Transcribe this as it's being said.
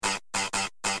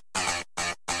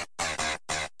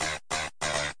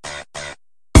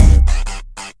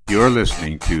You're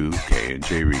listening to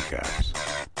K&J Recaps.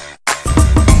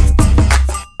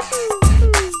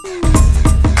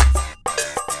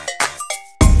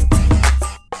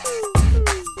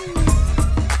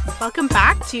 Welcome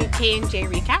back to K&J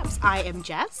Recaps. I am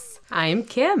Jess. I'm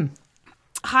Kim.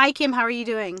 Hi, Kim. How are you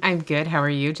doing? I'm good. How are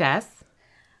you, Jess?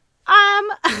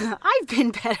 I've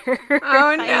been better.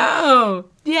 Oh, no.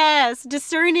 Yes,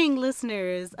 discerning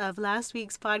listeners of last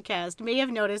week's podcast may have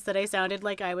noticed that I sounded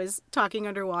like I was talking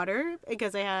underwater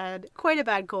because I had quite a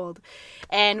bad cold.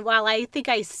 And while I think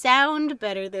I sound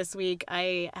better this week,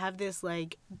 I have this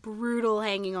brutal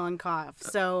hanging on cough.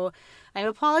 So I'm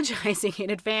apologizing in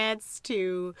advance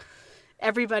to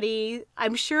everybody.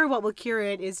 I'm sure what will cure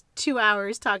it is 2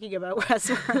 hours talking about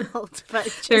Westworld. But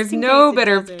just there's no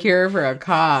better cure for a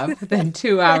cough than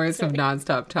 2 hours of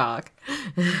nonstop talk.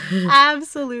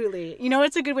 Absolutely. You know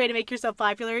what's a good way to make yourself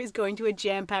popular is going to a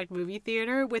jam-packed movie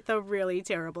theater with a really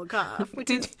terrible cough,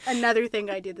 which is another thing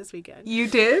I did this weekend. You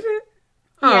did?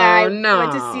 Yeah, I no.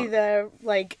 went to see the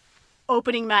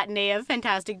opening matinee of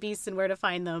Fantastic Beasts and Where to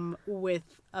Find Them with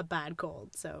a bad cold.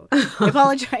 So I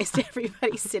apologize to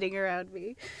everybody sitting around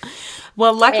me.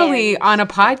 Well, luckily on a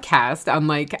podcast,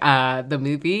 unlike the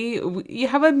movie, you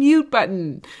have a mute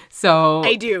button. So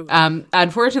I do.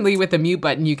 Unfortunately, with the mute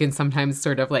button, you can sometimes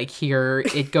sort of hear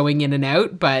it going in and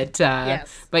out. But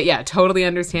yes. But yeah, totally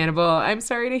understandable. I'm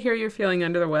sorry to hear you're feeling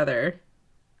under the weather.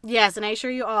 Yes, and I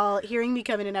assure you all, hearing me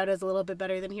come in and out is a little bit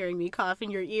better than hearing me cough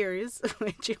in your ears,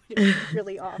 which would be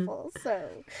really awful. So,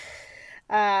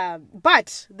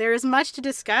 but there is much to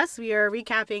discuss. We are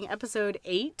recapping episode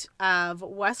 8 of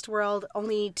Westworld.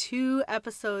 Only 2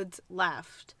 episodes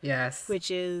left. Yes.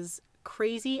 Which is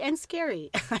crazy and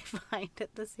scary, I find,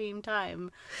 at the same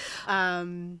time.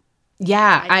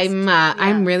 Yeah,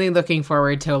 I'm really looking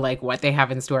forward to what they have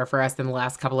in store for us in the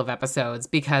last couple of episodes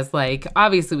because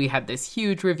obviously we had this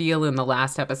huge reveal in the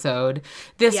last episode.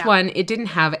 This one, it didn't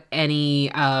have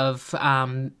any of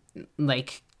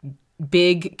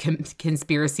big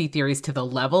conspiracy theories to the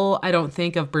level, I don't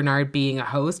think, of Bernard being a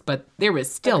host, but there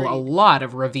was still a lot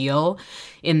of reveal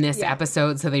in this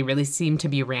episode, so they really seem to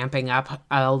be ramping up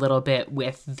a little bit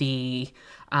with the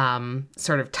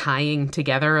sort of tying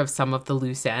together of some of the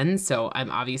loose ends. So I'm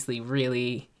obviously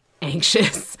really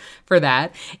anxious for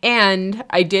that. And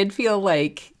I did feel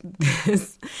like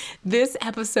this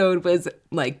episode was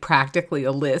practically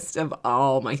a list of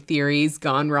all my theories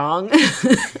gone wrong.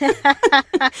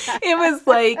 It was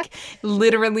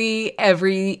literally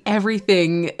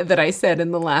everything that I said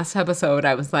in the last episode.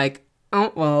 I was like,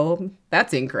 oh, well,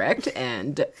 that's incorrect.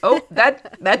 And, oh,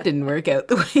 that didn't work out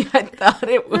the way I thought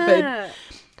it would.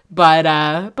 But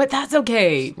that's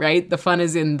okay, right? The fun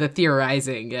is in the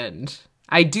theorizing, and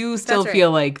I do still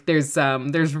feel like there's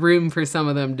room for some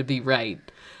of them to be right,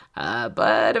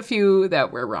 but a few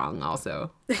that were wrong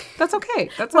also. That's okay.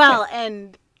 That's well, okay.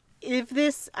 And if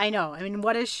this,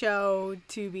 what a show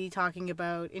to be talking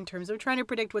about in terms of trying to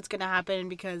predict what's going to happen,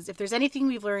 because if there's anything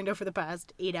we've learned over the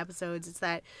past 8 episodes, it's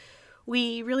that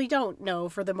we really don't know,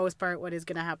 for the most part, what is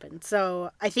going to happen. So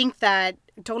I think that,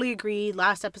 totally agree,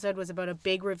 last episode was about a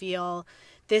big reveal.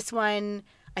 This one,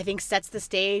 I think, sets the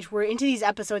stage. We're into these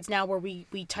episodes now where we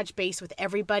touch base with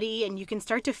everybody, and you can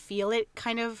start to feel it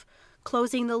kind of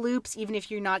closing the loops, even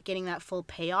if you're not getting that full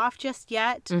payoff just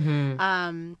yet.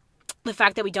 Mm-hmm. The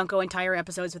fact that we don't go entire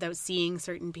episodes without seeing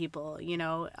certain people,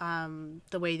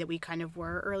 the way that we kind of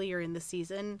were earlier in the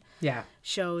season,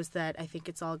 shows that I think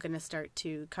it's all going to start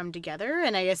to come together.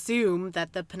 And I assume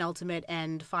that the penultimate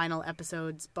and final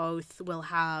episodes both will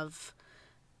have,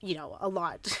 a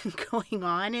lot going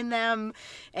on in them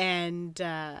and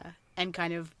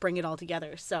kind of bring it all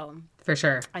together. So for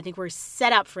sure, I think we're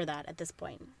set up for that at this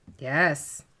point.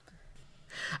 Yes.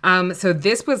 So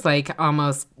this was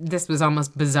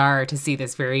almost bizarre to see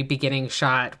this very beginning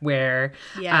shot where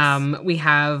we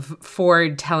have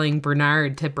Ford telling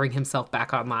Bernard to bring himself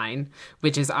back online,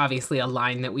 which is obviously a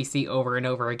line that we see over and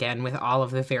over again with all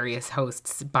of the various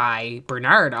hosts by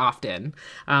Bernard often.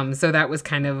 So that was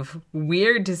kind of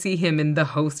weird to see him in the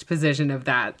host position of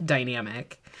that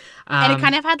dynamic. And it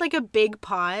kind of had a big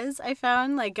pause, I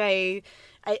found.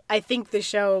 I think the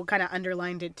show kind of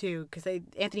underlined it too, because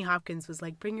Anthony Hopkins was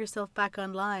like, "Bring yourself back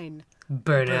online,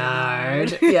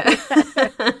 Bernard." Yeah.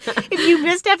 If you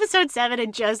missed episode 7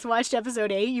 and just watched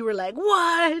episode 8, you were like,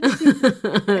 "What?"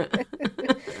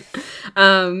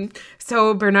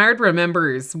 So Bernard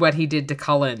remembers what he did to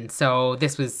Cullen. So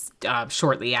this was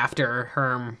shortly after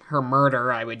her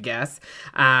murder, I would guess.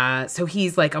 So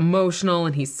he's emotional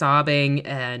and he's sobbing,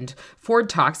 and Ford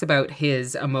talks about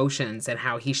his emotions and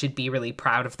how he should be really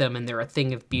proud of them and they're a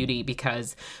thing of beauty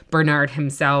because Bernard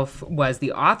himself was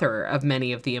the author of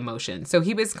many of the emotions. So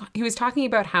he was talking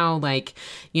about how, like,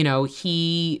 you know,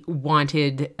 he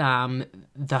wanted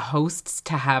the hosts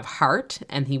to have heart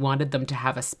and he wanted them to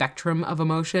have a spectrum of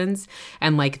emotions,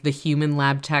 and like the human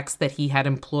lab techs that he had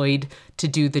employed to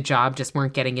do the job just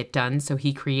weren't getting it done. So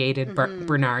he created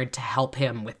Bernard to help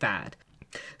him with that.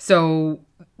 So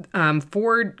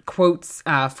Ford quotes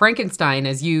Frankenstein,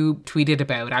 as you tweeted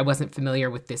about. I wasn't familiar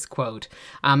with this quote,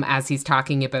 as he's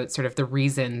talking about sort of the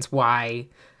reasons why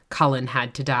Cullen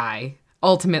had to die,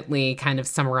 ultimately kind of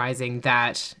summarizing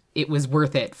that it was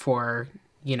worth it for,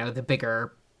 you know, the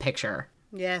bigger picture.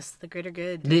 Yes, the greater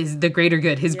good. The greater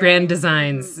good. His grand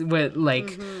designs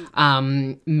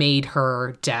made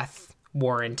her death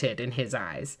warranted in his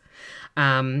eyes.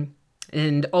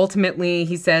 And ultimately,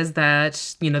 he says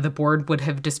that, you know, the board would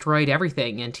have destroyed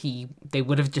everything and they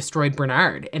would have destroyed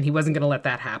Bernard, and he wasn't going to let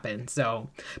that happen. So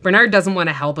Bernard doesn't want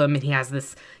to help him, and he has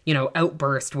this, you know,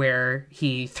 outburst where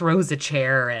he throws a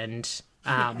chair and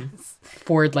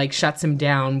Ford, like, shuts him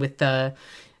down with the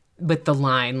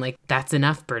line, like, "That's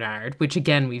enough, Bernard," which,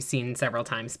 again, we've seen several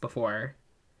times before.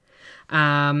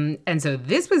 And so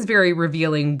this was very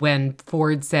revealing when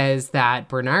Ford says that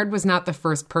Bernard was not the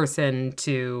first person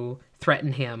to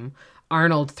threaten him.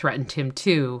 Arnold threatened him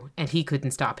too, and he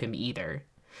couldn't stop him either.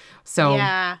 So,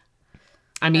 yeah,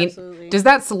 I mean, absolutely. Does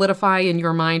that solidify in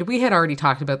your mind? We had already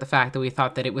talked about the fact that we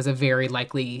thought that it was a very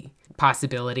likely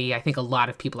possibility. I think a lot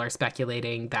of people are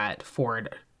speculating that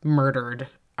Ford murdered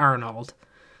Arnold.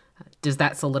 Does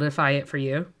that solidify it for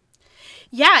you?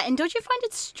 Yeah, and don't you find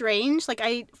it strange?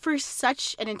 Like, for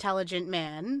such an intelligent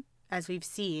man, as we've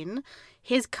seen,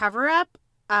 his cover-up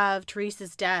of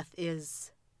Theresa's death is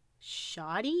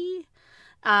shoddy.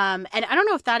 And I don't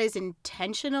know if that is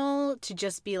intentional to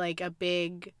just be like a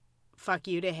big fuck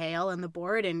you to Hale and the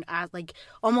board and like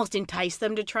almost entice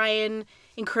them to try and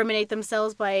incriminate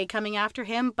themselves by coming after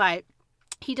him. But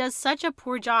he does such a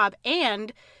poor job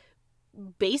and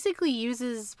basically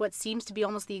uses what seems to be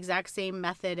almost the exact same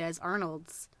method as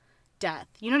Arnold's death.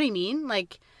 You know what I mean?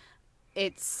 Like,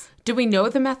 it's... Do we know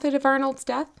the method of Arnold's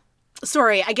death?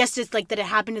 Sorry, I guess it's like that it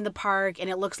happened in the park and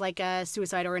it looks like a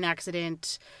suicide or an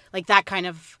accident, like that kind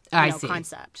of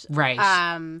concept. Right.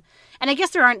 And I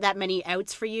guess there aren't that many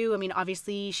outs for you. I mean,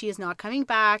 obviously she is not coming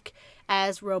back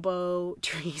as Robo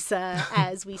Theresa,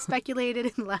 as we speculated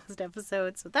in the last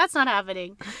episode. So that's not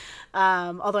happening.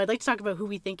 Although I'd like to talk about who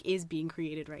we think is being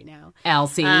created right now.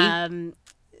 Elsie.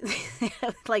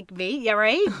 Like me? Yeah,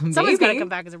 right? Maybe. Someone's got to come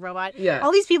back as a robot. Yeah.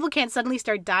 All these people can't suddenly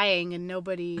start dying and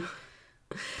nobody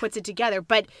puts it together.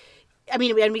 But, I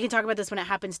mean, and we can talk about this when it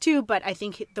happens too, but I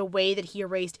think the way that he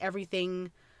erased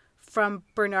everything from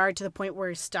Bernard to the point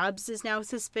where Stubbs is now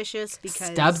suspicious because...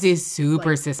 Stubbs is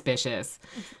super suspicious.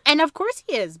 And of course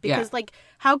he is, because, like,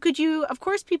 how could you... Of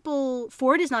course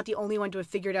Ford is not the only one to have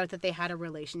figured out that they had a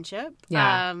relationship.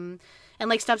 Yeah. And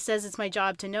like Stubbs says, it's my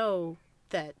job to know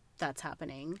that that's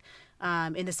happening,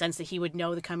 in the sense that he would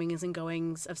know the comings and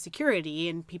goings of security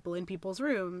and people in people's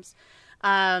rooms.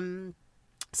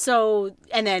 So,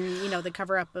 and then, you know, the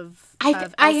cover-up of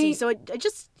Elsie. So it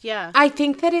just, yeah. I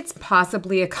think that it's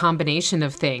possibly a combination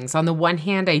of things. On the one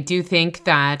hand, I do think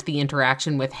that the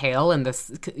interaction with Hale and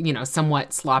this, you know,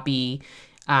 somewhat sloppy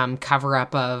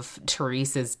cover-up of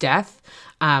Theresa's death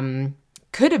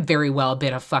could have very well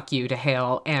been a fuck you to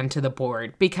Hale and to the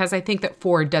board, because I think that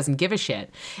Ford doesn't give a shit.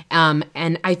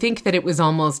 And I think that it was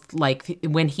almost like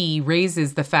when he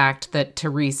raises the fact that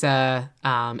Theresa,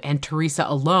 and Theresa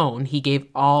alone, he gave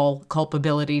all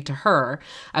culpability to her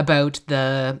about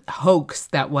the hoax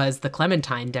that was the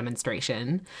Clementine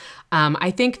demonstration.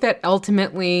 I think that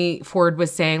ultimately Ford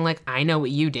was saying, like, I know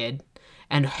what you did.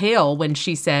 And Hale, when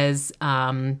she says,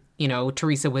 you know,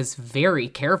 Theresa was very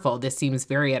careful, this seems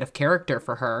very out of character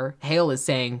for her, Hale is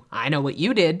saying, I know what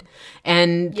you did.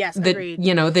 And, yes, agreed.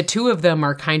 You know, the two of them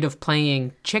are kind of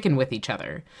playing chicken with each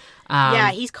other.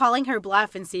 Yeah, he's calling her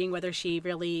bluff and seeing whether she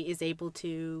really is able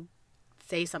to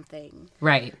say something.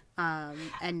 Right.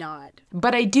 And not.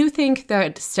 But I do think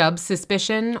that Stubbs'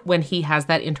 suspicion when he has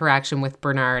that interaction with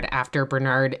Bernard after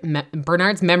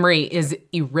Bernard's memory is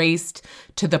erased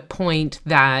to the point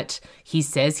that he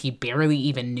says he barely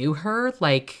even knew her.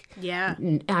 Like, yeah.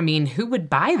 I mean, who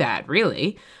would buy that,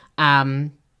 really?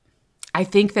 I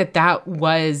think that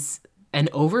was an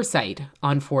oversight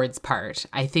on Ford's part.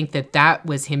 I think that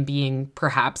was him being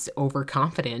perhaps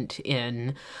overconfident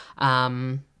in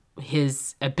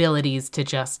his abilities to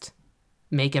just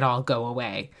make it all go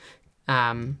away.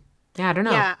 I don't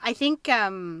know. Yeah, I think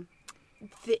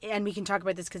and we can talk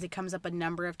about this because it comes up a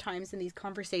number of times in these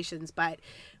conversations, but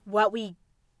what we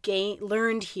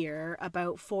learned here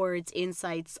about Ford's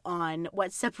insights on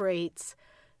what separates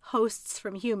hosts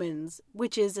from humans,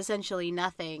 which is essentially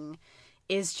nothing,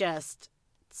 is just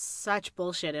such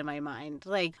bullshit in my mind.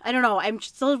 Like, I don't know, I'm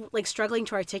still like struggling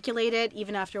to articulate it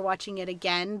even after watching it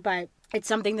again, but it's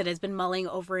something that has been mulling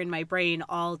over in my brain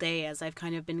all day as I've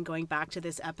kind of been going back to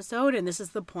this episode. And this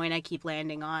is the point I keep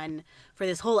landing on for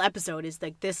this whole episode, is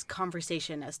like this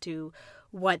conversation as to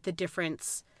what the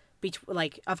difference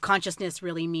of consciousness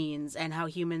really means and how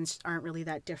humans aren't really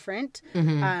that different.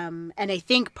 And I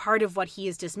think part of what he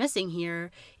is dismissing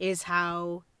here is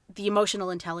how the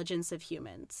emotional intelligence of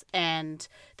humans, and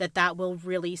that will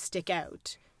really stick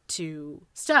out to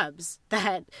Stubbs,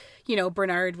 that, you know,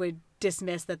 Bernard would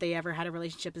dismiss that they ever had a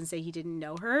relationship and say he didn't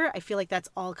know her. I feel like that's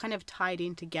all kind of tied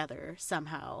in together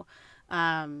somehow.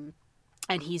 And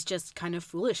he's just kind of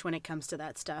foolish when it comes to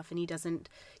that stuff, and he doesn't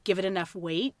give it enough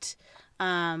weight.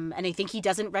 And I think he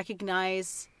doesn't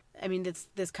recognize, I mean,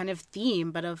 this kind of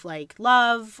theme, but of like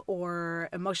love or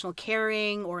emotional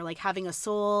caring or like having a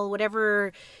soul,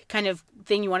 whatever kind of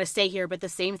thing you want to say here. But the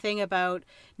same thing about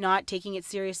not taking it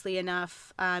seriously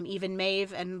enough, even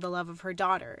Maeve and the love of her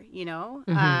daughter, you know,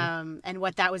 and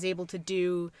what that was able to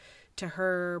do to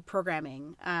her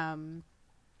programming.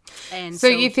 And so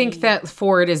you think that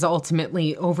Ford is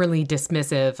ultimately overly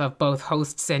dismissive of both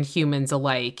hosts and humans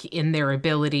alike in their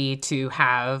ability to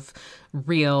have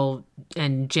real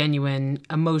and genuine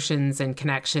emotions and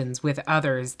connections with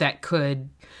others that could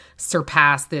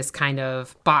surpass this kind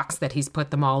of box that he's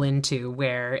put them all into,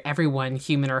 where everyone,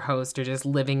 human or host, are just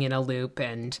living in a loop,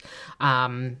 and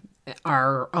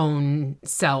our own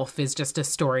self is just a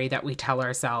story that we tell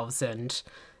ourselves. And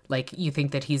like, you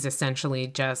think that he's essentially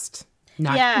just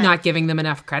not giving them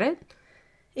enough credit?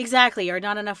 Exactly, or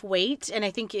not enough weight. And I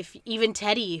think if even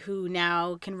Teddy, who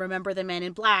now can remember the Man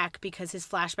in Black because his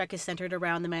flashback is centered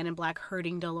around the Man in Black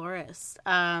hurting Dolores,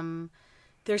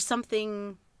 there's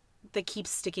something that keeps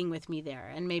sticking with me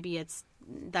there. And maybe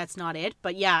that's not it.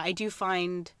 But yeah, I do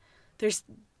find there's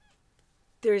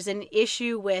an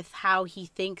issue with how he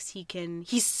thinks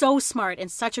he's so smart and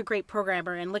such a great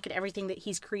programmer, and look at everything that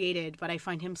he's created, but I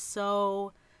find him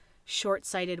so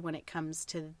short-sighted when it comes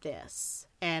to this.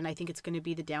 And I think it's going to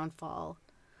be the downfall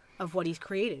of what he's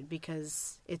created,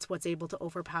 because it's what's able to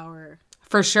overpower.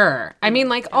 For sure. I mean,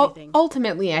 like,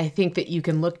 ultimately, I think that you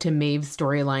can look to Maeve's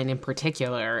storyline in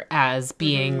particular as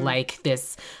being like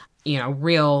this, you know,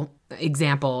 real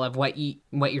example of what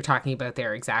you're talking about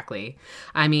there exactly.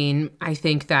 I mean, I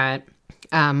think that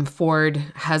Ford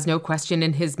has no question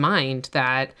in his mind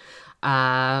that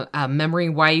a memory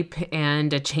wipe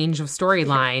and a change of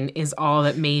storyline is all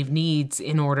that Maeve needs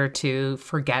in order to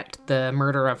forget the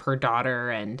murder of her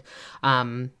daughter and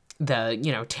the,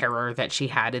 you know, terror that she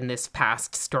had in this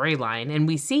past storyline. And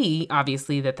we see,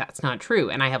 obviously, that that's not true.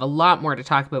 And I have a lot more to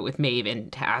talk about with Maeve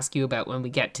and to ask you about when we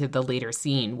get to the later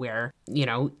scene where, you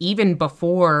know, even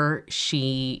before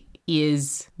she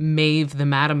is Maeve, the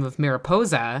Madam of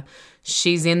Mariposa,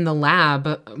 she's in the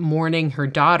lab mourning her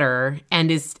daughter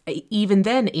and is even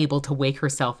then able to wake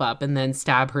herself up and then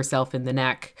stab herself in the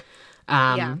neck.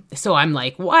 So I'm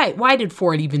like, why did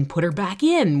Ford even put her back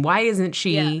in? Why isn't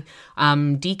she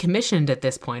decommissioned at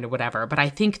this point or whatever? But I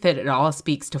think that it all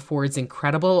speaks to Ford's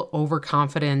incredible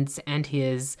overconfidence and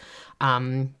his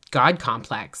God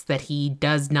complex, that he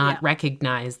does not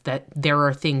recognize that there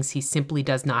are things he simply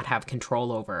does not have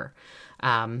control over.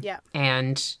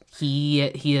 And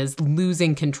he is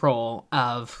losing control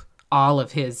of all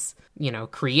of his, you know,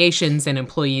 creations and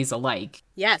employees alike.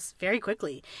 Yes, very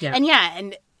quickly. Yeah.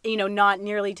 And you know, not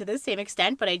nearly to the same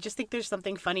extent, but I just think there's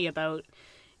something funny about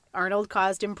Arnold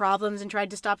caused him problems and tried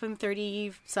to stop him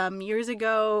 30-some years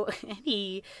ago. And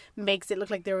he makes it look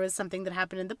like there was something that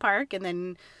happened in the park. And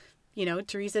then, you know,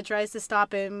 Teresa tries to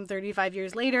stop him 35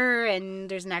 years later, and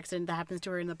there's an accident that happens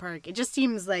to her in the park. It just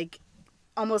seems like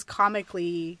almost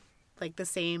comically like the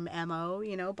same MO,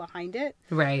 you know, behind it.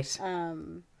 Right.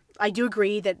 I do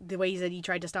agree that the way that he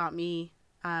tried to stop me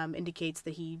indicates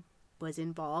that he was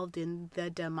involved in the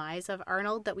demise of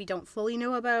Arnold that we don't fully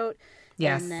know about.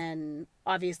 Yes. And then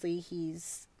obviously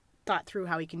he's thought through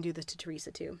how he can do this to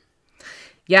Teresa too.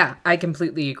 Yeah, I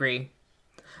completely agree.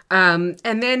 And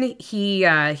then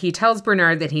he tells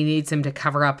Bernard that he needs him to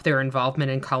cover up their involvement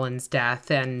in Cullen's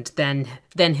death, and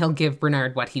then he'll give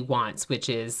Bernard what he wants, which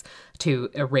is to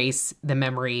erase the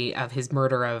memory of his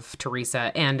murder of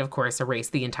Teresa and, of course, erase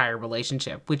the entire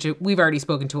relationship, which we've already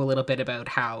spoken to a little bit about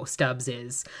how Stubbs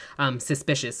is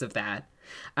suspicious of that.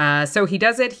 So he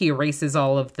does it. He erases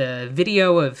all of the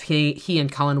video of he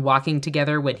and Cullen walking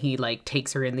together when he like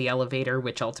takes her in the elevator,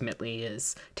 which ultimately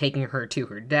is taking her to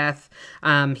her death.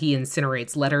 He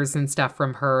incinerates letters and stuff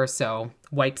from her, so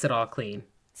wipes it all clean.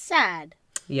 Sad.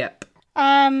 Yep.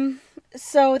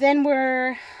 So then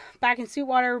we're back in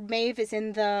Sweetwater. Maeve is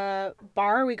in the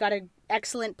bar. We got an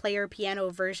excellent player piano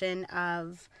version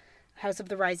of House of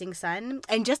the Rising Sun.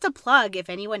 And just a plug, if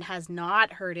anyone has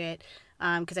not heard it,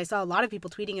 because I saw a lot of people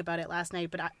tweeting about it last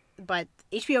night, but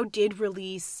HBO did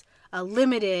release a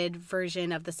limited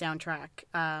version of the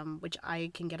soundtrack, which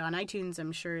I can get on iTunes.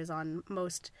 I'm sure is on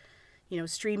most,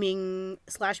 streaming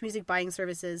 / music buying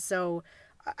services. So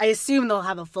I assume they'll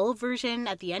have a full version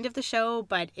at the end of the show,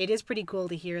 but it is pretty cool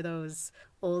to hear those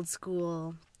old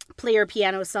school player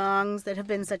piano songs that have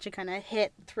been such a kind of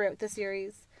hit throughout the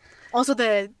series. Also,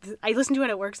 I listen to it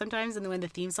at work sometimes, and then when the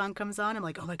theme song comes on, I'm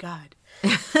like, oh my God.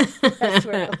 That's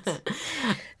where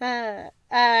else.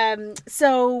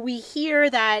 So we hear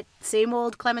that same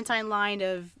old Clementine line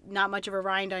of not much of a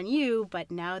rind on you,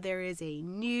 but now there is a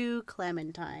new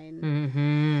Clementine.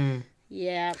 Mm-hmm.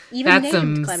 Yeah. Even that's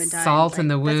named some Clementine. Salt in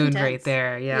the wound right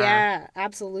there. Yeah. Yeah,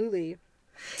 absolutely.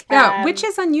 Yeah, which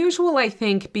is unusual, I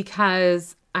think,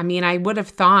 because, I would have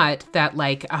thought that,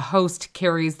 like, a host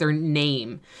carries their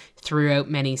name throughout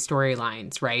many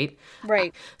storylines, right?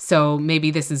 Right. So maybe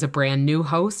this is a brand new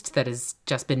host that has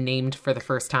just been named for the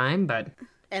first time, but...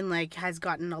 And, like, has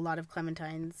gotten a lot of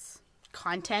Clementine's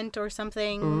content or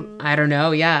something. I don't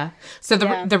know. Yeah. So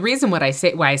the reason why I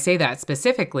say that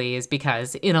specifically is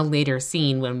because in a later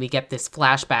scene when we get this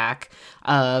flashback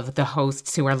of the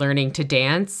hosts who are learning to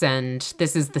dance, and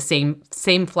this is the same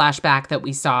flashback that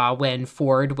we saw when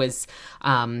Ford was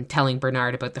telling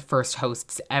Bernard about the first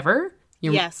hosts ever.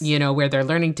 Yes. Where they're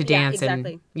learning to dance. Yeah,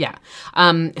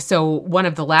 exactly. So one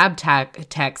of the lab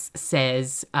techs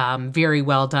says, very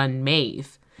well done,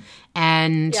 Maeve.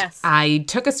 And yes. I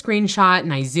took a screenshot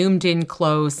and I zoomed in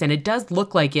close, and it does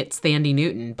look like it's Thandie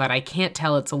Newton, but I can't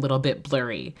tell. It's a little bit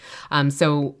blurry.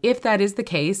 So if that is the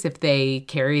case, if they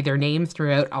carry their name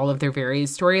throughout all of their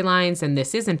various storylines, and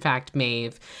this is in fact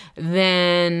Maeve,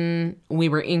 then we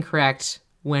were incorrect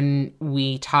when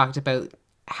we talked about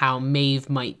how Maeve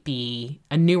might be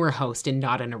a newer host and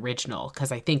not an original,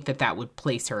 because I think that would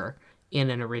place her in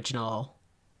an original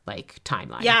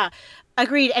timeline. Yeah,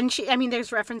 agreed. And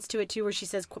there's reference to it too where she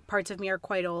says parts of me are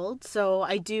quite old. So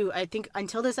I think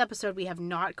until this episode we have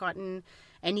not gotten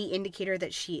any indicator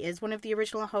that she is one of the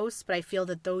original hosts, but I feel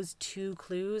that those two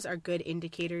clues are good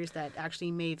indicators that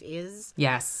actually Maeve is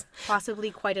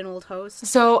possibly quite an old host.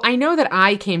 So I know that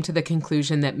I came to the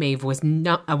conclusion that Maeve was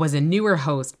a newer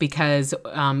host because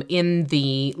in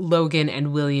the Logan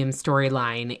and William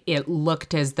storyline, it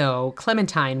looked as though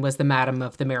Clementine was the Madam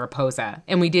of the Mariposa,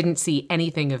 and we didn't see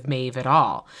anything of Maeve at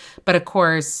all. But of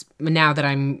course, now that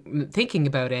I'm thinking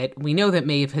about it, we know that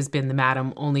Maeve has been the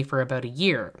Madam only for about a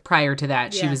year. Prior to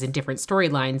that, she was in different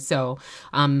storylines. So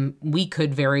we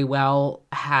could very well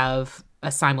have a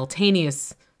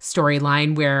simultaneous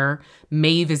storyline where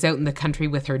Maeve is out in the country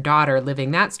with her daughter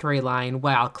living that storyline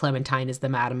while Clementine is the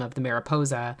Madam of the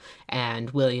Mariposa and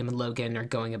William and Logan are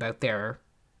going about their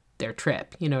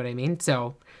trip. You know what I mean?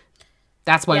 So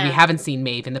that's why we haven't seen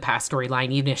Maeve in the past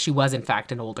storyline, even if she was in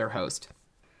fact an older host.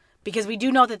 Because we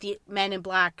do know that the Man in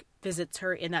Black visits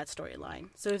her in that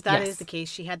storyline. So if that is the case,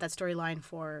 she had that storyline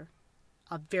for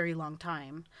a very long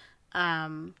time.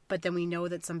 But then we know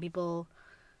that some people,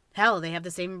 they have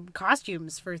the same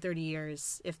costumes for 30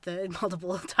 years if the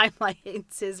multiple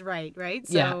timelines is right?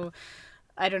 So,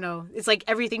 I don't know. It's like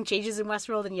everything changes in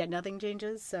Westworld and yet nothing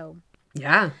changes. So,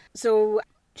 yeah. So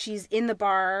she's in the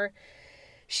bar.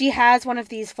 She has one of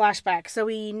these flashbacks. So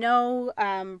we know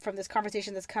from this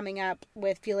conversation that's coming up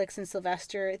with Felix and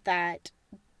Sylvester that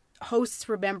hosts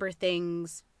remember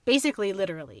things basically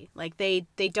literally. Like they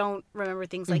don't remember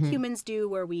things like humans do,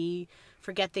 where we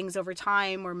forget things over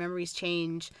time or memories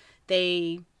change.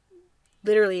 They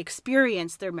literally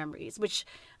experience their memories, which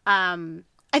I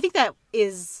think that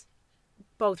is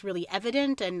both really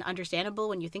evident and understandable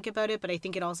when you think about it, but I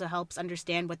think it also helps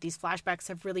understand what these flashbacks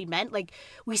have really meant. Like,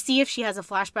 we see if she has a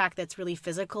flashback that's really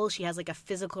physical, she has like a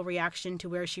physical reaction to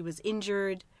where she was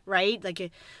injured, right?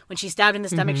 Like when she's stabbed in the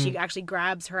stomach, she actually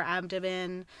grabs her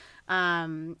abdomen.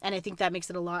 And I think that makes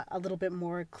it a little bit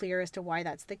more clear as to why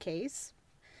that's the case.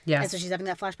 Yes. And so she's having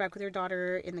that flashback with her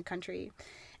daughter in the country.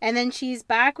 And then she's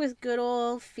back with good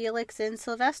old Felix and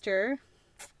Sylvester,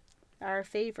 our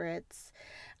favorites.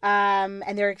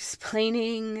 And they're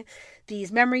explaining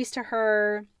these memories to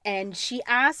her, and she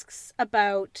asks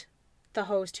about the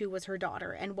host who was her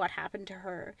daughter and what happened to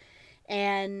her.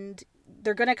 And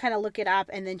they're going to kind of look it up,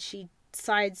 and then she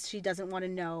sides she doesn't want to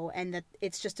know, and that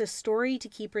it's just a story to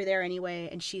keep her there anyway,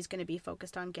 and she's going to be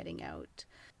focused on getting out.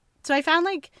 So I found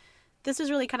like this is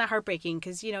really kind of heartbreaking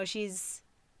because, you know, she's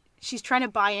trying to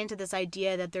buy into this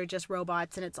idea that they're just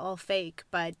robots and it's all fake,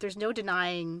 but there's no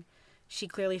denying she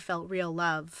clearly felt real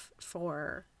love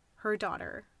for her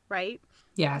daughter, right?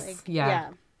 Yes. Like, yeah.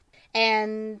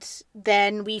 And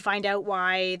then we find out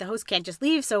why the host can't just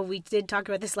leave. So we did talk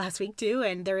about this last week too,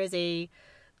 and there is a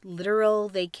literal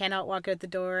they cannot walk out the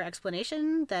door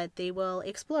explanation that they will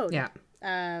explode. Yeah.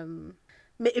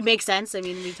 It makes sense. I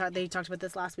mean, they talked about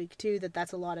this last week too,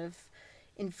 that's a lot of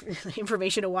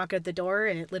information to walk out the door,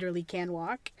 and it literally can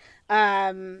walk.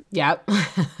 Yep.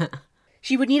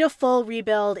 She would need a full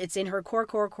rebuild. It's in her core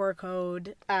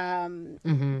code.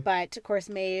 But of course,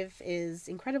 Maeve is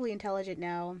incredibly intelligent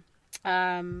now.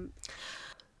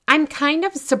 I'm kind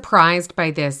of surprised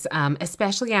by this,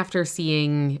 especially after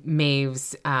seeing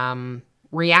Maeve's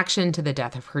reaction to the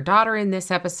death of her daughter in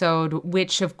this episode,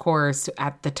 which, of course,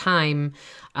 at the time,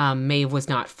 Maeve was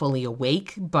not fully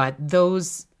awake, but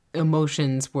those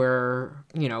emotions were,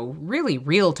 you know, really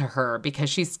real to her because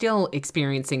she's still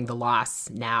experiencing the loss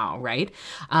now, right?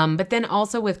 But then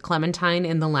also with Clementine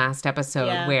in the last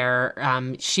episode where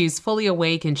she's fully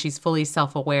awake and she's fully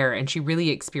self-aware and she really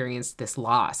experienced this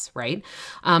loss, right?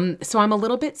 So I'm a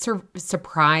little bit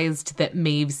surprised that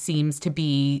Maeve seems to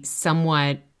be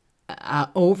somewhat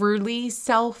overly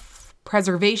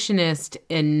self-preservationist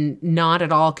and not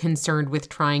at all concerned with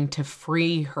trying to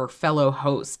free her fellow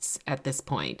hosts at this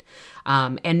point.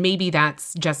 And maybe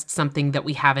that's just something that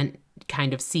we haven't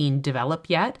kind of seen develop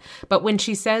yet. But when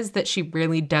she says that she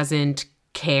really doesn't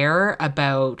care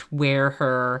about where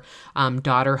her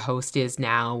daughter host is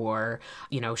now, or,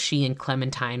 you know, she and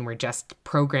Clementine were just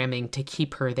programming to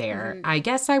keep her there, I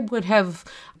guess I would have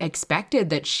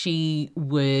expected that she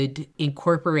would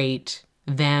incorporate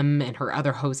them and her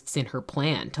other hosts in her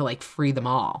plan to like free them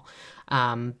all.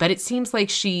 But it seems like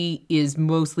she is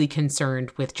mostly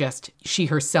concerned with just she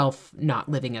herself not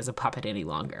living as a puppet any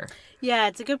longer. Yeah,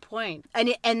 it's a good point.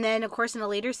 And then, of course, in a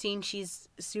later scene, she's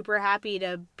super happy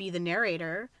to be the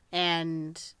narrator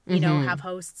and, you know, have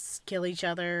hosts kill each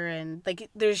other. And, like,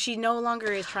 she no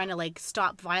longer is trying to, like,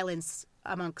 stop violence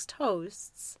amongst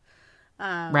hosts.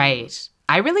 Right.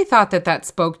 I really thought that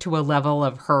spoke to a level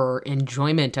of her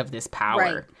enjoyment of this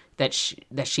power that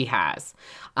she has.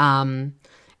 And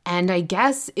I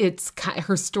guess it's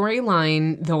her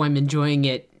storyline, though I'm enjoying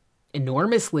it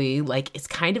enormously, like it's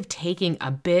kind of taking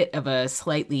a bit of a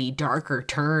slightly darker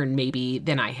turn maybe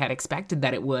than I had expected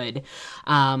that it would.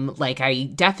 Like I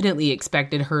definitely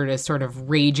expected her to sort of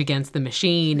rage against the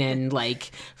machine and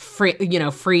like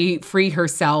free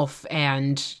herself,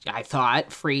 and I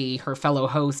thought free her fellow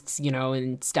hosts, you know,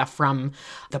 and stuff from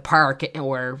the park,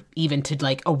 or even to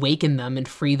like awaken them and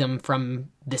free them from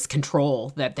this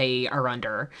control that they are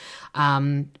under.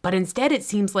 But instead it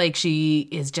seems like she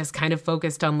is just kind of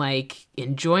focused on like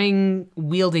enjoying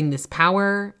wielding this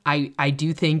power. I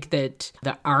do think that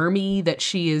the army that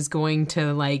she is going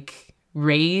to like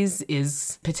raise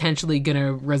is potentially going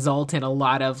to result in a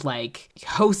lot of like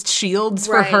host shields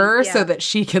for her so that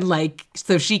she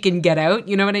can get out.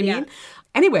 You know what I mean?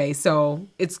 Anyway, so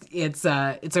it's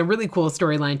a really cool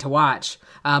storyline to watch,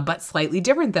 but slightly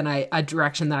different than a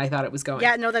direction that I thought it was going.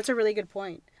 Yeah, no, that's a really good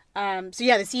point.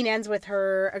 The scene ends with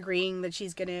her agreeing that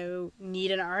she's going to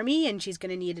need an army and she's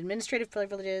going to need administrative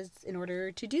privileges in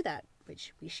order to do that,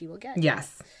 which she will get.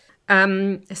 Yes.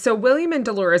 So William and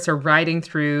Dolores are riding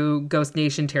through Ghost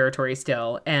Nation territory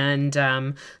still. And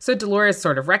so Dolores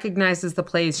sort of recognizes the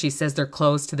place. She says they're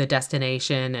close to the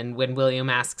destination. And when William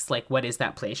asks, like, what is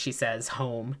that place? She says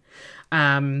home.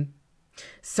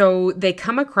 So they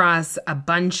come across a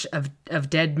bunch of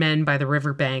dead men by the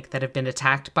riverbank that have been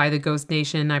attacked by the Ghost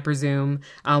Nation, I presume.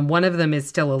 One of them is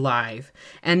still alive.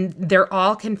 And they're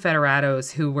all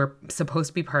Confederados who were supposed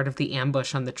to be part of the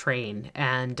ambush on the train.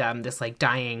 And this like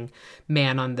dying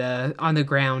man on the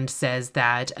ground says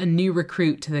that a new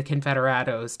recruit to the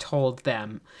Confederados told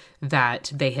them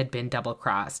that they had been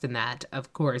double-crossed. And that,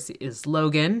 of course, is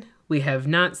Logan. We have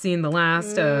not seen the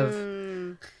last of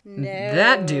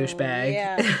that douchebag.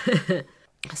 Yeah.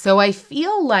 So I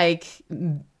feel like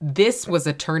this was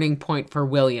a turning point for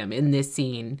William in this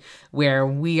scene where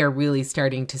we are really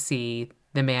starting to see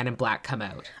the man in black come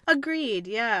out. Agreed,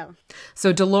 yeah.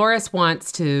 So Dolores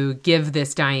wants to give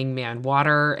this dying man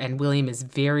water, and William is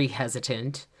very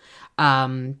hesitant.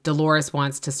 Dolores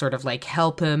wants to sort of like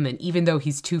help him, and even though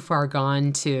he's too far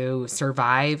gone to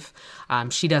survive,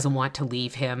 she doesn't want to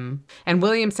leave him. And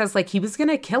William says like he was going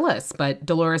to kill us, but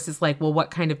Dolores is like, well, what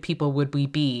kind of people would we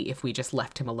be if we just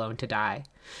left him alone to die?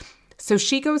 So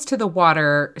she goes to the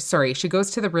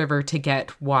river to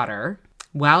get water.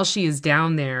 While she is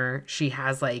down there, she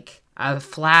has like a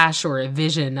flash or a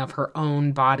vision of her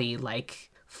own body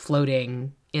like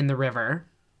floating in the river.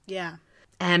 Yeah.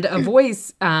 And a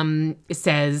voice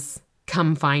says,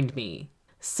 "Come find me."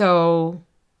 So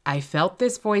I felt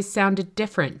this voice sounded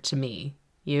different to me.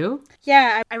 You?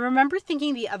 Yeah, I remember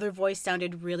thinking the other voice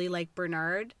sounded really like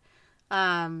Bernard.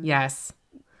 Yes.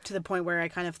 To the point where I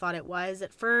kind of thought it was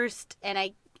at first. And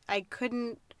I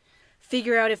couldn't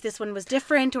figure out if this one was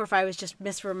different or if I was just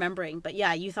misremembering. But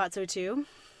yeah, you thought so too?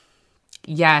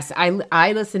 Yes,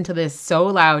 I listened to this so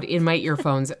loud in my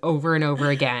earphones over and over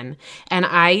again, and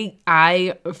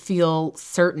I feel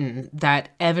certain that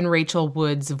Evan Rachel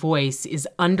Wood's voice is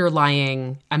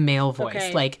underlying a male voice.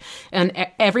 Okay. Like, and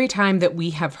every time that we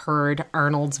have heard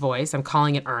Arnold's voice, I'm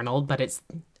calling it Arnold, but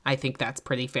I think that's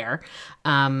pretty fair.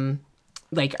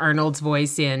 Like Arnold's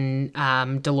voice in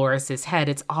Dolores's head,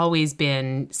 it's always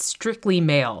been strictly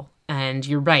male. And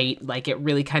you're right, like it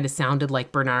really kind of sounded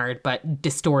like Bernard, but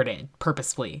distorted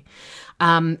purposefully.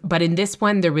 But in this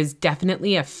one, there was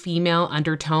definitely a female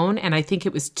undertone, and I think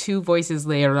it was two voices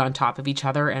layered on top of each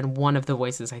other, and one of the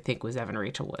voices I think was Evan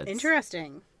Rachel Wood's.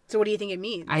 Interesting. So what do you think it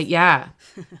means?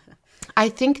 I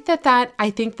think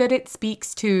that it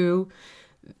speaks to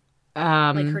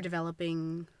like her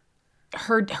developing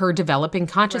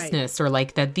consciousness, right. Or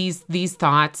like that these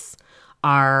thoughts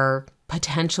are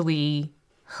potentially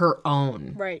her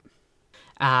own. Right.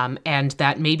 And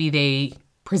that maybe they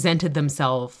presented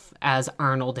themselves as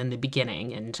Arnold in the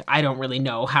beginning. And I don't really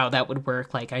know how that would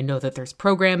work. Like, I know that there's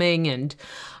programming and,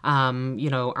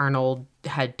 Arnold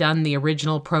had done the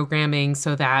original programming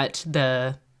so that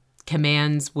the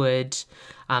commands would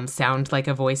sound like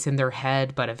a voice in their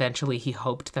head, but eventually he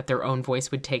hoped that their own voice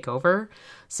would take over.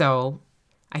 So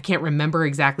I can't remember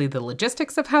exactly the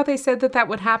logistics of how they said that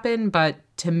would happen, but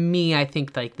to me, I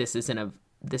think like this is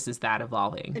that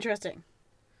evolving. Interesting.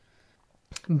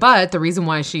 But the reason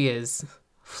why she is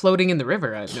floating in the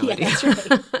river, I have no idea. That's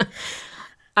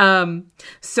right.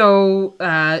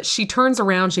 So she turns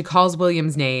around, she calls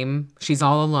William's name, she's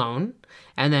all alone,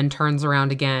 and then turns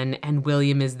around again, and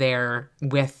William is there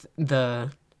with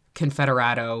the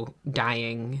Confederado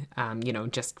dying,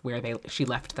 just where she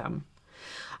left them.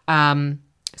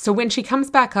 So when she comes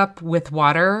back up with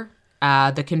water,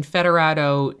 the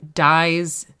Confederado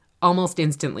dies almost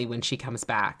instantly when she comes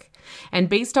back. And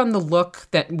based on the look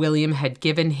that William had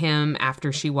given him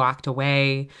after she walked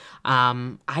away,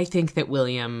 I think that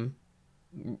William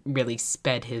really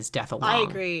sped his death along. I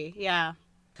agree, yeah.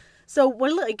 So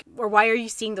why are you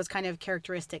seeing those kind of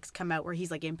characteristics come out where he's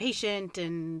like impatient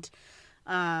and,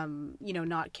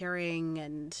 not caring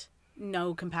and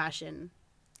no compassion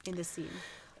in this scene?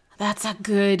 That's a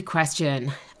good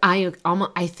question. I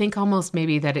think almost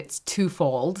maybe that it's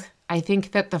twofold. I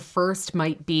think that the first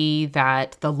might be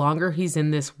that the longer he's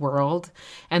in this world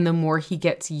and the more he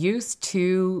gets used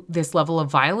to this level of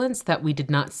violence that we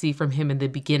did not see from him in the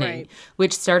beginning, right.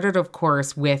 Which started, of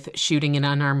course, with shooting an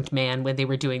unarmed man when they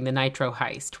were doing the Nitro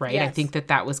heist, right? Yes. I think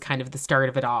that was kind of the start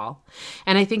of it all.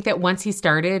 And I think that once he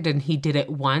started and he did it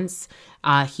once,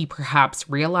 he perhaps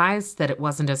realized that it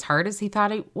wasn't as hard as he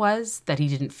thought it was, that he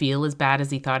didn't feel as bad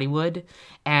as he thought he would.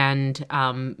 And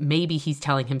maybe he's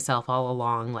telling himself all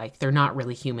along, like, they're not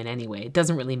really human anyway. It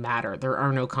doesn't really matter. There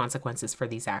are no consequences for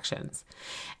these actions.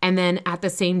 And then at the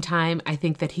same time, I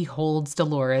think that he holds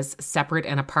Dolores separate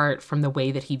and apart from the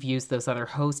way that he views those other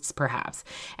hosts, perhaps.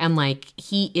 And like,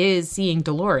 he is seeing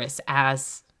Dolores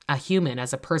as a human,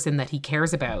 as a person that he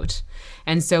cares about.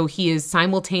 And so he is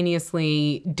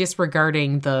simultaneously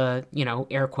disregarding the,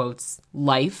 air quotes,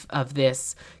 life of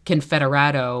this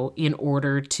Confederado in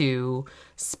order to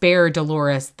spare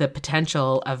Dolores the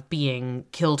potential of being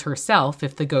killed herself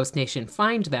if the Ghost Nation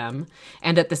find them.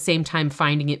 And at the same time,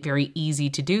 finding it very easy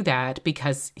to do that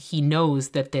because he knows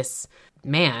that this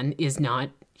man is not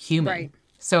human. Right.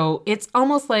 So it's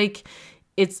almost like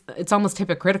it's almost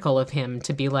hypocritical of him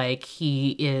to be like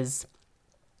he's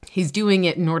doing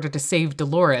it in order to save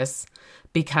Dolores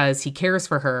because he cares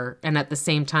for her, and at the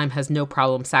same time has no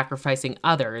problem sacrificing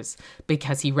others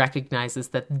because he recognizes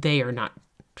that they are not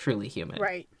truly human.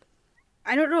 Right.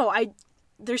 I don't know.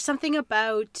 There's something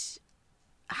about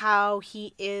how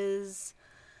he is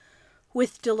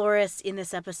with Dolores in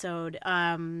this episode.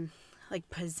 Like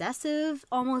possessive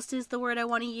almost is the word I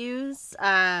want to use.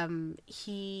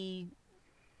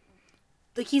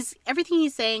 Everything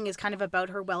he's saying is kind of about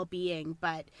her well-being,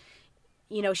 but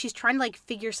she's trying to like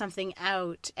figure something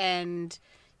out, and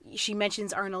she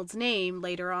mentions Arnold's name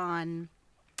later on,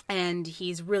 And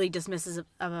he's really dismissive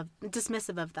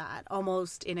of that,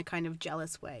 almost in a kind of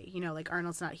jealous way. You know, like,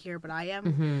 Arnold's not here, but I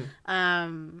am.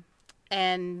 Mm-hmm.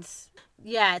 And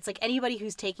yeah, it's like anybody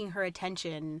who's taking her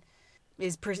attention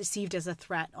is perceived as a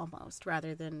threat almost,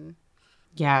 rather than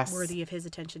worthy of his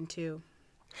attention too.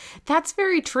 That's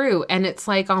very true. And it's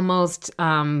like almost,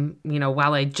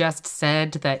 while I just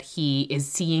said that he is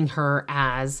seeing her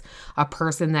as a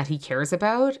person that he cares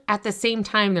about, at the same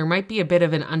time, there might be a bit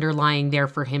of an underlying there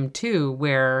for him too,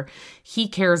 where he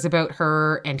cares about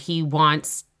her and he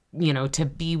wants, to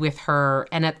be with her.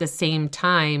 And at the same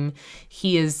time,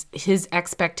 his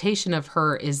expectation of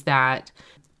her is that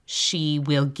she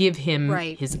will give him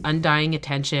his undying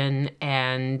attention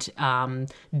and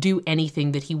do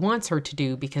anything that he wants her to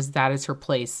do, because that is her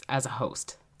place as a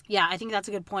host. Yeah, I think that's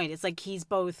a good point. It's like he's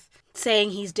both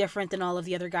saying he's different than all of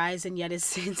the other guys, and yet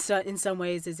is in some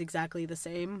ways is exactly the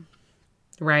same.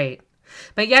 Right.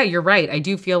 But yeah, you're right. I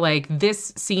do feel like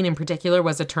this scene in particular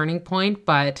was a turning point,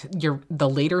 but the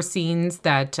later scenes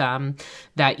that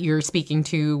you're speaking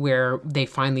to, where they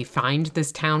finally find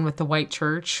this town with the white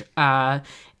church,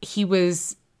 he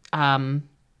was,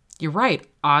 you're right,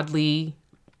 oddly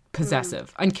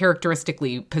possessive,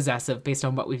 uncharacteristically possessive based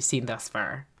on what we've seen thus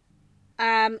far.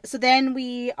 So then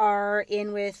we are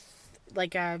in with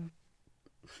like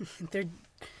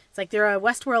it's like they're a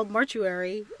Westworld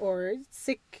mortuary or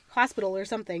sick hospital or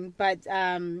something, but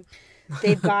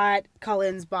they've got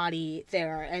Cullen's body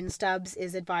there, and Stubbs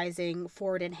is advising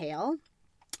Ford and Hale.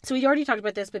 So we already talked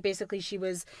about this, but basically she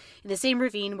was in the same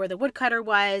ravine where the woodcutter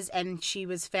was, and she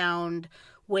was found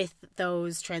with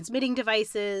those transmitting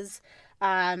devices.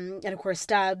 And of course,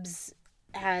 Stubbs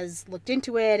has looked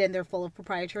into it, and they're full of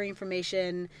proprietary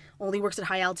information, only works at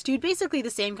high altitude, basically the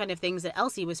same kind of things that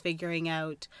Elsie was figuring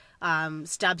out.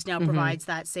 Stubbs now provides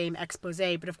that same expose,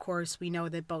 but of course we know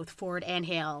that both Ford and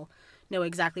Hale know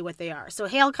exactly what they are. So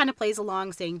Hale kind of plays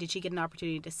along saying, did she get an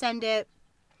opportunity to send it?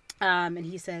 And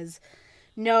he says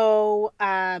no.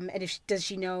 And does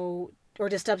she know, or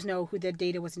does Stubbs know who the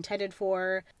data was intended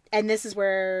for? And this is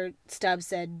where Stubbs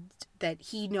said that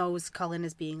he knows Cullen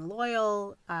as being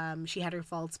loyal. She had her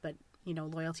faults, but,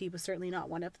 loyalty was certainly not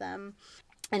one of them.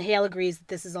 And Hale agrees that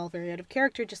this is all very out of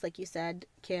character, just like you said,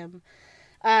 Kim.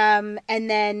 And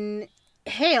then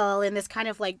Hale, in this kind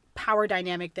of like power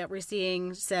dynamic that we're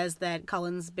seeing, says that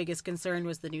Cullen's biggest concern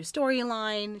was the new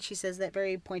storyline. She says that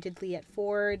very pointedly at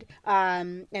Ford.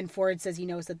 And Ford says he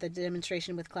knows that the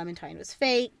demonstration with Clementine was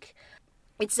fake.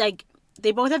 It's like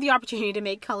they both have the opportunity to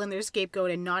make Cullen their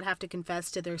scapegoat and not have to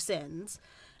confess to their sins.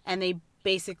 And they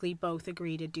basically both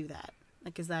agree to do that.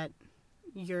 Like, is that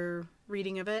your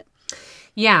reading of it?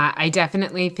 Yeah, I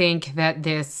definitely think that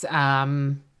this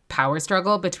power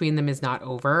struggle between them is not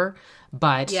over.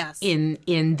 But yes,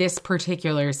 in this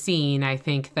particular scene, I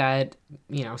think that,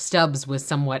 Stubbs was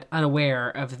somewhat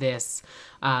unaware of this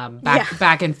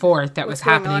back and forth that was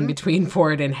happening between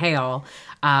Ford and Hale,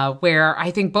 where I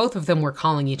think both of them were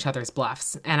calling each other's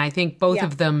bluffs. And I think both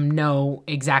of them know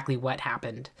exactly what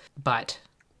happened. But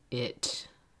it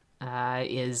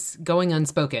is going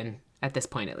unspoken at this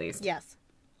point, at least. Yes.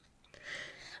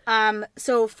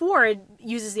 So Ford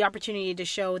uses the opportunity to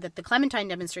show that the Clementine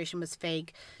demonstration was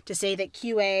fake, to say that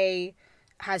QA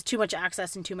has too much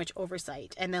access and too much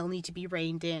oversight, and they'll need to be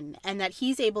reined in, and that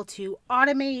he's able to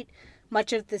automate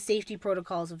much of the safety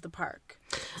protocols of the park.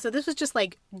 So this was just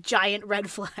like giant red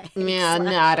flag. Yeah,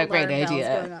 not a great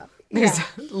idea. There's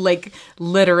like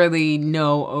literally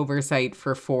no oversight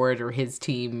for Ford or his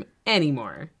team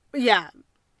anymore. Yeah.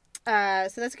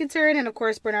 So that's a concern. And of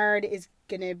course, Bernard is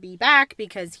going to be back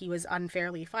because he was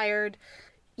unfairly fired.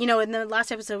 In the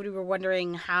last episode, we were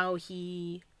wondering how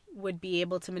he would be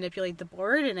able to manipulate the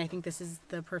board. And I think this is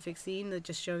the perfect scene that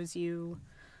just shows you,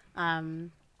 I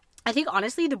think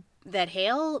honestly, that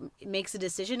Hale makes a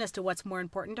decision as to what's more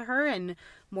important to her, and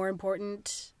more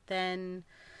important than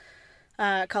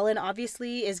Cullen,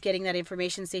 obviously, is getting that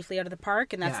information safely out of the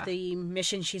park, and that's the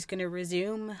mission she's going to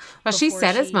resume. Well, she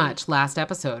said as much last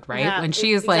episode, right? Yeah, when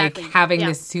she is like having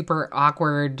this super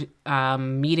awkward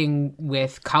meeting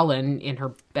with Cullen in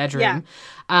her bedroom,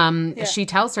 she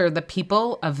tells her the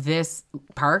people of this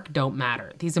park don't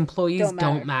matter. These employees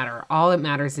don't matter. All that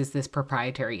matters is this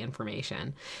proprietary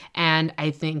information. And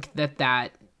I think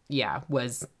that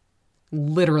was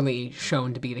literally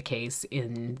shown to be the case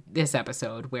in this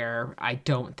episode, where I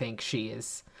don't think she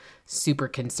is super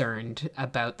concerned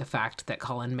about the fact that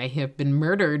Cullen may have been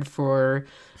murdered for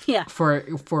Hale's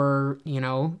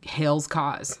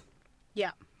cause.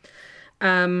 Yeah.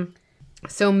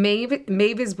 So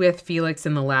Maeve is with Felix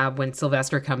in the lab when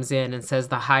Sylvester comes in and says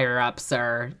the higher ups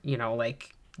are,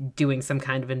 doing some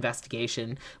kind of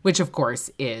investigation, which of course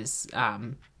is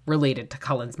related to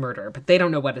Cullen's murder, but they don't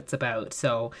know what it's about.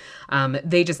 So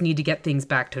they just need to get things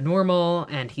back to normal.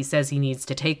 And he says he needs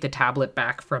to take the tablet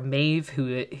back from Maeve,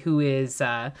 who is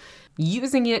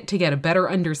using it to get a better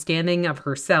understanding of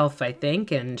herself, I think.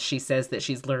 And she says that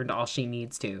she's learned all she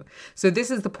needs to. So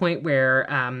this is the point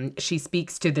where she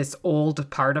speaks to this old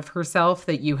part of herself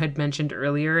that you had mentioned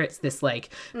earlier. It's this like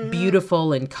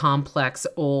beautiful and complex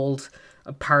old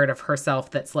part of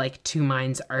herself that's like two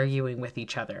minds arguing with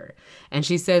each other. And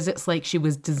she says it's like she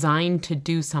was designed to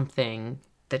do something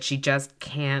that she just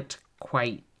can't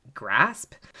quite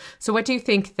grasp. So what do you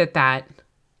think that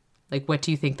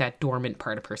dormant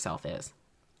part of herself is?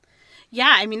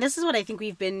 Yeah, I mean, this is what I think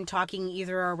we've been talking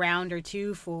either around or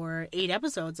two for 8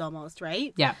 episodes almost,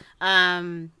 right? Yeah.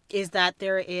 Is that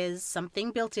there is something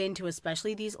built into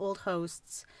especially these old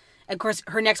hosts. Of course,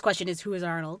 her next question is, who is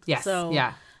Arnold? Yes, so,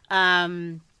 yeah.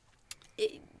 That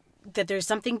there's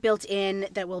something built in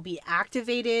that will be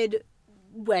activated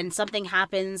when something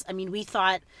happens. I mean, we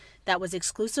thought that was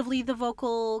exclusively the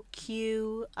vocal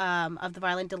cue of the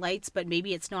Violent Delights, but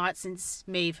maybe it's not, since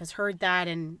Maeve has heard that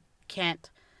and can't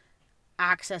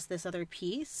access this other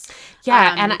piece.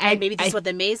 Yeah, and maybe this is what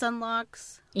the maze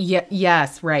unlocks. Yeah.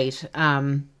 Yes. Right.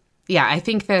 Yeah, I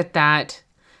think that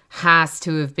has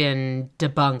to have been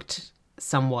debunked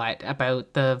somewhat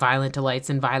about the Violent Delights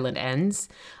and Violent Ends,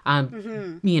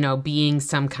 being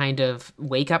some kind of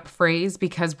wake-up phrase,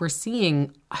 because we're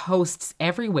seeing hosts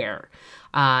everywhere.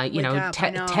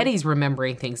 Teddy's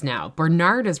remembering things now.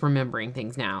 Bernard is remembering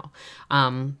things now.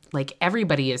 Like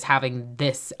everybody is having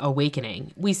this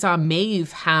awakening. We saw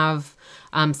Maeve have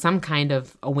some kind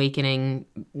of awakening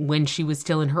when she was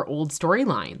still in her old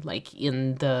storyline, like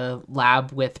in the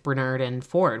lab with Bernard and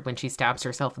Ford when she stabs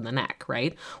herself in the neck,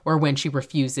 right? Or when she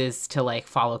refuses to like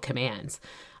follow commands.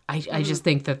 I just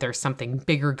think that there's something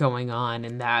bigger going on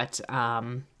in that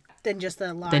than just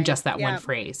the line. Than just that one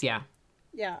phrase, yeah.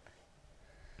 Yeah.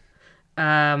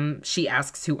 She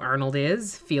asks who Arnold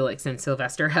is. Felix and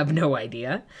Sylvester have no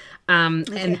idea.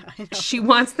 She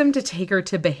wants them to take her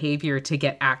to Behavior to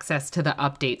get access to the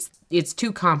updates. It's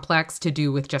too complex to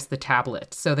do with just the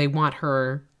tablet. So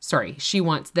she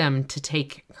wants them to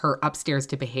take her upstairs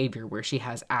to Behavior, where she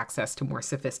has access to more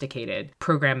sophisticated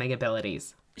programming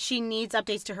abilities. She needs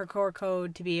updates to her core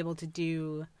code to be able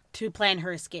to plan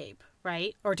her escape,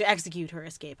 right? Or to execute her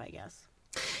escape, I guess.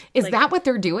 Is that what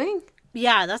they're doing?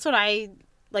 Yeah, that's what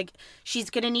she's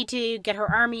going to need to get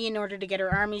her army. In order to get her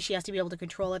army, she has to be able to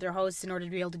control other hosts. In order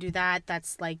to be able to do that,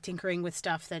 that's like tinkering with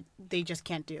stuff that they just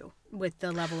can't do with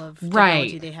the level of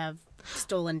technology they have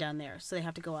stolen down there. So they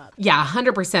have to go up. Yeah,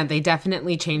 100%. They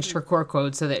definitely changed her core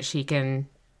code so that she can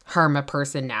harm a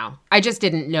person now. I just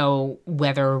didn't know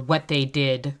whether what they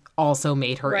did also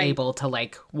made her able to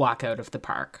like walk out of the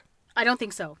park. I don't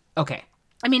think so. Okay.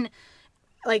 I mean,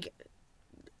 like...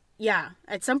 Yeah,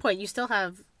 at some point you still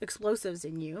have explosives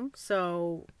in you,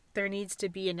 so there needs to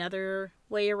be another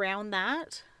way around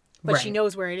that. But she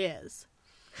knows where it is.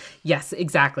 Yes,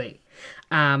 exactly.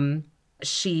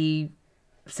 She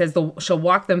says she'll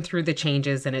walk them through the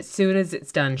changes, and as soon as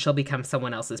it's done, she'll become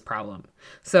someone else's problem.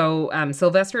 So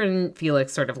Sylvester and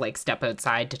Felix sort of like step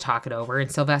outside to talk it over,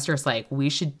 and Sylvester's like, we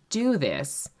should do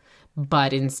this,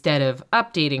 but instead of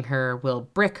updating her, we'll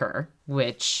brick her,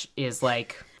 which is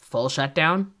like full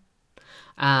shutdown.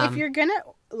 If you're gonna,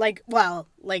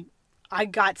 I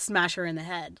got smash her in the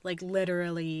head, like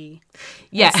literally.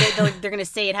 Yeah. They're gonna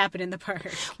say it happened in the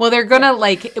park. Well, they're gonna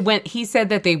when he said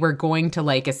that they were going to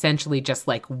essentially just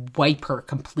wipe her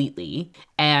completely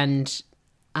and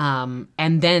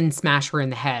then smash her in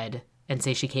the head and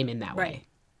say she came in that way.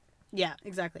 Yeah,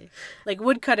 exactly. Like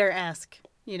woodcutter-esque,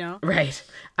 you know? Right.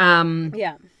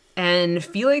 Yeah. And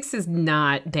Felix is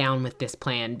not down with this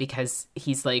plan because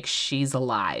he's like, she's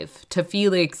alive. To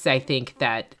Felix, I think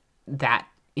that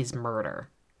is murder.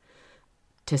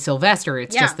 To Sylvester,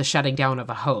 it's just the shutting down of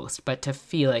a host. But to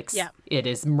Felix, it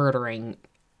is murdering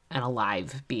an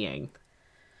alive being.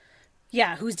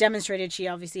 Yeah, who's demonstrated she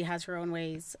obviously has her own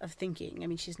ways of thinking. I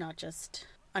mean, she's not just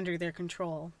under their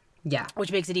control. Yeah.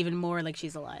 Which makes it even more like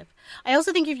she's alive. I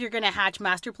also think if you're going to hatch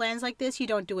master plans like this, you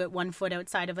don't do it 1 foot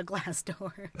outside of a glass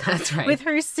door. That's right. With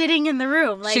her sitting in the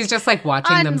room. She's just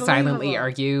watching them silently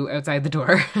argue outside the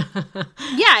door.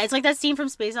 Yeah, it's like that scene from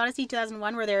Space Odyssey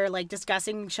 2001 where they're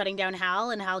discussing shutting down Hal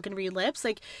and Hal can read lips.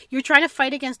 You're trying to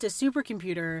fight against a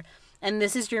supercomputer and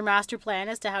this is your master plan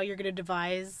as to how you're going to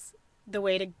devise the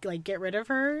way to like get rid of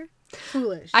her.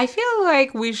 Foolish. I feel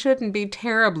like we shouldn't be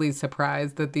terribly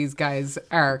surprised that these guys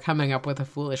are coming up with a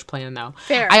foolish plan, though.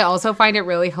 Fair. I also find it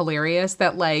really hilarious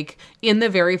that, like, in the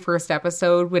very first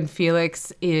episode, when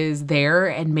Felix is there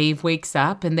and Maeve wakes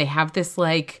up and they have this,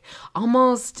 like,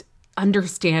 almost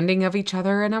understanding of each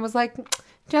other. And I was like,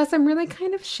 Jess, I'm really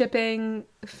kind of shipping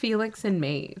Felix and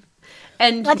Maeve.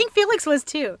 And I think Felix was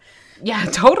too. yeah,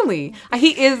 totally.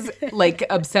 He is like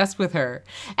obsessed with her.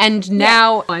 And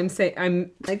now I'm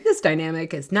like, this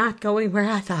dynamic is not going where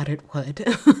I thought it would.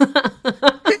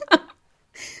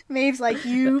 Maeve's like,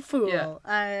 you fool. Yeah.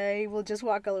 I will just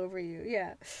walk all over you.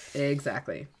 Yeah.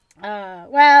 Exactly.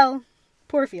 Well,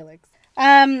 poor Felix.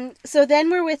 So then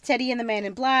we're with Teddy and the Man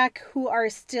in Black, who are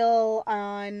still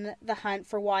on the hunt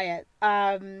for Wyatt.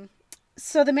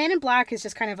 So the Man in Black is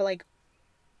just kind of like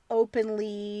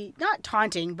openly, not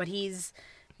taunting, but he's,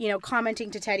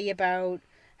 commenting to Teddy about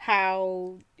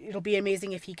how it'll be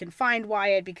amazing if he can find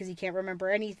Wyatt because he can't remember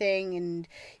anything and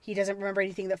he doesn't remember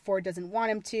anything that Ford doesn't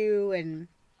want him to, and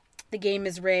the game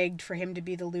is rigged for him to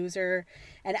be the loser.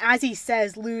 And as he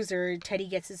says loser, Teddy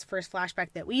gets his first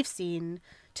flashback that we've seen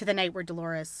to the night where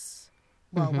Dolores,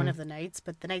 one of the nights,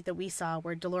 but the night that we saw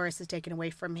where Dolores is taken away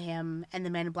from him and the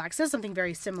Man in Black says something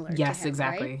very similar to him,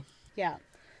 exactly. Right? Yeah.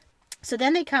 So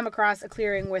then they come across a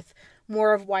clearing with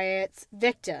more of Wyatt's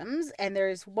victims, and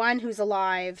there's one who's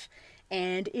alive,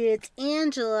 and it's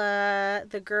Angela,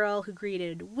 the girl who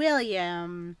greeted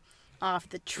William off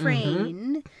the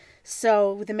train.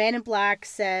 So the Man in Black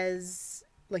says,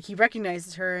 like, he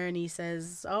recognizes her, and he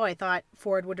says, oh, I thought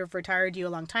Ford would have retired you a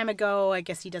long time ago. I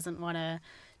guess he doesn't want to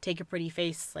take a pretty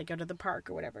face, like, out of the park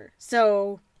or whatever.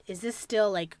 So is this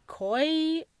still, like,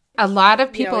 coy? A lot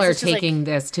of people are is this just, taking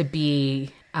this to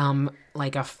be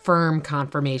like a firm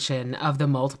confirmation of the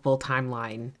multiple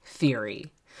timeline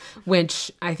theory, which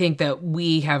I think that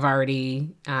we have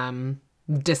already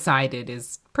decided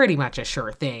is pretty much a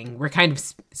sure thing. We're kind of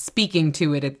speaking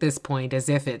to it at this point as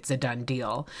if it's a done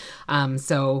deal.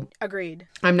 So agreed.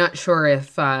 I'm not sure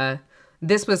if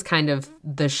this was kind of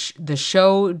the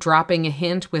show dropping a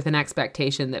hint with an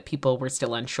expectation that people were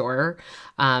still unsure.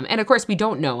 And of course, we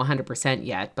don't know 100%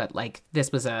 yet, but like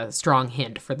this was a strong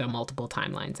hint for the multiple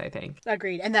timelines, I think.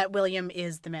 Agreed. And that William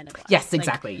is the Man in Black. Yes,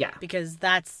 exactly. Yeah. Because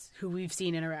that's who we've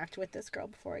seen interact with this girl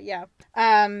before. Yeah.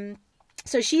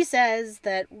 So she says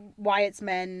that Wyatt's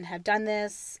men have done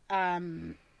this,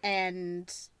 and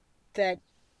that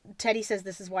Teddy says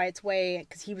this is Wyatt's way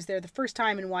because he was there the first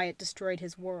time and Wyatt destroyed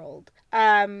his world.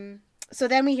 So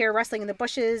then we hear rustling in the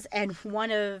bushes and one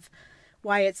of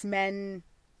Wyatt's men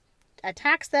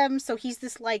attacks them. So he's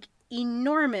this like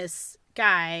enormous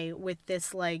guy with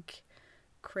this like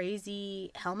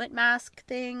crazy helmet mask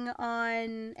thing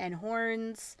on and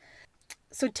horns.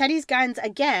 So Teddy's guns,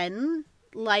 again,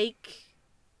 like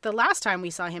the last time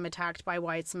we saw him attacked by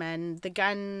Wyatt's men, the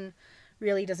gun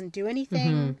really doesn't do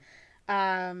anything.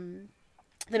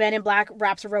 The Man in Black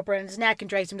wraps a rope around his neck and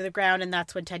drags him to the ground, and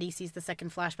that's when Teddy sees the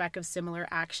second flashback of similar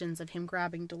actions of him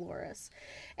grabbing Dolores.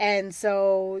 And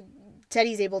so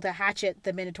Teddy's able to hatchet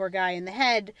the Minotaur guy in the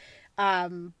head,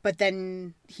 but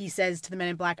then he says to the Man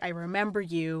in Black, I remember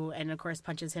you, and of course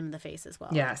punches him in the face as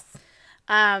well. Yes.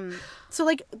 So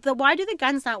like, why do the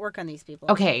guns not work on these people?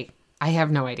 Okay, I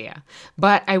have no idea.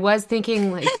 But I was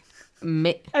thinking like...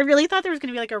 I really thought there was going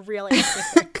to be like a real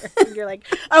answer. And you're like,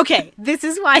 okay, this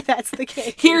is why that's the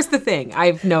case. Here's the thing. I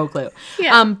have no clue.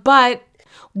 Yeah. But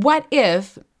what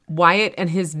if Wyatt and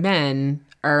his men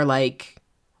are like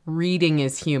reading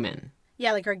as human?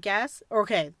 Yeah, like our guess?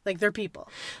 Okay, like they're people.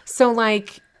 So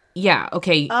like, yeah,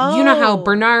 okay. You know how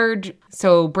Bernard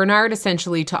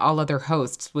essentially to all other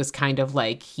hosts was kind of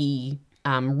like he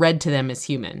read to them as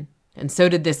human. And so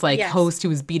did this host who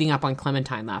was beating up on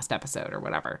Clementine last episode or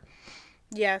whatever.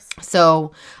 Yes.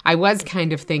 So I was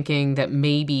kind of thinking that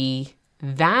maybe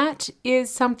that is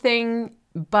something,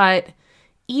 but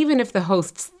even if the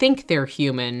hosts think they're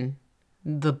human,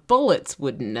 the bullets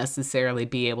wouldn't necessarily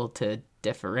be able to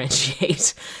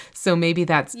differentiate. So maybe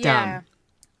that's dumb.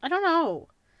 I don't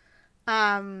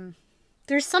know.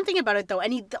 There's something about it though.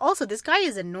 And also this guy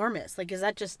is enormous. Like, is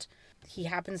that just he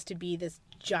happens to be this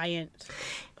giant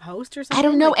host or something? I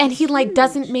don't know. Like, and he huge.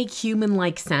 doesn't make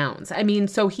human-like sounds. I mean,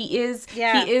 so he is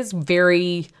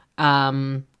very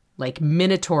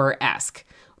Minotaur-esque,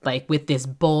 like with this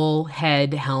bull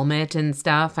head helmet and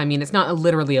stuff. I mean, it's not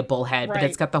literally a bull head, but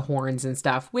it's got the horns and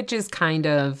stuff, which is kind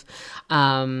of,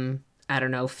 I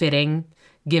don't know, fitting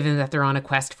given that they're on a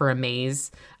quest for a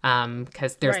maze.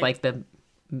 Because there's like the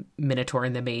Minotaur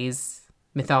in the maze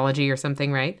mythology or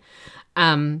something, right?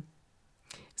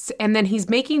 And then he's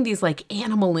making these like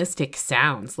animalistic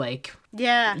sounds, like,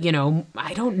 yeah, you know,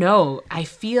 I don't know. I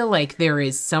feel like there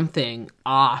is something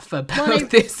off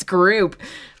about this group.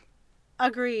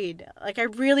 Agreed. Like, I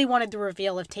really wanted the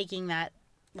reveal of taking that.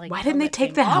 Like, why didn't they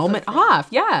take the helmet off?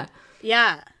 Yeah.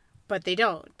 Yeah, but they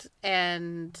don't.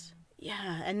 And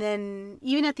yeah, and then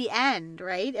even at the end,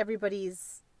 right?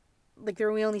 Everybody's like,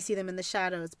 we only see them in the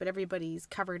shadows, but everybody's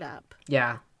covered up.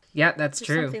 Yeah. Yeah, that's There's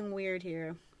true. something weird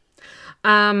here.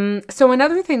 So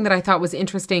another thing that I thought was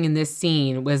interesting in this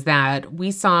scene was that we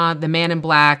saw the Man in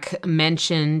Black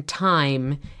mention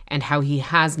time and how he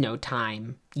has no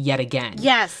time yet again.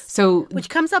 Yes. So, which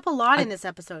comes up a lot in this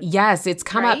episode. Yes, it's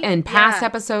come up in past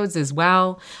episodes as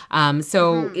well. In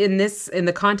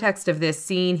the context of this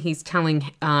scene, he's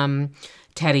telling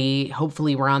Teddy,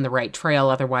 hopefully we're on the right trail,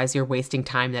 otherwise you're wasting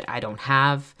time that I don't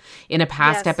have. In a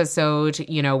past episode,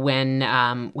 you know,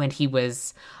 when he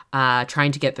was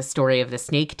trying to get the story of the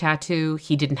snake tattoo,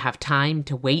 he didn't have time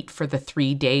to wait for the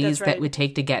 3 days that would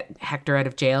take to get Hector out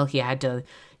of jail. He had to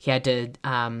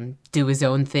do his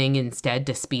own thing instead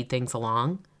to speed things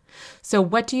along. So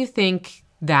what do you think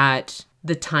that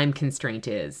the time constraint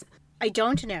is? I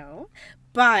don't know,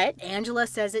 but Angela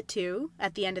says it too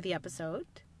at the end of the episode,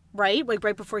 right? Like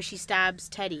right before she stabs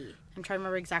Teddy. I'm trying to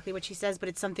remember exactly what she says, but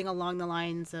it's something along the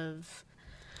lines of...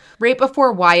 Right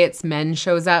before Wyatt's men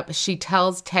shows up, she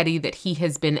tells Teddy that he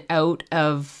has been out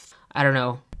of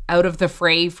the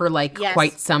fray for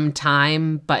quite some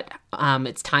time, but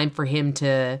it's time for him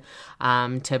to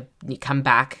come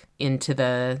back into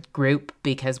the group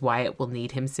because Wyatt will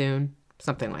need him soon.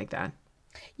 Something like that.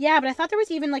 Yeah, but I thought there was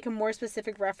even like a more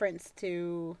specific reference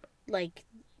to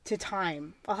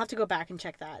time. I'll have to go back and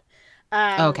check that.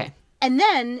 Okay. And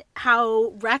then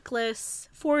how reckless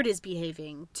Ford is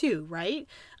behaving too, right?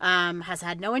 Has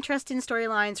had no interest in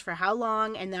storylines for how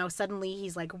long, and now suddenly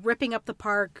he's like ripping up the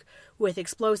park with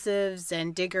explosives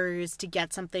and diggers to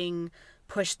get something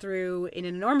pushed through in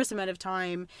an enormous amount of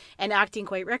time, and acting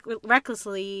quite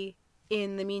recklessly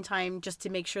in the meantime just to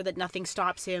make sure that nothing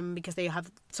stops him because they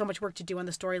have so much work to do on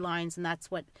the storylines, and that's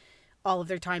what all of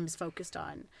their time is focused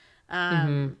on.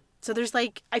 So there's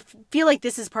I feel like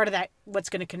this is part of that, what's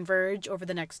going to converge over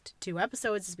the next 2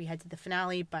 episodes as we head to the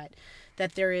finale, but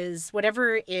that there is,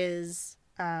 whatever is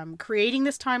creating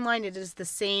this timeline, it is the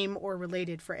same or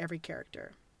related for every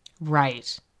character.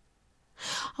 Right.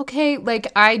 Okay,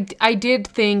 I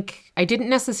didn't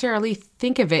necessarily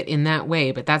think of it in that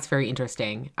way, but that's very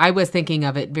interesting. I was thinking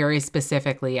of it very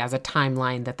specifically as a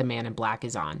timeline that the Man in Black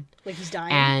is on. Like he's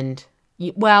dying? And...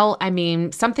 well, I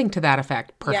mean, something to that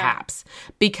effect, perhaps,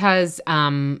 because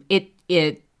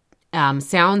it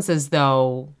sounds as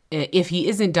though if he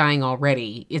isn't dying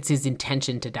already, it's his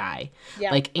intention to die.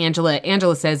 Yeah. Like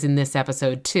Angela says in this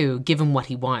episode too, give him what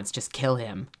he wants, just kill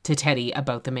him, to Teddy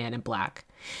about the Man in Black.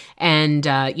 And,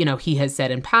 he has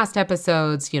said in past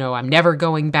episodes, I'm never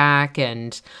going back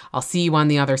and I'll see you on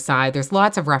the other side. There's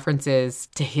lots of references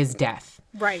to his death.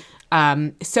 Right.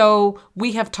 So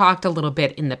we have talked a little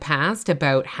bit in the past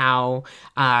about how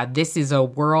this is a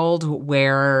world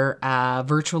where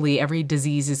virtually every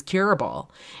disease is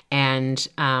curable, and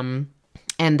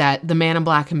that the Man in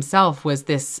Black himself was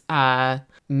this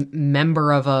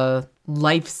member of a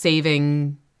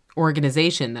life-saving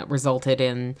organization that resulted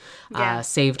in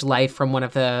saved life from one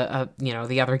of the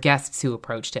the other guests who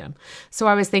approached him. So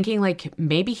I was thinking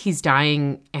maybe he's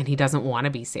dying and he doesn't want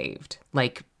to be saved.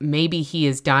 Maybe he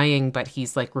is dying but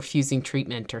he's refusing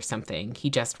treatment or something. He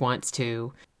just wants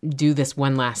to do this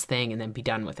one last thing and then be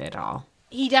done with it all.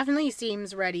 He definitely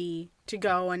seems ready to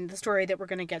go, and the story that we're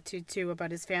going to get to too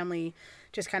about his family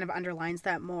just kind of underlines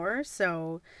that more.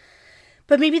 So,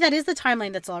 but maybe that is the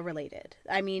timeline that's all related.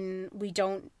 I mean, we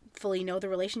don't fully know the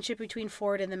relationship between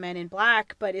Ford and the Men in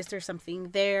Black, but is there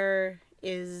something there?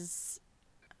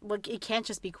 It can't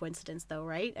just be coincidence though,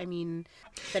 right? I mean,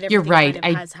 that everything you're right.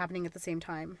 Has happening at the same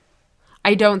time.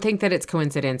 I don't think that it's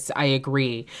coincidence. I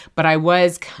agree. But I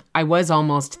was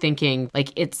almost thinking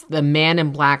it's the Man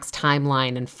in Black's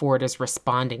timeline and Ford is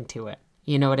responding to it.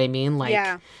 You know what I mean?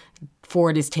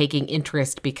 Ford is taking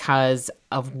interest because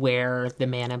of where the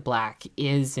Man in Black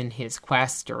is in his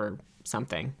quest or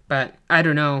something. But I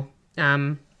don't know.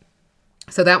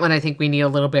 So that one, I think we need a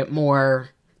little bit more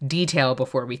detail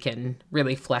before we can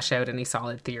really flesh out any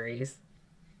solid theories.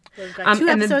 We've got 2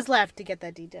 episodes left to get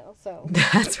that detail. So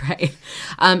that's right.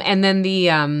 And then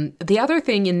the other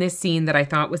thing in this scene that I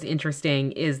thought was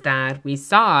interesting is that we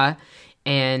saw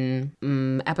in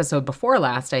episode before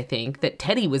last, I think, that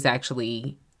Teddy was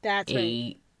actually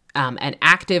an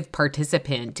active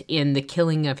participant in the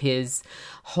killing of his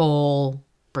whole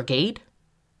brigade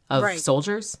of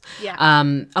soldiers,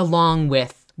 along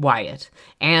with Wyatt.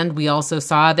 And we also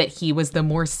saw that he was the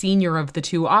more senior of the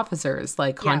two officers,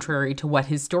 like contrary to what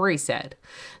his story said.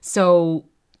 So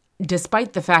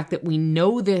despite the fact that we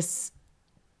know this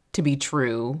to be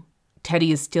true,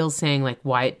 Teddy is still saying like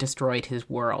Wyatt destroyed his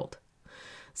world.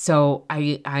 So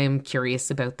I am curious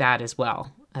about that as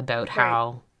well, about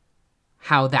how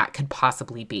that could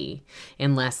possibly be,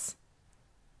 unless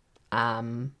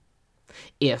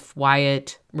if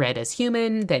Wyatt read as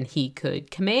human, then he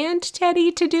could command Teddy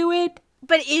to do it.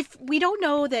 But if we don't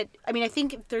know that, I mean, I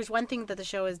think if there's one thing that the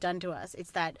show has done to us,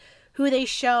 it's that who they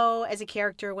show as a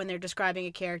character when they're describing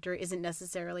a character isn't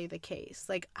necessarily the case.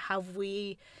 Like, have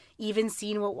we even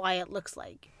seen what Wyatt looks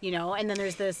like, you know? And then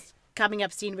there's this coming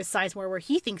up scene with Sizemore where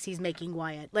he thinks he's making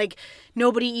Wyatt. Like,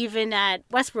 nobody even at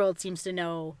Westworld seems to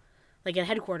know, like at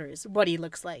headquarters, what he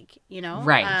looks like, you know?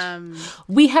 Right.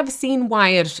 We have seen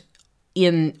Wyatt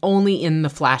only in the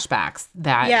flashbacks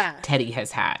that Teddy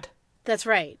has had. That's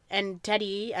right. And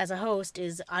Teddy, as a host,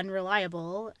 is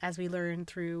unreliable, as we learn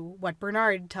through what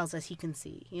Bernard tells us he can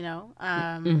see, you know?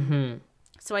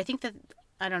 So I think that,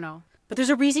 I don't know. But there's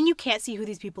a reason you can't see who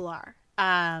these people are,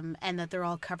 and that they're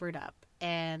all covered up,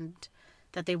 and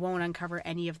that they won't uncover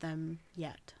any of them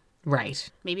yet. Right.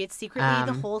 Maybe it's secretly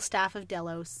the whole staff of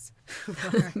Delos.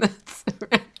 That's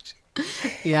right.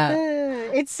 Yeah.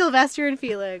 It's Sylvester and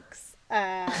Felix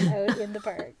out in the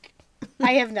park.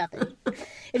 I have nothing.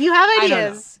 If you have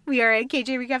ideas, we are at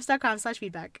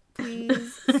kjrecaps.com/feedback.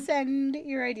 Please send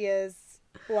your ideas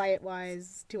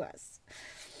Wyatt-wise to us.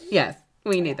 Yes,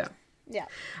 we need them. Yeah.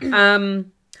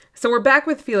 So we're back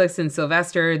with Felix and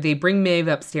Sylvester. They bring Maeve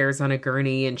upstairs on a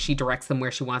gurney and she directs them where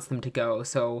she wants them to go.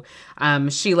 So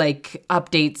she like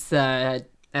updates the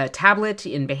tablet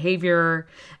in behavior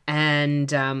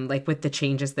and like with the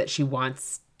changes that she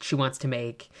wants to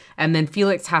make. And then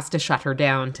Felix has to shut her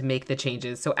down to make the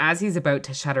changes. So as he's about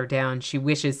to shut her down, she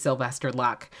wishes Sylvester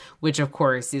luck, which of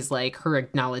course is like her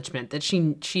acknowledgement that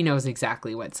she knows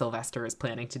exactly what Sylvester is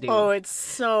planning to do. Oh, it's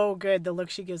so good, the look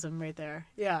she gives him right there.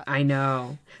 Yeah. I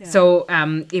know. Yeah. So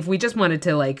if we just wanted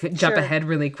to like jump ahead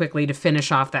really quickly to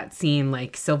finish off that scene,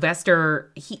 like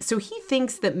Sylvester, he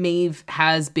thinks that Maeve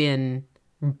has been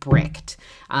bricked.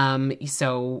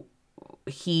 So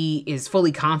he is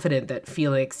fully confident that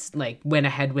Felix like went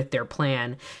ahead with their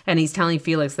plan, and he's telling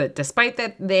Felix that despite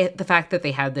that the fact that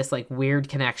they had this like weird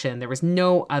connection, there was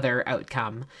no other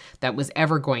outcome that was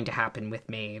ever going to happen with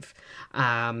Maeve.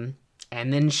 And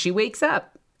then she wakes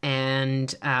up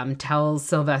and tells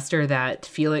Sylvester that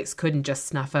Felix couldn't just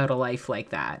snuff out a life like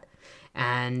that.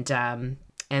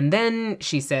 And then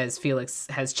she says Felix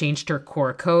has changed her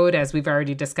core code, as we've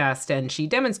already discussed, and she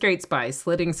demonstrates by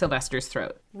slitting Sylvester's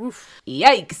throat. Oof.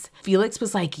 Yikes. Felix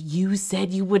was like, you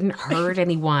said you wouldn't hurt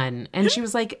anyone. And she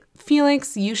was like,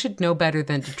 Felix, you should know better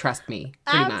than to trust me,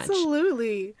 pretty much.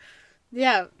 Absolutely.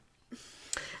 Yeah.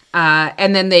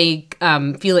 And then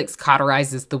Felix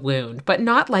cauterizes the wound, but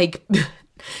not like,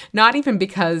 not even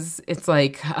because it's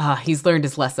like, he's learned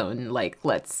his lesson, like,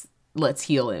 let's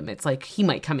heal him. It's like he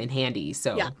might come in handy,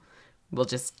 so we'll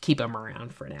just keep him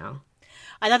around for now.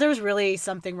 I thought there was really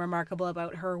something remarkable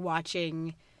about her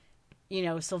watching, you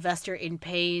know, Sylvester in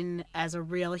pain as a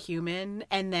real human,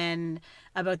 and then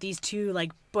about these two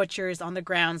like butchers on the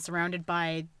ground surrounded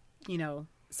by, you know,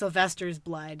 Sylvester's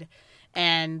blood,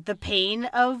 and the pain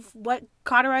of what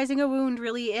cauterizing a wound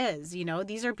really is. You know,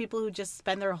 these are people who just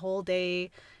spend their whole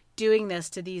day doing this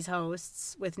to these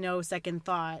hosts with no second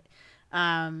thought.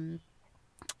 And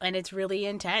it's really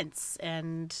intense.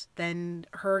 And then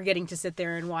her getting to sit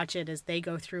there and watch it as they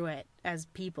go through it as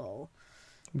people,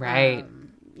 right?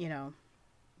 You know,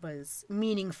 was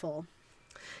meaningful.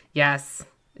 Yes.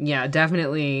 Yeah,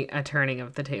 definitely a turning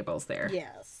of the tables there.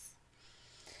 Yes.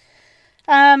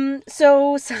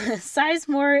 So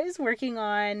Sizemore is working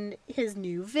on his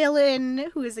new villain,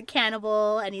 who is a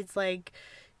cannibal, and he's like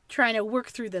trying to work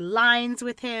through the lines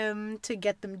with him to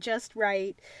get them just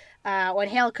right. When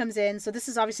Hale comes in, so this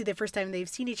is obviously the first time they've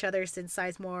seen each other since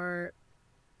Sizemore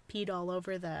peed all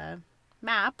over the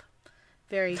map,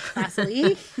 very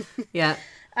classily. Yeah.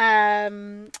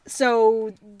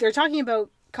 So they're talking about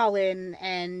Cullen,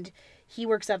 and he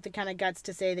works up the kind of guts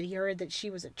to say that he heard that she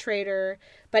was a traitor,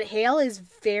 but Hale is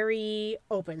very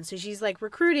open. So she's like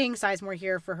recruiting Sizemore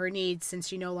here for her needs since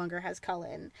she no longer has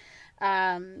Cullen.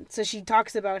 So she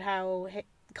talks about how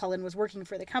Cullen was working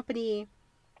for the company.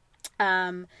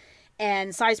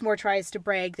 And Sizemore tries to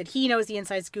brag that he knows the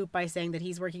inside scoop by saying that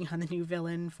he's working on the new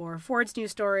villain for Ford's new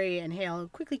story, and Hale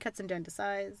quickly cuts him down to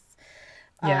size.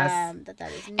 Yes.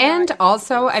 That is and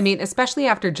also, I mean, especially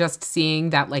after just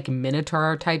seeing that like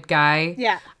Minotaur type guy.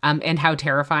 Yeah. And how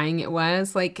terrifying it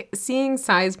was. Like seeing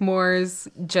Sizemore's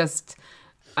just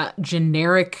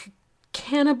generic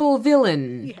cannibal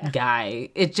villain guy.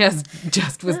 It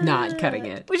just was not cutting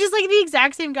it. Which is like the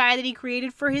exact same guy that he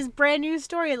created for his brand new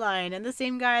storyline, and the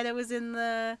same guy that was in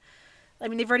the... I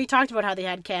mean, they've already talked about how they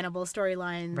had cannibal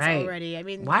storylines already. I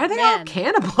mean, why are they all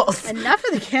cannibals? Enough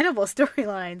of the cannibal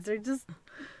storylines. They're just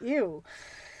ew.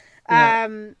 Yeah.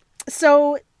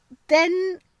 So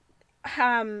then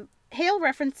Hale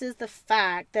references the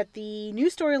fact that the new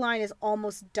storyline is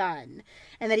almost done,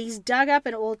 and that he's dug up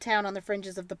an old town on the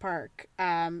fringes of the park,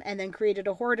 and then created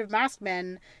a horde of masked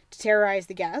men to terrorize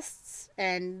the guests,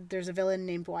 and there's a villain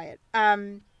named Wyatt.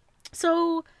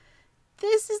 So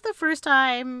this is the first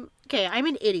time... Okay, I'm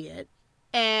an idiot,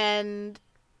 and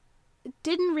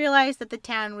didn't realize that the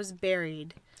town was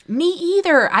buried. Me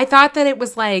either. I thought that it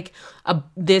was like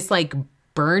this like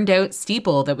burned out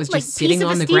steeple that was Like just sitting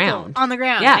on the ground. On the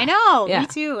ground. Yeah. I know. Yeah. Me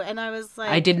too. And I was like...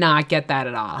 I did not get that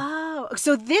at all. Oh,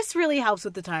 so this really helps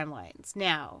with the timelines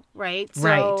now, right? So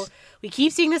Right. we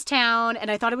keep seeing this town, and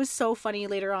I thought it was so funny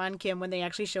later on, Kim, when they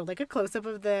actually showed like a close-up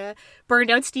of the burned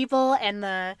out steeple and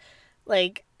the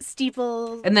like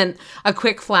steeple. And then a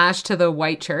quick flash to the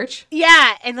white church.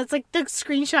 Yeah, and that's like the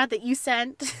screenshot that you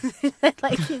sent.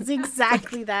 Like it's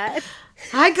exactly that.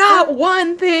 I got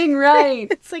one thing right.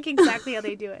 It's like exactly how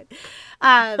they do it.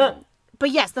 But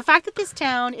yes, the fact that this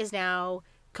town is now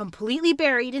completely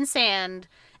buried in sand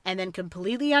and then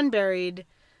completely unburied,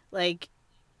 like,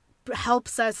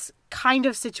 helps us kind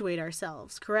of situate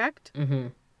ourselves, correct? Mm-hmm.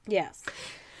 Yes.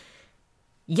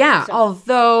 Yeah, So-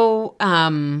 although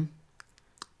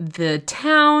the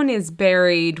town is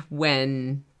buried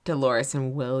when Dolores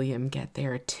and William get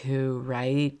there too,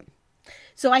 right?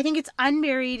 So I think it's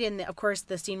unburied in, of course,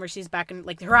 the scene where she's back in,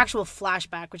 like, her actual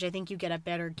flashback, which I think you get a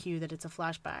better cue that it's a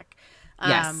flashback.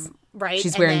 Yes. Right?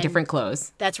 She's And wearing then- different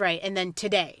clothes. That's right. And then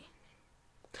today.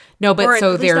 No, but Or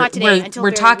so at least not today, until we're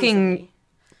very talking recently.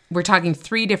 we're talking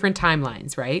 3 different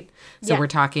timelines, right? So Yeah. we're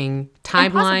talking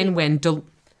possibly timeline more. when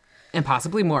and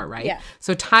possibly more, right? Yeah.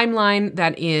 So timeline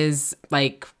that is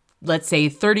like, let's say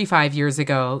 35 years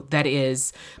ago, that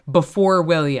is before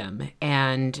William,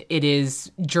 and it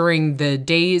is during the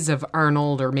days of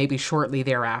Arnold or maybe shortly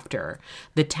thereafter.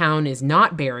 The town is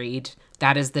not buried.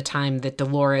 That is the time that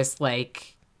Dolores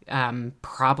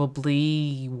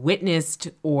probably witnessed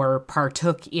or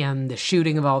partook in the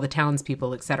shooting of all the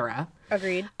townspeople, etc.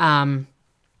 Agreed.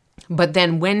 But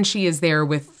then when she is there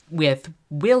with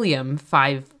William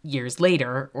 5 years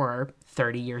later or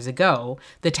 30 years ago,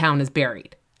 the town is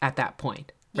buried at that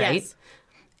point, right? Yes.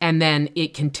 And then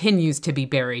it continues to be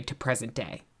buried to present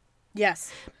day.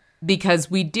 Yes. Because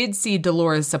we did see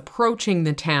Dolores approaching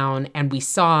the town and we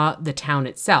saw the town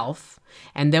itself,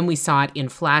 and then we saw it in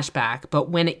flashback. But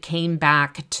when it came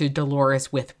back to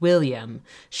Dolores with William,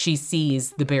 she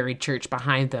sees the buried church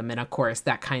behind them. And of course,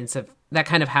 that kind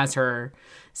of has her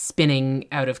spinning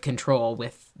out of control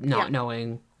with not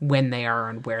knowing when they are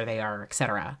and where they are,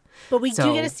 etc. But we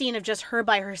do get a scene of just her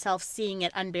by herself seeing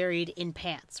it unburied in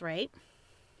pants, right?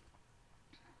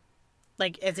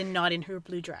 Like, as in not in her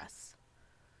blue dress.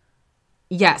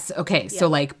 Yes. Okay. So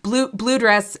like blue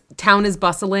dress, town is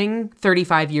bustling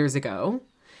 35 years ago.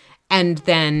 And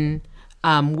then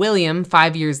William,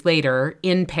 5 years later,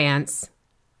 in pants,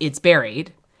 it's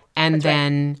buried. And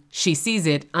then she sees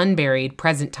it unburied,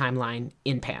 present timeline,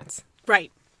 in pants.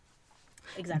 Right.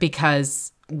 Exactly.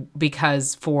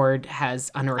 Because Ford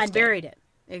has unearthed Unburied it.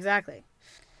 Exactly.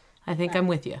 I think I'm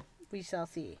with you. We shall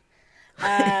see.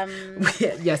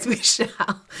 Yes, we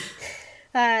shall.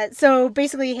 So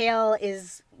basically, Hale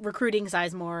is recruiting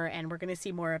Sizemore, and we're going to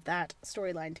see more of that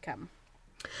storyline to come.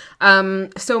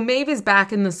 So Maeve is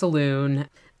back in the saloon.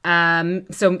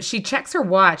 So she checks her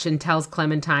watch and tells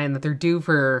Clementine that they're due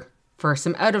for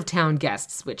some out-of-town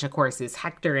guests, which, of course, is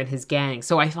Hector and his gang.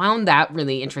 So I found that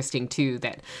really interesting, too,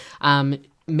 that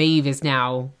Maeve is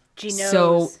now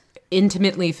so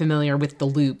intimately familiar with the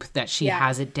loop that she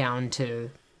has it down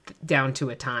to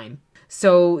a time.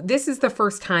 So this is the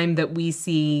first time that we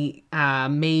see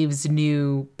Maeve's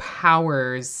new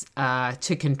powers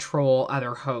to control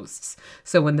other hosts.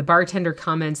 So when the bartender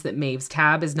comments that Maeve's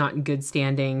tab is not in good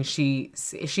standing, she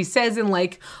says in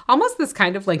like almost this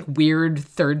kind of like weird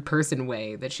third person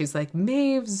way that she's like,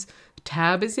 Maeve's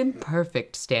tab is in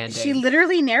perfect standing. She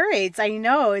literally narrates. I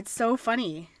know. It's so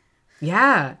funny.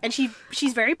 Yeah. And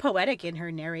she's very poetic in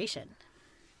her narration.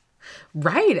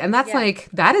 Right. And that's like,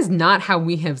 that is not how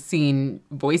we have seen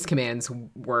voice commands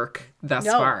work thus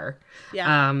far.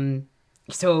 Yeah.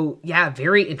 So yeah,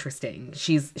 very interesting.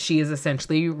 She is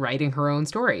essentially writing her own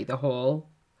story the whole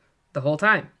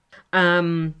time.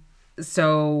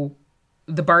 So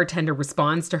the bartender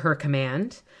responds to her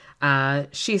command.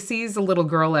 She sees a little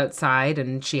girl outside,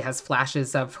 and she has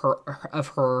flashes of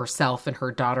herself and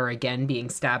her daughter again being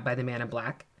stabbed by the man in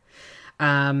black.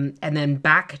 And then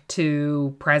back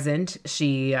to present,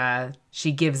 she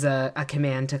gives a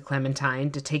command to Clementine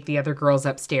to take the other girls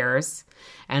upstairs,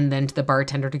 and then to the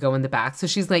bartender to go in the back. So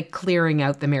she's like clearing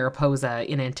out the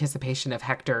Mariposa in anticipation of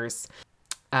Hector's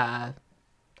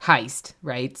heist,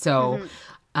 right? So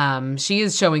she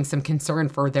is showing some concern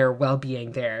for their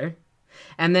well-being there.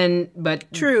 And then,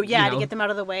 but true, yeah, to get them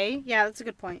out of the way. Yeah, that's a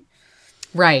good point.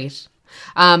 Right.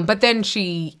 But then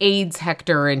she aids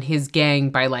Hector and his gang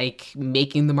by like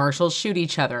making the marshals shoot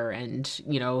each other and,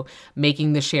 you know,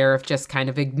 making the sheriff just kind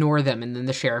of ignore them. And then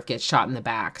the sheriff gets shot in the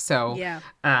back. So, yeah.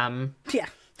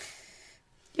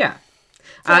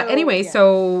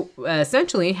 So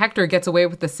essentially Hector gets away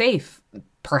with the safe,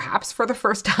 perhaps for the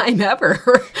first time ever.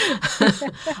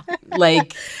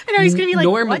 Like, I know he's going to be like,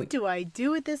 normally, what do I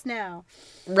do with this now?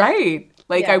 Right.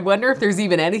 Like, I wonder if there's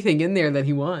even anything in there that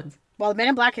he wants. Well, the Man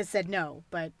in Black has said no,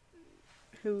 but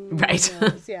who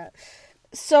knows? Yeah.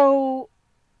 So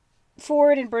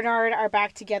Ford and Bernard are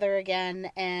back together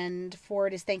again, and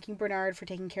Ford is thanking Bernard for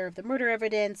taking care of the murder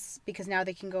evidence because now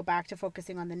they can go back to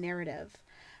focusing on the narrative.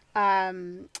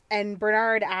 And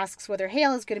Bernard asks whether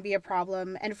Hale is going to be a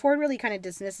problem, and Ford really kind of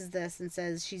dismisses this and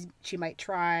says she might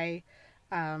try,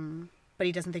 but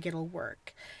he doesn't think it'll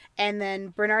work. And then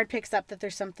Bernard picks up that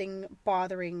there's something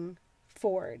bothering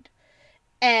Ford.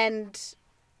 And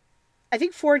I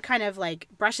think Ford kind of like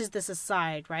brushes this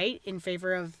aside, right? In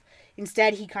favor of,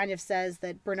 instead he kind of says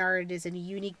that Bernard is in a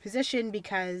unique position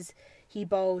because he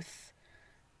both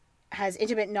has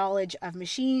intimate knowledge of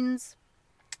machines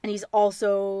and he's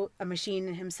also a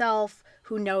machine himself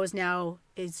who knows now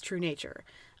his true nature.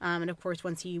 And of course,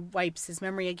 once he wipes his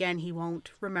memory again, he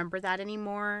won't remember that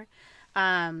anymore.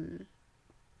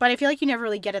 But I feel like you never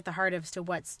really get at the heart as to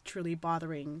what's truly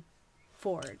bothering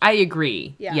Ford. I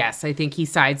agree. Yeah. Yes, I think he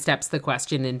sidesteps the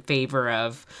question in favor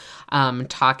of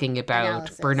talking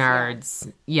about Bernard's,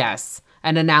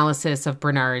 an analysis of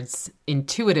Bernard's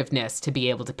intuitiveness to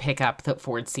be able to pick up that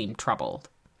Ford seemed troubled.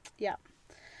 Yeah.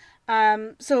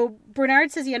 So Bernard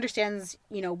says he understands,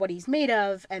 you know, what he's made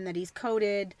of and that he's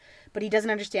coded, but he doesn't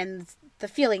understand the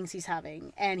feelings he's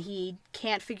having, and he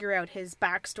can't figure out his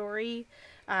backstory.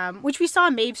 Which we saw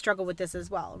Maeve struggle with this as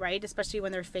well, right? Especially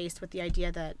when they're faced with the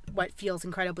idea that what feels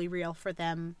incredibly real for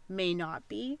them may not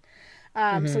be.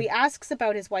 So he asks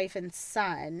about his wife and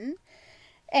son.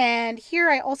 And here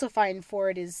I also find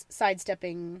Ford is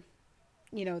sidestepping,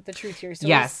 you know, the truth here. So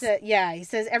yes. He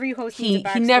says every host needs a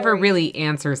backstory. He never really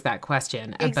answers that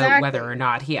question about whether or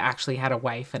not he actually had a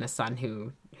wife and a son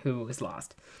who was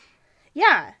lost.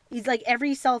 Yeah. He's like,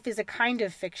 every self is a kind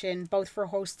of fiction, both for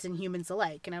hosts and humans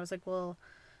alike. And I was like, well,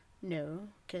 no,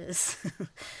 because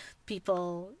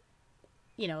people,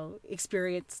 you know,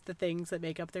 experience the things that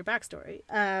make up their backstory.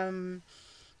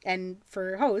 And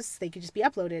for hosts, they could just be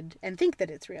uploaded and think that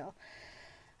it's real.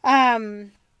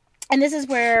 And this is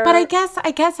where... But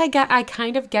I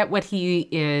kind of get what he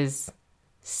is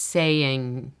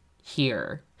saying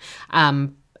here.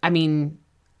 I mean,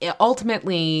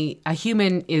 ultimately, a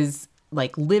human is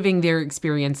like living their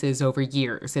experiences over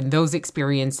years, and those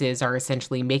experiences are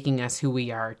essentially making us who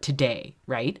we are today,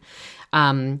 right?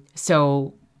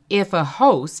 So if a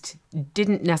host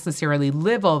didn't necessarily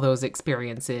live all those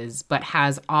experiences, but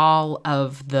has all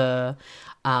of the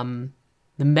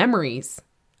memories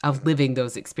of living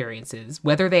those experiences,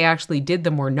 whether they actually did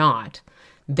them or not,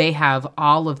 they have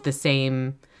all of the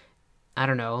same, I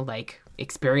don't know, like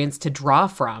experience to draw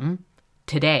from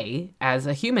today as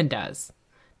a human does.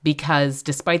 Because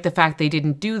despite the fact they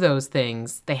didn't do those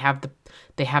things, they have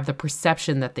the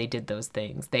perception that they did those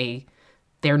things.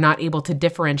 They're not able to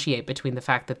differentiate between the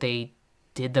fact that they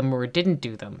did them or didn't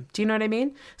do them. Do you know what I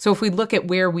mean? So if we look at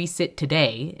where we sit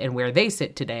today and where they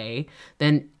sit today,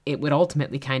 then it would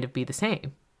ultimately kind of be the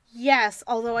same. Yes,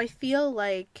 although I feel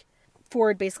like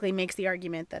Ford basically makes the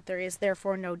argument that there is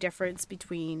therefore no difference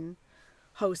between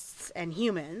hosts and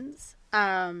humans,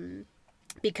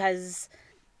 because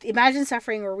imagined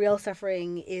suffering or real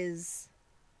suffering is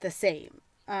the same.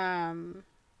 And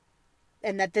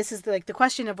that this is the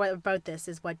question of what about this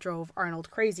is what drove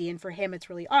Arnold crazy. And for him, it's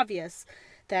really obvious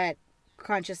that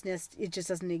consciousness, it just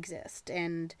doesn't exist.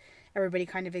 And everybody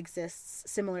kind of exists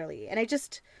similarly. And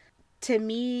to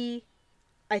me,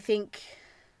 I think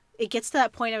it gets to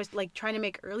that point I was like trying to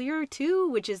make earlier too,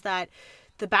 which is that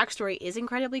the backstory is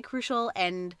incredibly crucial.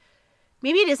 And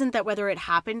maybe it isn't that whether it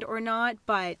happened or not,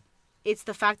 but it's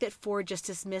the fact that Ford just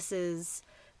dismisses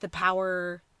the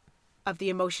power of the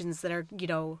emotions that are, you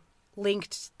know,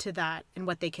 linked to that and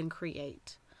what they can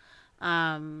create.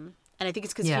 And And I think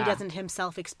it's because he doesn't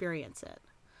himself experience it.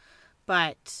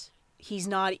 But he's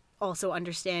not also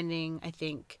understanding, I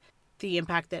think, the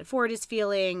impact that Ford is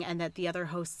feeling and that the other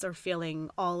hosts are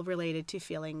feeling, all related to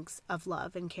feelings of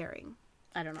love and caring.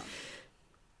 I don't know.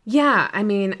 Yeah, I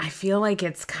mean, I feel like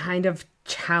it's kind of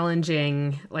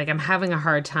challenging. Like, I'm having a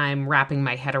hard time wrapping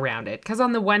my head around it. Because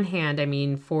on the one hand, I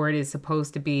mean, Ford is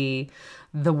supposed to be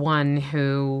the one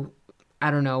who,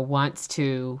 I don't know, wants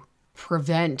to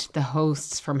prevent the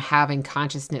hosts from having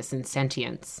consciousness and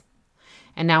sentience.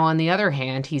 And now on the other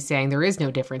hand, he's saying there is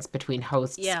no difference between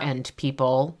hosts and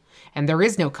people, and there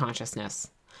is no consciousness.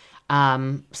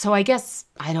 So I guess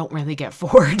I don't really get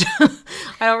Ford. I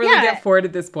don't really get Ford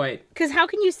at this point. Because how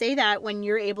can you say that when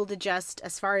you're able to just,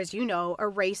 as far as you know,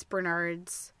 erase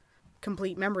Bernard's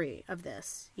complete memory of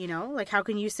this, you know? Like, how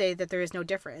can you say that there is no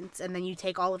difference, and then you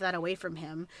take all of that away from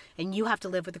him, and you have to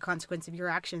live with the consequence of your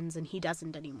actions, and he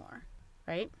doesn't anymore,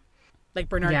 right? Like,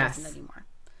 Bernard doesn't anymore.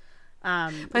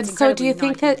 But so do you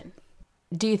think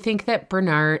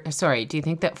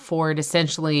that Ford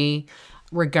essentially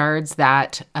regards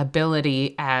that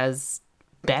ability as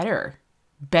better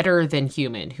than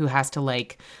human, who has to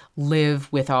like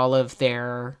live with all of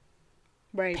their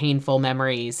painful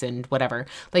memories and whatever?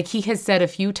 Like, he has said a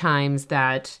few times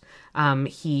that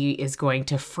he is going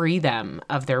to free them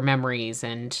of their memories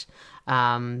and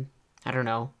I don't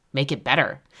know, make it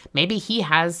better. Maybe he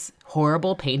has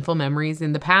horrible, painful memories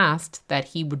in the past that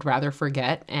he would rather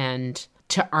forget. And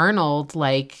to Arnold,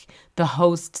 like, the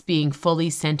hosts being fully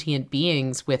sentient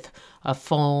beings with a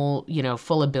full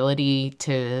ability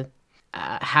to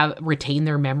retain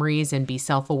their memories and be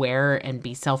self-aware and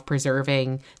be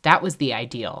self-preserving, that was the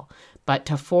ideal. But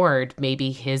to Ford,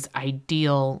 maybe his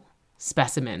ideal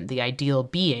specimen, the ideal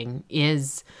being,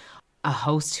 is a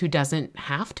host who doesn't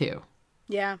have to.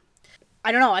 Yeah.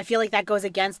 I don't know. I feel like that goes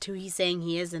against who he's saying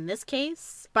he is in this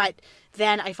case. But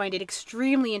then I find it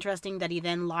extremely interesting that he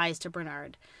then lies to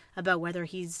Bernard about whether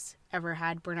he's ever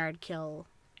had Bernard kill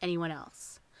anyone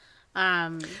else.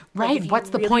 Right.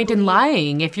 What's the point in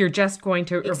lying if you're just going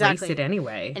to erase it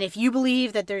anyway? And if you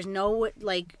believe that there's no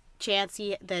chance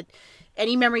that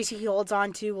any memories he holds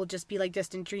on to will just be like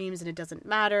distant dreams and it doesn't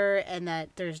matter, and that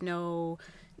there's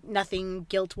nothing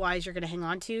guilt-wise you're going to hang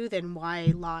on to, then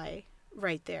why lie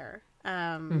right there?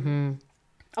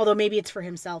 Although maybe it's for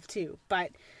himself too.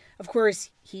 But of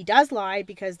course he does lie,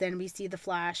 because then we see the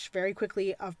flash very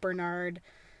quickly of Bernard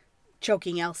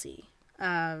choking Elsie.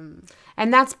 And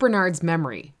that's Bernard's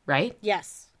memory, right?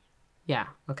 Yes. Yeah.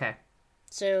 Okay.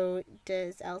 So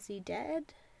does Elsie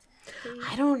dead?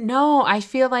 I don't know. I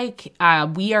feel like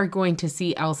we are going to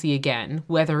see Elsie again,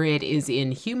 whether it is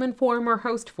in human form or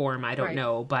host form. I don't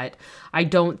know, but I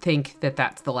don't think that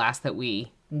that's the last that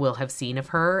we will have seen of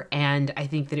her. And I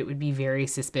think that it would be very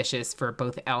suspicious for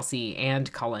both Elsie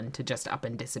and Cullen to just up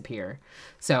and disappear.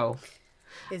 So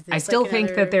I still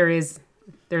think that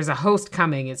there's a host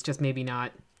coming. It's just maybe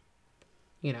not,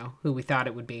 who we thought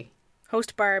it would be.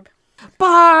 Host Barb.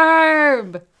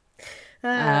 Barb!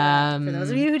 For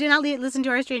those of you who did not listen to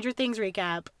our Stranger Things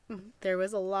recap, there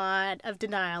was a lot of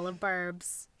denial of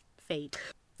Barb's fate.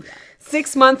 Yeah.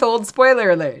 6-month-old spoiler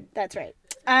alert. That's right.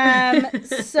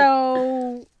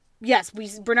 So yes,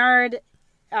 Bernard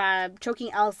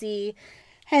choking Elsie,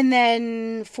 and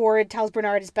then Ford tells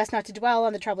Bernard it's best not to dwell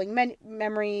on the troubling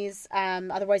memories,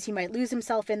 otherwise he might lose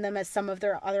himself in them, as some of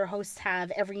their other hosts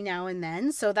have every now and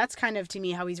then. So that's kind of, to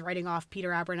me, how he's writing off Peter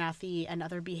Abernathy and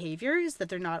other behaviors, that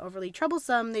they're not overly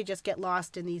troublesome, they just get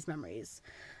lost in these memories.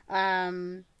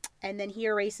 And then he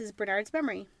erases Bernard's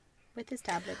memory with his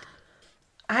tablet.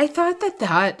 I thought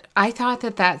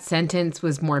that sentence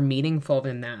was more meaningful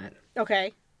than that.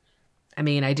 Okay. I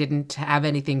mean, I didn't have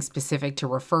anything specific to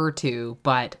refer to,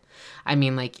 but I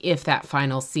mean, like, if that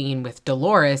final scene with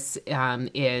Dolores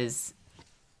is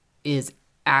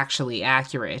actually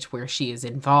accurate, where she is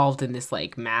involved in this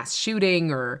like mass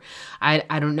shooting, or I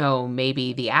don't know,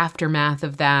 maybe the aftermath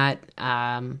of that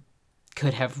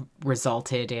could have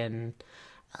resulted in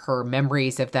her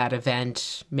memories of that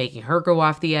event making her go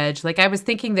off the edge. Like, I was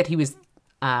thinking that he was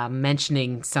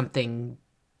mentioning something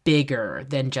bigger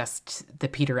than just the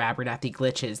Peter Abernathy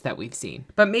glitches that we've seen.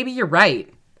 But maybe you're right.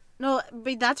 No,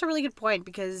 but that's a really good point,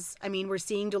 because, I mean, we're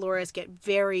seeing Dolores get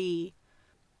very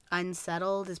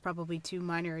unsettled, is probably too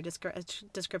minor a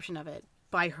description of it,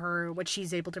 by her, what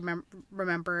she's able to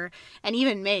remember. And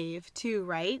even Maeve, too,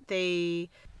 right?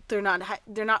 They're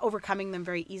not overcoming them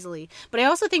very easily. But I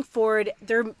also think Ford,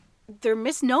 they're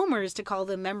misnomers to call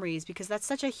them memories, because that's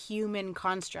such a human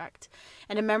construct.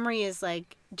 And a memory is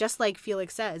like, just like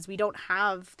Felix says, we don't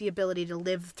have the ability to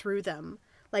live through them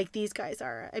like these guys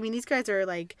are. I mean, these guys are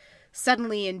like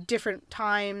suddenly in different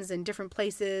times and different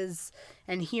places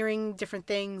and hearing different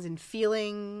things and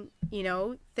feeling,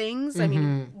 things. I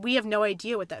mean, we have no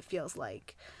idea what that feels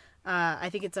like. I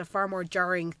think it's a far more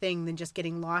jarring thing than just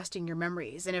getting lost in your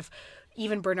memories. And if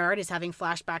even Bernard is having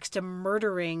flashbacks to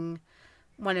murdering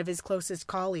one of his closest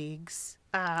colleagues,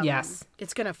 yes,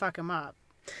 it's going to fuck him up.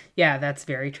 Yeah, that's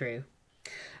very true.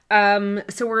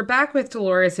 So we're back with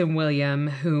Dolores and William,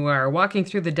 who are walking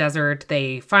through the desert.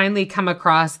 They finally come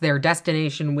across their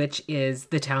destination, which is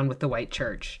the town with the white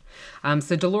church.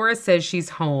 So Dolores says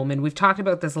she's home, and we've talked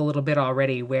about this a little bit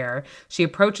already, where she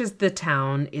approaches the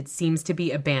town. It seems to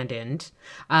be abandoned.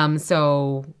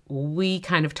 So we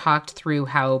kind of talked through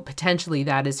how potentially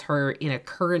that is her in a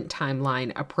current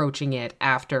timeline approaching it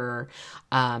after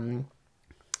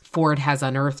Ford has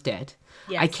unearthed it.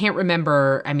 Yes. I can't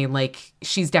remember. I mean,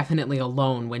 she's definitely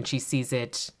alone when she sees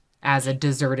it as a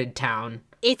deserted town.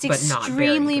 It's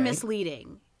extremely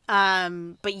misleading.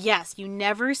 But yes, you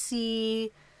never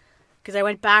see, because I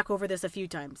went back over this a few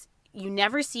times, you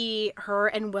never see her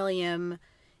and William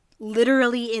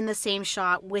literally in the same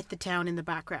shot with the town in the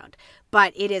background.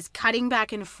 But it is cutting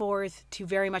back and forth to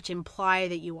very much imply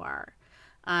that you are.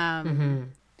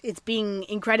 It's being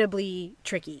incredibly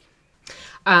tricky.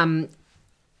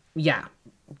 Yeah,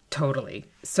 totally.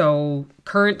 So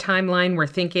current timeline, we're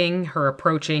thinking her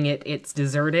approaching it, it's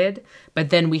deserted, but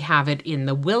then we have it in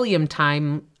the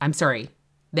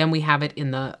then we have it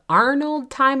in the Arnold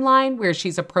timeline where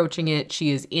she's approaching it. She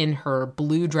is in her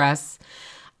blue dress,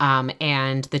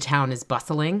 and the town is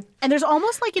bustling. And there's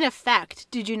almost like an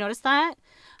effect. Did you notice that?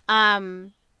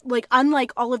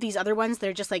 Unlike all of these other ones,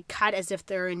 they're just cut as if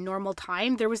they're in normal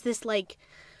time. There was this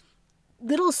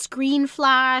little screen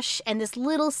flash and this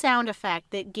little sound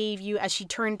effect that gave you, as she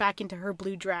turned back into her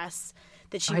blue dress,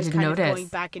 that she was kind of going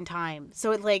back in time.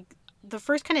 So it the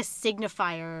first kind of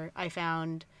signifier I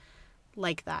found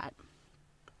like that.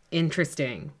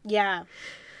 Interesting. Yeah.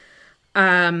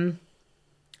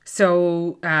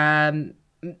 So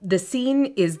the scene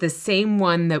is the same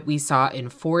one that we saw in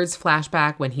Ford's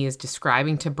flashback when he is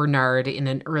describing to Bernard in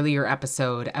an earlier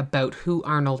episode about who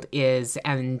Arnold is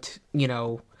and,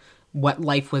 what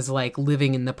life was like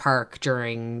living in the park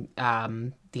during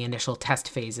the initial test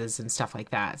phases and stuff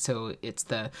like that. So it's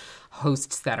the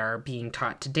hosts that are being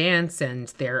taught to dance, and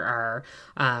there are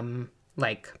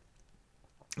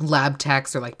lab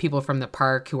techs or people from the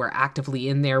park who are actively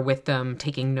in there with them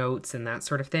taking notes and that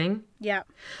sort of thing. Yeah.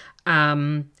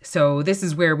 So this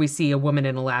is where we see a woman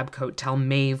in a lab coat tell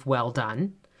Maeve, well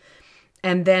done.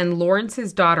 And then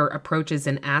Lawrence's daughter approaches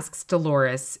and asks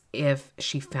Dolores if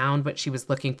she found what she was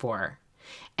looking for.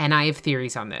 And I have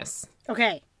theories on this.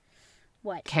 Okay.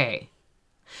 What? Okay.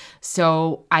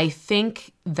 So I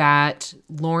think that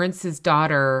Lawrence's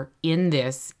daughter in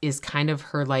this is kind of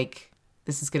her,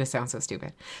 this is going to sound so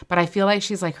stupid, but I feel like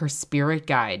she's her spirit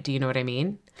guide. Do you know what I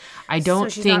mean? I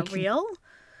don't think... So she's not real?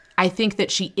 I think that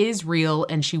she is real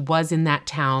and she was in that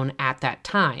town at that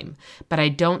time. But I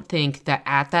don't think that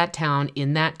at that town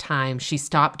in that time, she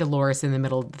stopped Dolores in the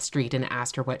middle of the street and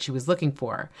asked her what she was looking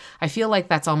for. I feel like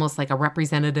that's almost like a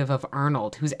representative of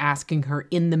Arnold who's asking her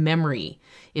in the memory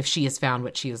if she has found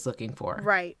what she is looking for.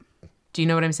 Right. Do you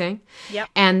know what I'm saying? Yep.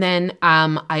 And then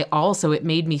it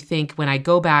made me think when I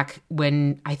go back,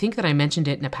 when I think that I mentioned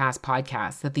it in a past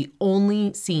podcast, that the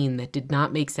only scene that did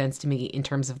not make sense to me in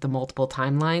terms of the multiple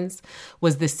timelines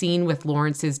was the scene with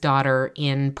Lawrence's daughter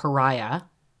in Pariah.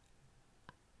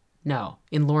 No,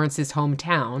 in Lawrence's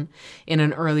hometown in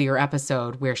an earlier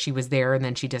episode where she was there and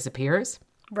then she disappears.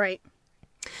 Right.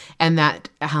 And that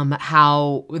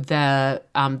how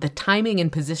the timing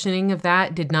and positioning of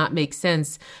that did not make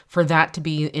sense for that to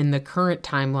be in the current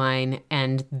timeline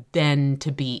and then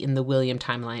to be in the William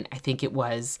timeline. I think it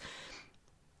was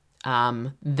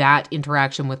that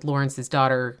interaction with Lawrence's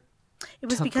daughter. It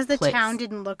was because the town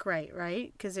didn't look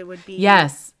right? Because it would be...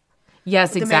 Yes,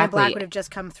 exactly. The Man in Black would have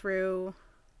just come through...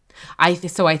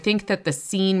 So I think that the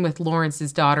scene with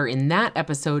Lawrence's daughter in that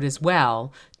episode as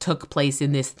well took place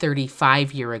in this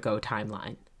 35-year-ago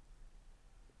timeline.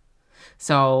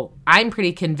 So I'm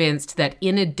pretty convinced that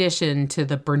in addition to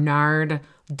the Bernard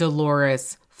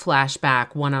Dolores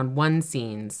flashback one-on-one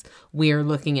scenes, we are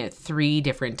looking at 3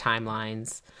 different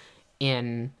timelines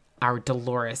in our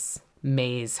Dolores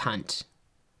maze hunt.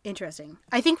 Interesting.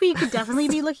 I think we could definitely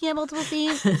be looking at multiple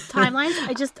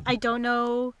timelines. I don't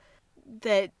know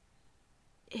that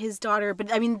his daughter,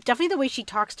 but I mean, definitely the way she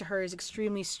talks to her is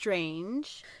extremely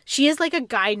strange. She is like a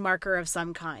guide marker of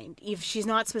some kind. If she's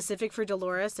not specific for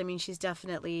Dolores, I mean, she's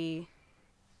definitely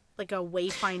like a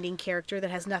wayfinding character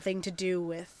that has nothing to do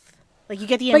with, you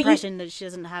get the impression that she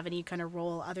doesn't have any kind of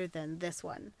role other than this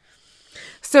one.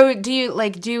 So do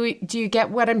you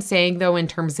get what I'm saying though, in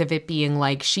terms of it being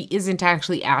like she isn't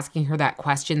actually asking her that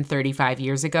question 35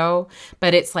 years ago,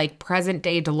 but it's like present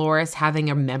day Dolores having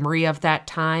a memory of that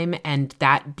time, and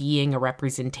that being a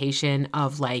representation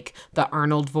of like the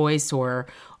Arnold voice or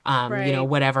Right.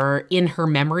 whatever in her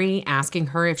memory, asking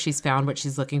her if she's found what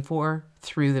she's looking for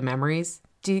through the memories.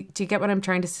 Do you get what I'm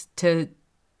trying to say?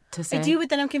 I do, but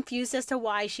then I'm confused as to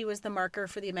why she was the marker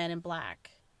for the Man in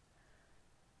Black.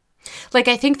 Like,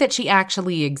 I think that she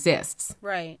actually exists.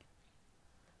 Right.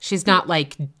 She's not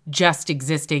like just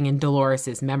existing in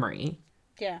Dolores's memory.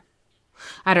 Yeah.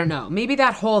 I don't know. Maybe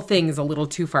that whole thing is a little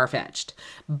too far-fetched,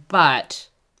 but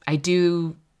I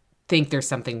do think there's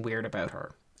something weird about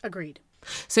her. Agreed.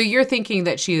 So you're thinking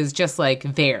that she is just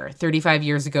like there 35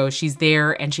 years ago. She's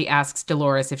there and she asks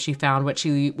Dolores if she found what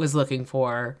she was looking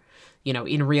for,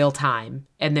 in real time,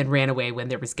 and then ran away when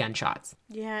there was gunshots.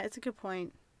 Yeah, it's a good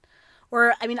point.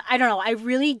 Or, I mean, I don't know. I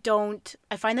really don't.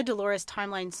 I find the Dolores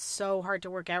timeline so hard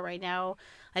to work out right now.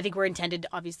 I think we're intended,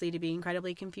 obviously, to be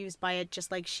incredibly confused by it,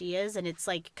 just like she is. And it's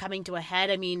like coming to a head.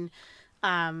 I mean,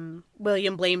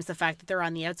 William blames the fact that they're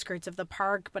on the outskirts of the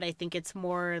park, but I think it's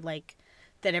more like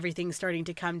that everything's starting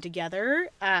to come together.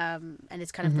 And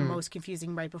it's kind of the most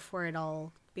confusing right before it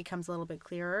all becomes a little bit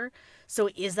clearer. So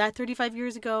is that 35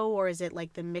 years ago, or is it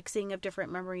like the mixing of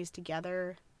different memories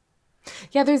together?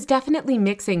 Yeah, there's definitely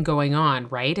mixing going on,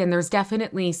 right? And there's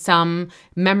definitely some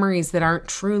memories that aren't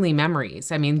truly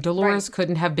memories. I mean, Dolores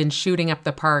couldn't have been shooting up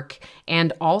the park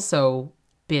and also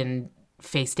been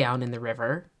face down in the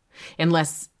river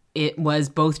unless it was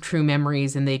both true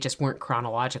memories and they just weren't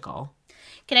chronological.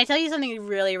 Can I tell you something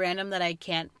really random that I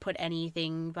can't put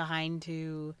anything behind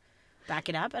to back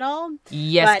it up at all?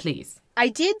 Yes, please. I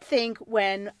did think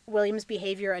when William's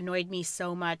behavior annoyed me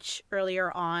so much earlier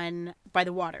on by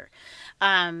the water,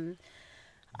 I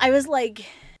was like,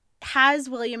 has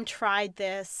William tried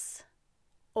this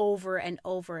over and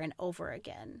over and over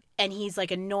again? And he's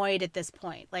like annoyed at this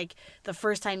point. Like the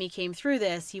first time he came through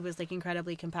this, he was like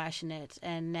incredibly compassionate.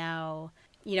 And now,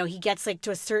 he gets like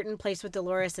to a certain place with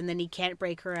Dolores and then he can't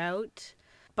break her out.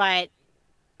 But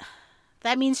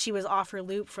that means she was off her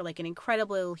loop for like an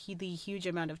incredibly huge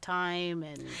amount of time.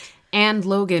 And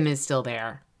Logan is still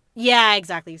there. Yeah,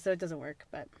 exactly. So it doesn't work,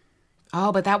 but.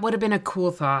 Oh, but that would have been a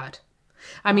cool thought.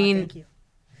 I mean, thank you.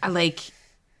 Like,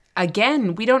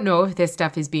 again, we don't know if this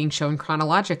stuff is being shown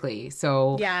chronologically.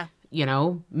 So, yeah.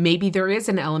 Maybe there is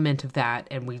an element of that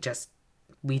and we just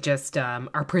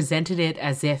are presented it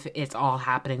as if it's all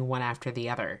happening one after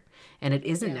the other. And it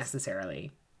isn't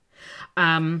necessarily.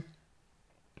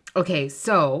 Okay,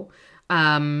 so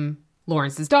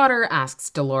Lawrence's daughter asks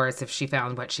Dolores if she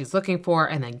found what she's looking for,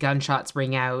 and then gunshots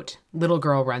ring out. Little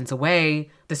girl runs away.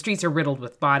 The streets are riddled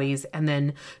with bodies, and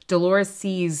then Dolores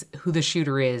sees who the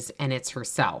shooter is, and it's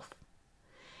herself.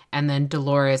 And then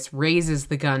Dolores raises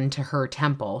the gun to her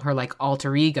temple, her like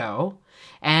alter ego.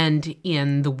 And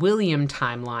in the William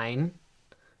timeline,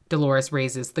 Dolores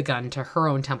raises the gun to her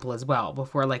own temple as well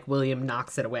before like William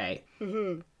knocks it away.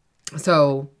 Mm-hmm.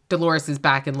 So Dolores is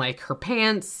back in like her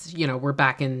pants,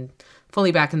 we're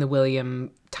fully back in the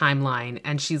William timeline,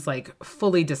 and she's like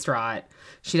fully distraught.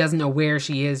 She doesn't know where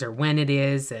she is or when it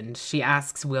is. And she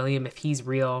asks William if he's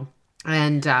real.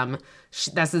 And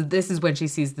this is when she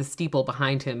sees the steeple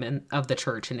behind him of the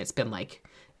church, and it's been like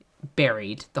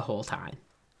buried the whole time.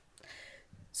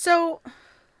 So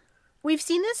we've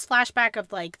seen this flashback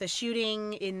of like the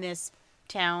shooting in this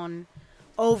town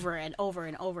over and over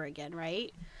and over again,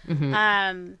 right? Mm-hmm.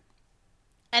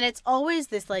 And it's always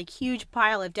this like huge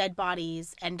pile of dead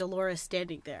bodies and Dolores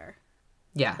standing there.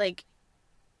 Yeah. Like,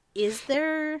 is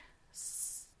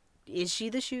she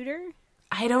the shooter?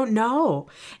 I don't know.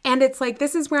 And it's like,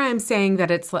 this is where I'm saying that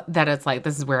it's like,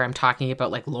 this is where I'm talking about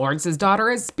like Lawrence's daughter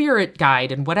as spirit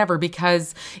guide and whatever,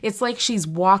 because it's like she's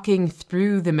walking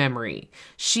through the memory.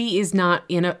 She is not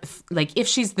like, if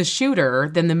she's the shooter,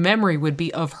 then the memory would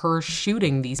be of her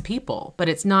shooting these people, but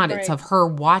it's not. Right. It's of her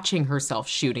watching herself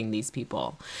shooting these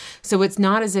people. So it's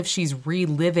not as if she's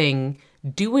reliving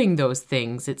doing those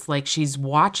things. It's like she's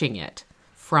watching it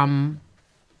from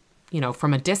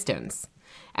a distance.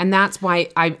 And that's why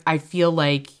I feel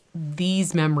like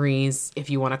these memories, if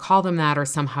you want to call them that, are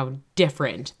somehow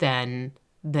different than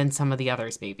some of the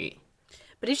others maybe.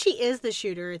 But if she is the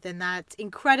shooter, then that's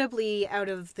incredibly out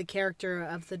of the character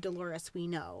of the Dolores we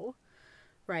know,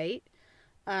 right?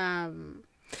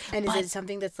 Is it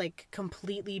something that's like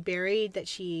completely buried that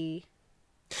she...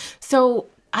 So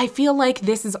I feel like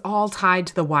this is all tied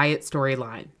to the Wyatt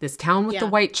storyline. This town with the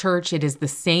white church, it is the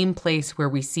same place where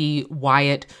we see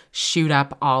Wyatt shoot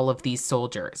up all of these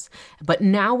soldiers. But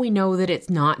now we know that it's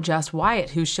not just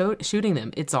Wyatt who's shooting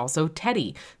them. It's also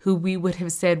Teddy, who we would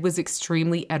have said was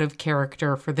extremely out of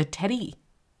character for the Teddy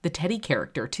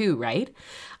character too, right?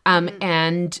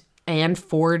 And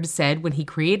Ford said when he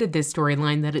created this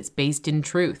storyline that it's based in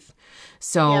truth.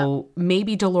 So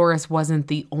maybe Dolores wasn't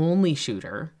the only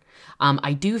shooter.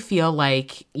 I do feel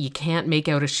like you can't make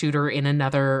out a shooter in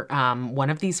another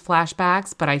one of these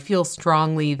flashbacks, but I feel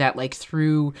strongly that like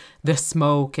through the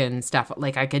smoke and stuff,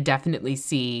 like I could definitely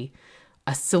see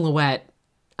a silhouette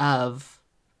of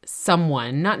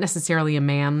someone, not necessarily a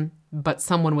man, but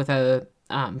someone with a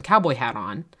cowboy hat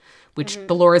on, which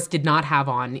Dolores did not have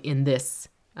on in this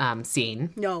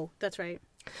scene. No, that's right.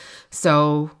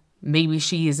 So maybe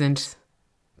she isn't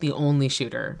the only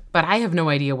shooter, but I have no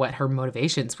idea what her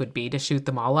motivations would be to shoot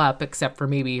them all up, except for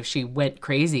maybe if she went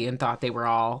crazy and thought they were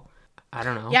all, I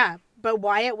don't know. Yeah, but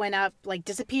Wyatt went up, like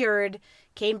disappeared,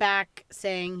 came back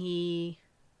saying he,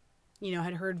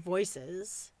 had heard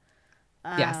voices.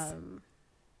 Yes.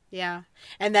 Yeah,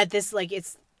 and that this, like,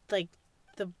 it's like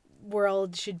the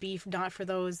world should be not for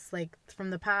those like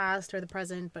from the past or the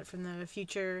present, but from the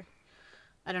future.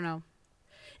 I don't know.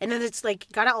 And then it's like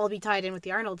gotta all be tied in with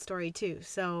the Arnold story too.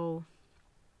 So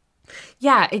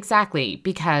yeah, exactly.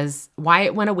 Because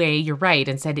Wyatt went away, you're right,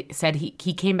 and said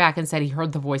he came back and said he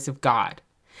heard the voice of God.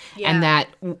 Yeah. And that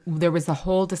there was a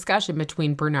whole discussion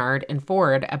between Bernard and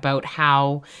Ford about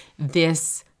how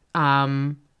this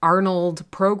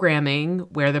Arnold programming,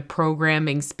 where the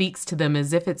programming speaks to them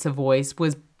as if it's a voice,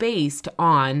 was based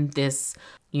on this,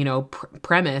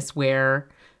 premise where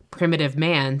primitive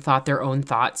man thought their own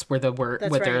thoughts were the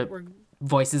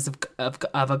voices of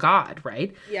a god,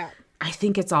 right? Yeah. I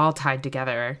think it's all tied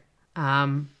together,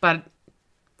 but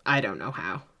I don't know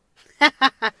how.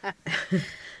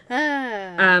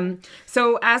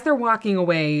 So as they're walking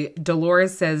away,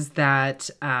 Dolores says that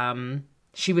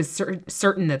she was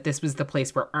certain that this was the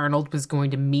place where Arnold was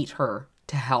going to meet her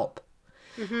to help.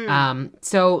 Mm-hmm.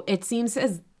 So it seems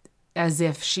as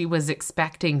if she was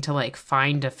expecting to like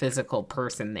find a physical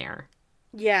person there.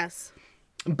 Yes.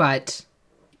 But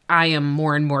I am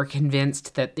more and more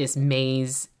convinced that this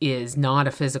maze is not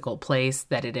a physical place,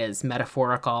 that it is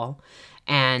metaphorical.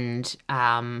 And,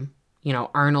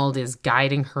 Arnold is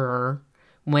guiding her.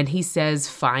 When he says,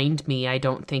 find me, I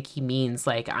don't think he means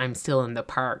like, I'm still in the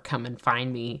park, come and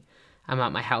find me. I'm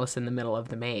at my house in the middle of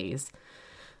the maze.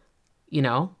 I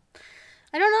don't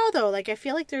know though. Like, I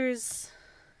feel like there's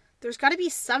got to be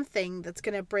something that's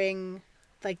going to bring,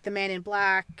 like, the Man in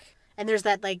Black. And there's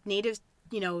that, like, native,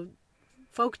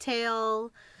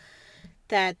 folktale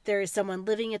that there is someone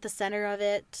living at the center of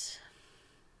it.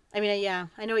 I mean, yeah,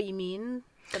 I know what you mean.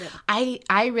 But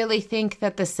I really think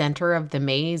that the center of the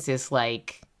maze is,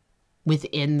 like,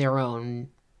 within their own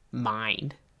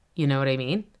mind. You know what I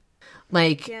mean?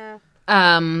 Like, yeah.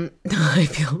 I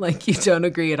feel like you don't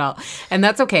agree at all. And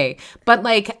that's okay. But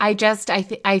like, I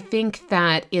think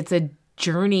that it's a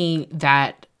journey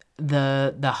that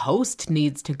the host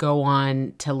needs to go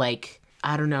on to, like,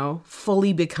 I don't know,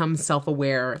 fully become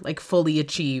self-aware, like fully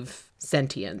achieve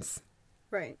sentience.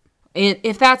 Right. And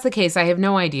if that's the case, I have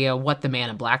no idea what the Man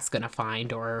in Black's going to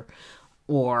find or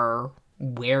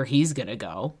where he's going to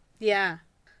go. Yeah.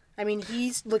 I mean,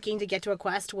 he's looking to get to a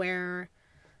quest where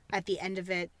at the end of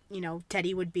it,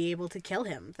 Teddy would be able to kill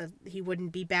him. That he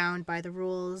wouldn't be bound by the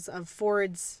rules of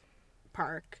Ford's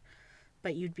park,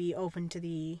 but you'd be open to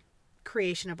the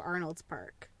creation of Arnold's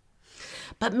park.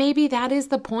 But maybe that is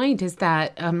the point, is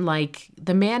that like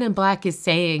the Man in Black is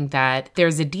saying that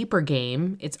there's a deeper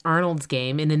game. It's Arnold's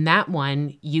game. And in that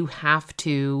one, you have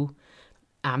to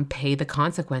pay the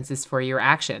consequences for your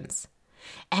actions.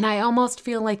 And I almost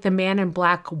feel like the Man in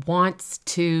Black wants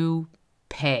to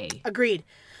pay. Agreed.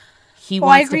 He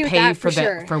wants to pay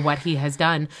for what he has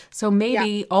done. So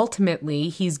maybe ultimately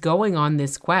he's going on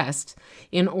this quest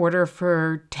in order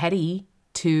for Teddy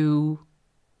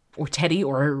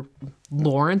or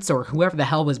Lawrence or whoever the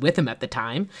hell was with him at the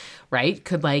time, right,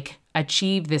 could like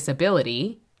achieve this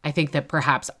ability. I think that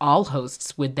perhaps all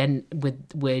hosts would have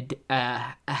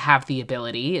the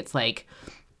ability. It's like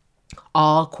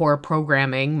all core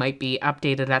programming might be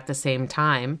updated at the same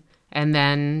time, and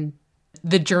then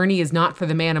the journey is not for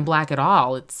the Man in Black at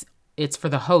all. It's for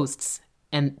the hosts,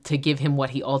 and to give him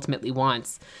what he ultimately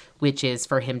wants, which is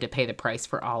for him to pay the price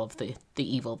for all of the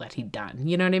evil that he'd done.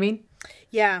 You know what I mean?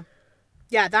 Yeah.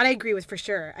 Yeah, that I agree with for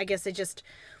sure. I guess it just,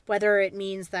 whether it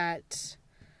means that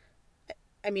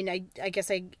I mean, I guess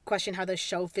I question how the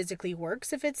show physically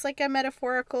works if it's like a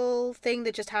metaphorical thing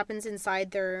that just happens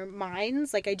inside their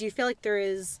minds. Like, I do feel like there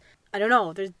is, I don't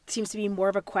know, there seems to be more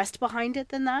of a quest behind it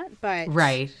than that, but...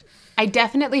 Right. I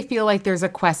definitely feel like there's a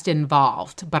quest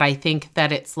involved, but I think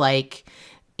that it's like,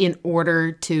 in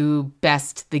order to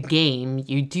best the game,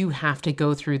 you do have to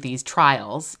go through these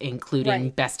trials, including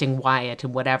besting Wyatt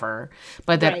and whatever,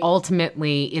 but that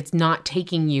ultimately it's not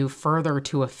taking you further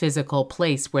to a physical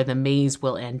place where the maze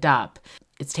will end up.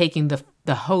 It's taking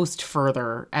the host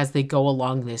further as they go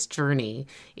along this journey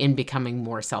in becoming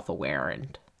more self-aware.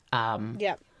 And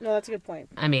yeah, no, that's a good point.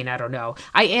 I mean, I don't know.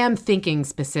 I am thinking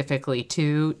specifically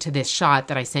to this shot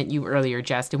that I sent you earlier,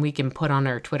 Jess, and we can put on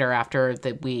our Twitter after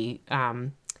that we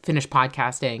finish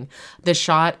podcasting, the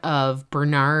shot of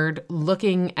Bernard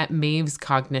looking at Maeve's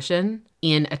cognition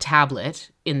in a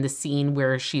tablet in the scene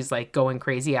where she's like going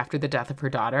crazy after the death of her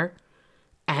daughter.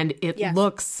 And it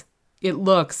looks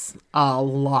a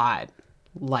lot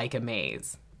like a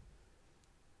maze.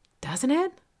 Doesn't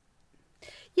it?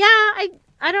 Yeah,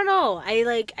 I don't know.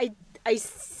 I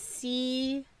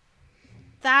see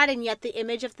that, and yet the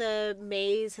image of the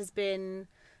maze has been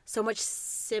so much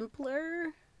simpler.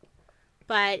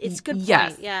 But it's a good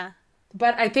point, yeah.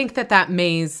 But I think that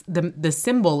maze, the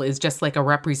symbol is just like a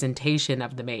representation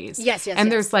of the maze. Yes. And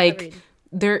there's like,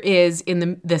 there is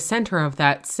in the center of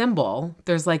that symbol,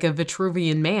 there's like a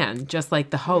Vitruvian man, just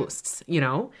like the hosts, you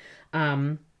know?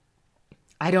 So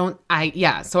I don't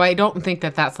think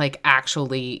that that's like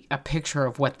actually a picture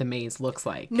of what the maze looks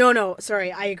like. No,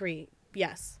 sorry, I agree.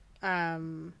 Yes.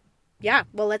 Yeah,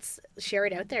 well, let's share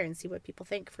it out there and see what people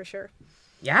think for sure.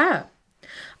 Yeah.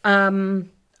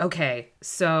 Okay,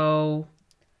 so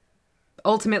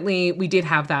ultimately we did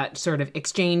have that sort of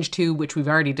exchange too, which we've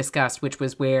already discussed, which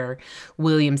was where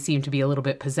William seemed to be a little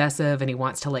bit possessive and he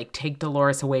wants to like take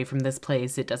Dolores away from this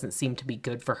place. It doesn't seem to be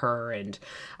good for her. And,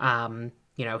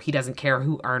 you know, he doesn't care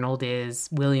who Arnold is.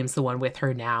 William's the one with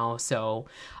her now. So,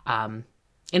 in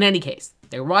any case,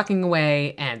 they're walking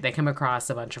away and they come across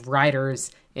a bunch of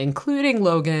riders, including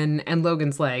Logan. And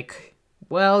Logan's like,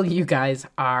 well, you guys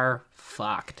are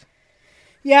fucked.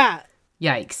 Yeah.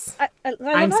 Yikes.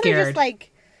 I'm scared. Just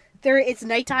like, it's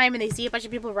nighttime and they see a bunch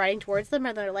of people riding towards them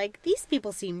and they're like, these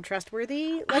people seem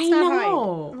trustworthy. Let's not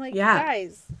hide. I'm like,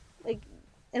 guys, like,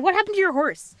 and what happened to your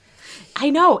horse? I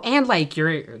know. And like,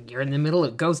 you're in the middle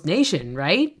of Ghost Nation,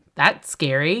 right? That's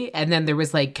scary. And then there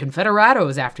was like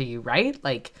Confederados after you, right?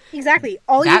 Like, exactly.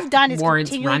 All you've done is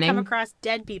continually come across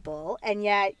dead people, and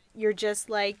yet you're just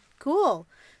like, cool.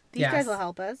 These guys will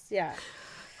help us. Yeah.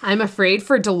 I'm afraid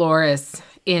for Dolores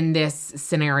in this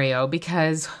scenario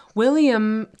because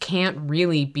William can't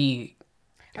really be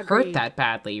hurt that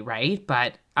badly, right?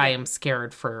 But I am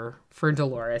scared for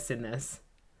Dolores in this.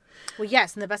 Well,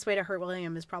 yes, and the best way to hurt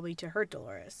William is probably to hurt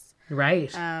Dolores.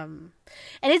 Right. And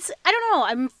it's, I don't know,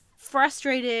 I'm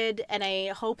frustrated, and I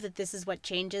hope that this is what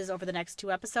changes over the next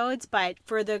 2 episodes, but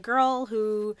for the girl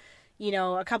who, you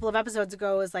know, a couple of episodes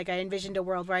ago was like, I envisioned a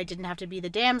world where I didn't have to be the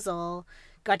damsel,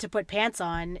 got to put pants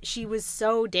on. She was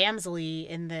so damsel-y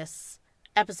in this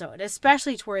episode,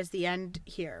 especially towards the end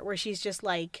here, where she's just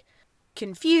like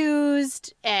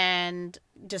confused and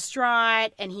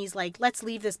distraught, and he's like, let's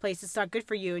leave this place, it's not good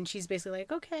for you, and she's basically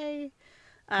like, okay.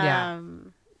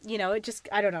 You know, it just,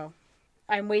 I don't know.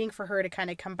 I'm waiting for her to kind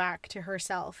of come back to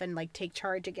herself and like take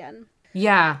charge again.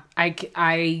 Yeah,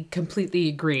 I completely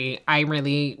agree. I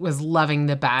really was loving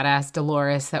the badass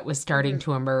Dolores that was starting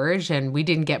to emerge, and we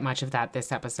didn't get much of that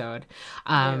this episode.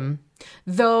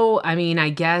 Though, I mean, I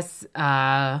guess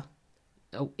the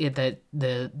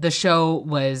show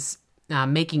was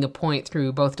making a point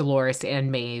through both Dolores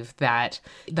and Maeve that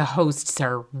the hosts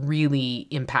are really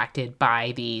impacted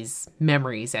by these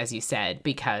memories, as you said,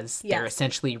 because they're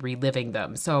essentially reliving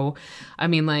them. So, I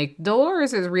mean, like,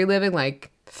 Dolores is reliving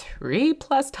like 3+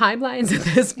 timelines at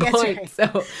this point. Right. So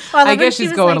well, I guess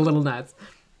she's going like, a little nuts.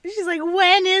 She's like,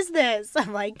 when is this?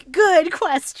 I'm like, good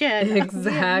question.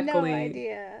 Exactly. I have no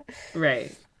idea.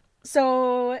 Right.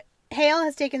 So Hale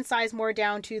has taken Sizemore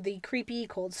down to the creepy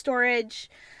cold storage.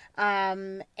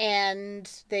 And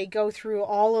they go through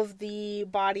all of the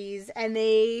bodies and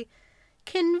they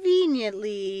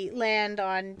conveniently land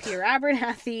on Peter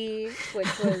Abernathy,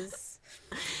 which was...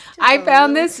 I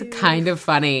found this kind of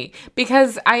funny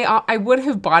because I would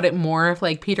have bought it more if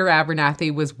like Peter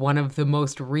Abernathy was one of the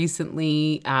most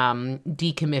recently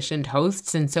decommissioned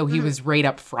hosts, and so he was right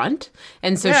up front,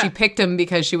 and so she picked him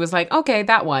because she was like, okay,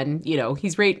 that one, you know,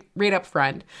 he's right up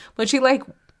front. But she like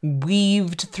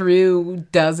weaved through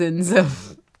dozens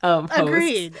of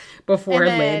hosts before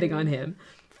landing on him.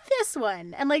 This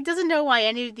one, and like doesn't know why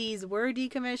any of these were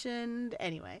decommissioned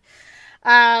anyway.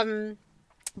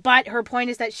 But her point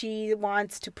is that she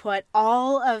wants to put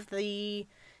all of the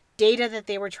data that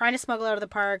they were trying to smuggle out of the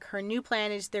park. Her new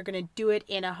plan is they're going to do it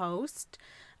in a host,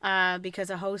 because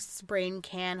a host's brain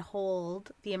can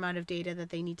hold the amount of data that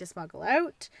they need to smuggle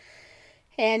out.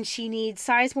 And she needs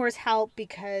Sizemore's help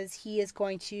because he is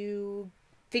going to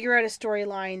figure out a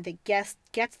storyline that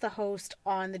gets the host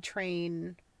on the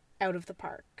train out of the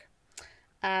park.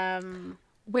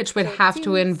 Which would have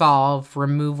to involve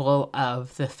removal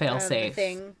of the failsafe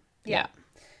thing. Yeah.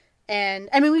 And,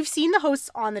 I mean, we've seen the hosts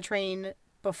on the train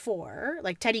before.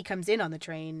 Like, Teddy comes in on the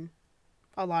train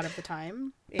a lot of the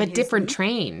time. But different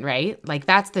train, right? Like,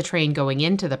 that's the train going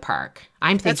into the park.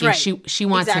 I'm thinking right. she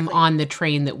wants him on the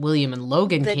train that William and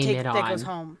Logan came in on. That goes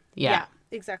home. Yeah,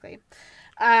 exactly.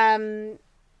 And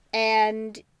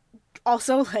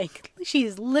also, like,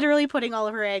 she's literally putting all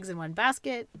of her eggs in one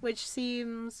basket, which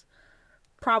seems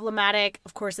problematic.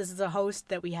 Of course, this is a host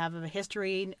that we have a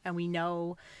history, and we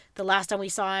know the last time we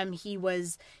saw him, he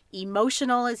was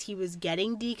emotional as he was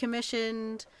getting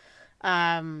decommissioned.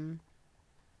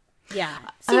 Yeah,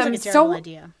 seems like a terrible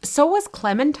idea. So was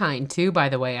Clementine too, by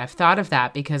the way. I've thought of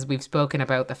that because we've spoken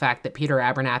about the fact that Peter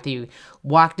Abernathy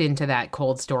walked into that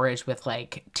cold storage with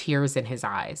like tears in his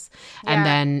eyes. Yeah. And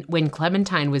then when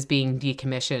Clementine was being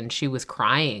decommissioned, she was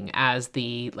crying as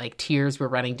the like tears were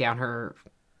running down her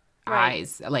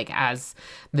eyes, like as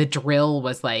the drill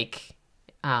was like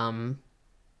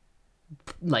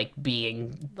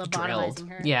being drilled.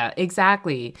 Her. Yeah,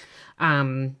 exactly.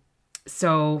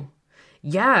 So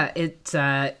yeah,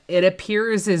 it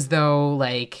appears as though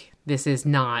like this is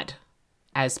not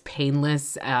as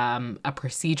painless a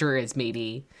procedure as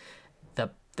maybe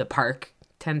the park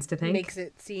tends to think. Makes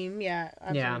it seem, yeah,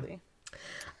 absolutely.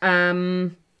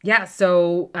 Yeah.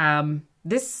 So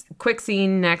this quick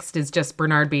scene next is just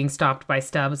Bernard being stopped by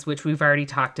Stubbs, which we've already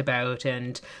talked about.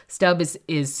 And Stubbs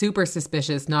is super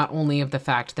suspicious, not only of the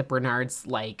fact that Bernard's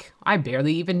like, I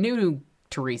barely even knew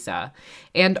Teresa,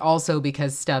 and also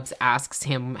because Stubbs asks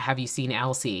him, have you seen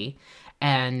Elsie?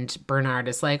 And Bernard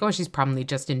is like, oh, she's probably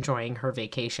just enjoying her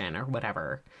vacation or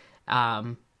whatever.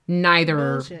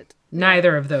 Neither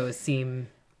of those seem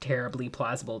terribly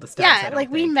plausible to Stubbs. Yeah, like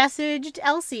we messaged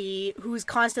Elsie, who's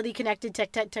constantly connected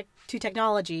to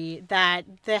technology, that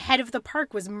the head of the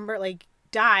park was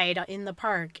died in the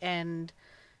park, and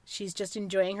she's just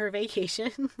enjoying her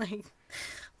vacation. Like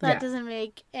that doesn't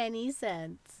make any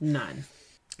sense. None.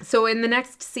 So in the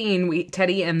next scene,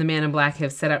 Teddy and the Man in Black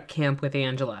have set up camp with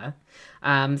Angela.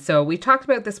 So we talked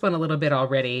about this one a little bit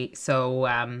already. So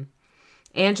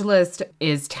Angela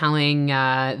is telling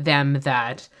them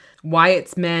that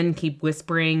Wyatt's men keep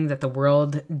whispering that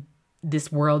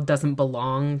this world doesn't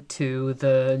belong to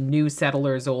the new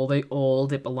settlers old.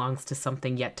 It belongs to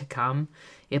something yet to come.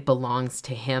 It belongs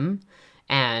to him.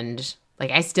 And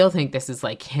like, I still think this is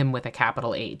like him with a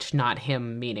capital H, not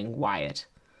him meaning Wyatt.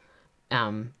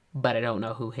 But I don't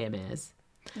know who him is.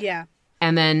 Yeah.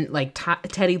 And then like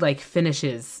Teddy like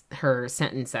finishes her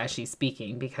sentence as she's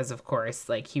speaking because of course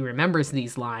like he remembers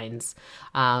these lines.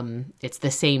 It's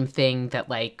the same thing that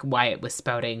like Wyatt was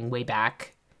spouting way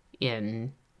back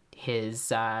in his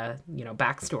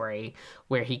backstory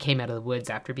where he came out of the woods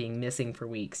after being missing for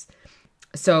weeks.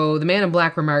 So the Man in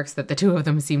Black remarks that the two of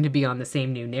them seem to be on the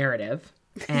same new narrative.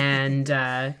 And,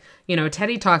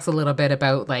 Teddy talks a little bit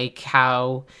about like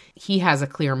how he has a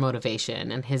clear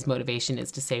motivation and his motivation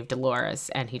is to save Dolores.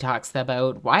 And he talks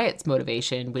about Wyatt's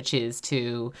motivation, which is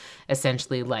to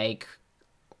essentially like,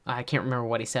 I can't remember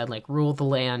what he said, like rule the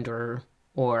land or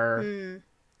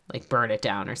like burn it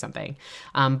down or something.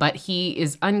 But he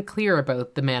is unclear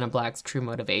about the Man in Black's true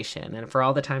motivation. And for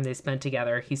all the time they spent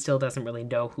together, he still doesn't really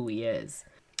know who he is.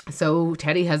 So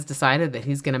Teddy has decided that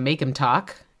he's going to make him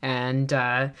talk. And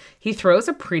he throws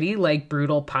a pretty like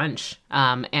brutal punch.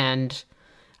 And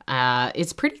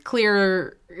it's pretty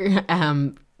clear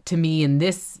to me in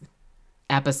this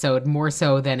episode, more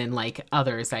so than in like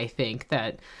others, I think,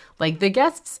 that like the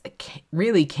guests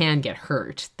really can get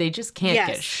hurt. They just can't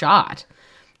get shot.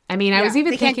 I mean, I was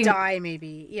even thinking... They can't die,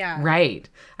 maybe. Yeah. Right.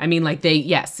 I mean, like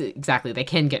yes, exactly. They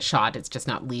can get shot. It's just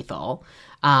not lethal.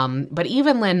 But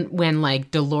even when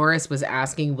like Dolores was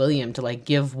asking William to like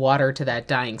give water to that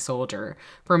dying soldier,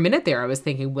 for a minute there, I was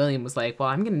thinking William was like, well,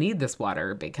 I'm going to need this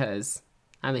water because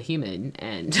I'm a human.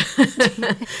 And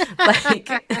like,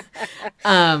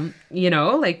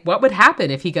 like what would happen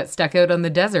if he got stuck out on the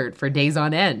desert for days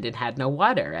on end and had no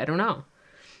water? I don't know.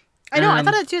 I know. I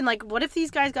thought that too. And like, what if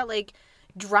these guys got like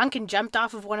drunk and jumped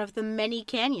off of one of the many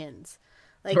canyons?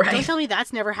 Like, don't tell me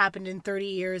that's never happened in 30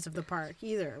 years of the park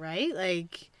either, right?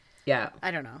 Like, yeah. I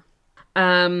don't know.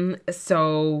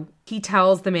 So he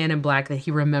tells the Man in Black that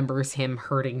he remembers him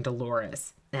hurting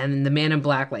Dolores. And the Man in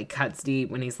Black like cuts deep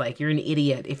when he's like, you're an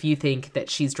idiot if you think that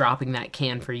she's dropping that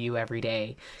can for you every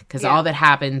day. Because all that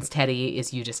happens, Teddy,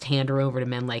 is you just hand her over to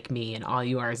men like me and all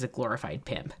you are is a glorified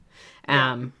pimp.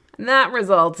 And that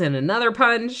results in another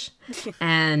punch.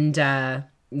 And,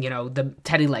 the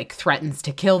Teddy like threatens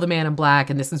to kill the Man in Black.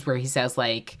 And this is where he says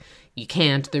like, you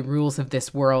can't, the rules of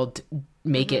this world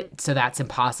make it so that's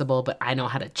impossible, but I know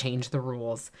how to change the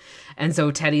rules. And so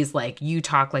Teddy's like, you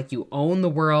talk like you own the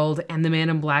world. And the Man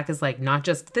in Black is like, not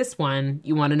just this one.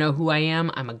 You want to know who I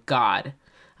am? I'm a god.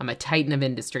 I'm a titan of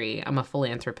industry. I'm a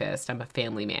philanthropist. I'm a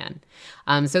family man.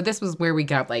 So this was where we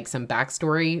got like some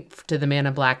backstory to the Man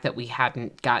in Black that we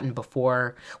hadn't gotten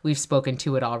before. We've spoken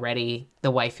to it already.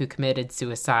 The wife who committed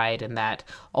suicide, and that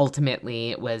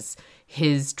ultimately it was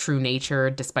his true nature,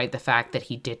 despite the fact that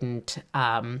he didn't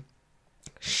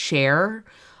share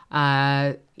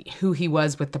who he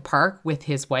was with the park, with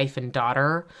his wife and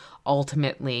daughter.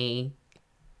 Ultimately,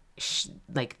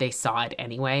 they saw it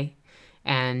anyway.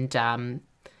 And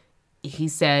he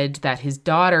said that his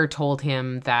daughter told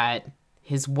him that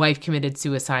his wife committed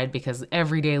suicide because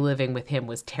everyday living with him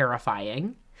was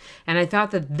terrifying. And I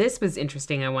thought that this was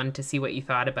interesting. I wanted to see what you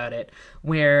thought about it,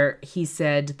 where he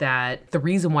said that the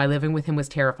reason why living with him was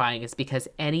terrifying is because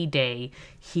any day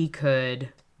he could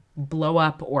blow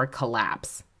up or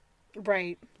collapse.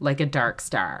 Right. Like a dark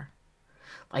star.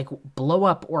 Like blow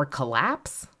up or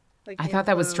collapse? Like I thought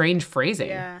that was strange phrasing.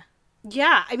 Yeah.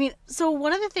 Yeah. I mean, so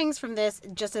one of the things from this,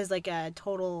 just as like a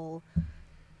total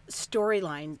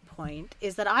storyline point,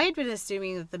 is that I had been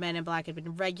assuming that the Men in Black had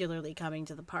been regularly coming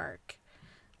to the park.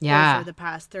 Over the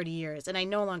past 30 years. And I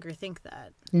no longer think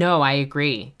that. No, I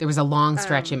agree. There was a long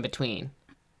stretch in between.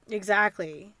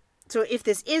 Exactly. So if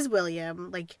this is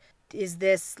William, like, is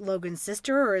this Logan's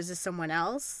sister or is this someone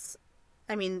else?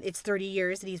 I mean, it's 30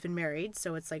 years that he's been married.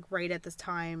 So it's like right at this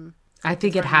time. I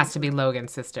think it has to be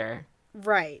Logan's sister.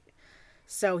 Right.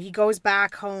 So he goes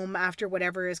back home after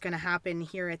whatever is going to happen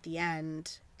here at the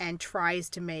end and tries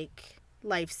to make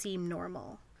life seem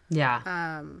normal.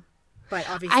 Yeah. But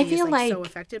obviously I feel like so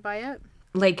affected by it.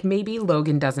 Like maybe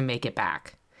Logan doesn't make it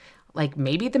back. Like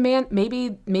maybe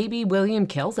maybe William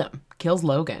kills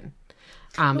Logan.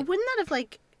 But wouldn't that have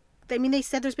they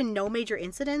said there's been no major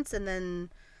incidents and then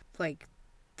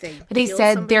they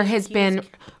said there has been,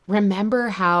 remember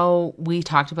how we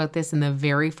talked about this in the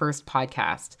very first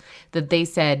podcast, that they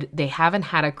said they haven't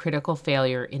had a critical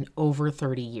failure in over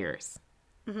 30 years.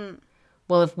 Mm-hmm.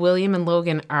 Well, if William and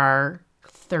Logan are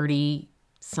 30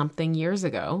 something years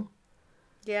ago,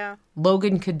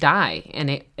 Logan could die and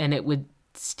it would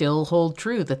still hold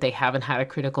true that they haven't had a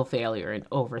critical failure in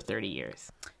over 30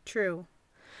 years. True.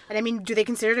 And I mean, do they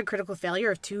consider it a critical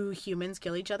failure if two humans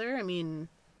kill each other? I mean,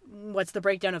 what's the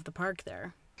breakdown of the park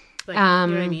there? You know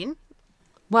what I mean?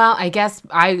 Well, I guess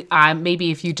I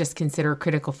maybe if you just consider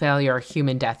critical failure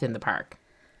human death in the park.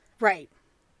 Right.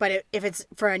 But if it's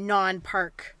for a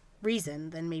non-park reason,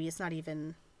 then maybe it's not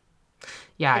even...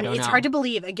 Yeah, I don't know. It's hard to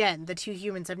believe, again, the two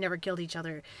humans have never killed each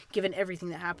other, given everything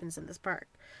that happens in this park.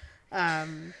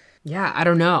 Yeah, I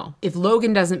don't know. If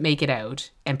Logan doesn't make it out,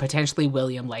 and potentially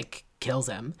William, kills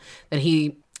him, then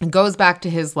he goes back to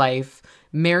his life,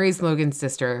 marries Logan's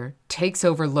sister, takes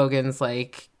over Logan's,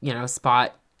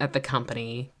 spot at the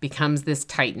company, becomes this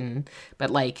titan, but,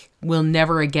 will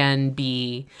never again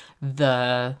be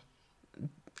the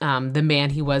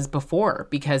man he was before,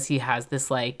 because he has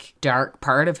this dark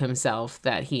part of himself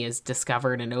that he has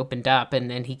discovered and opened up,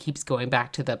 and then he keeps going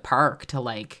back to the park to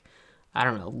I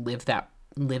don't know, live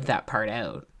that part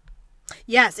out.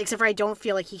 Yes, except for I don't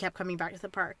feel like he kept coming back to the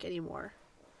park anymore.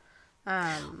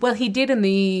 Well, he did in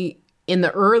the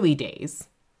early days,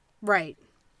 right?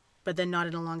 But then not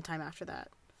in a long time after that.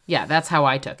 Yeah, that's how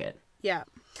I took it. Yeah.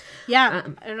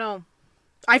 I don't know.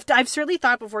 I've certainly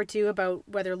thought before too about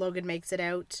whether Logan makes it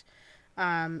out,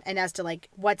 and as to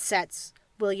what sets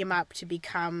William up to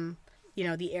become,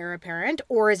 the heir apparent,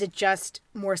 or is it just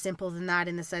more simple than that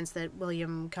in the sense that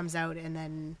William comes out and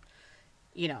then,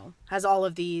 has all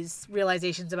of these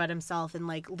realizations about himself and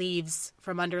leaves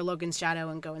from under Logan's shadow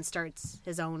and go and starts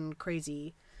his own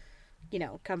crazy,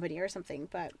 company or something.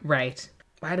 But right,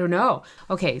 I don't know.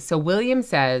 Okay, so William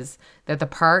says that the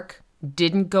park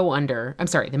didn't go under. I'm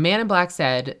sorry, the Man in Black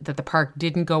said that the park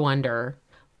didn't go under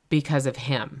because of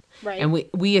him. Right. And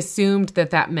we assumed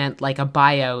that meant a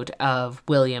buyout of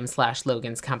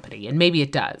William/Logan's company. And maybe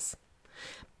it does.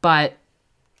 But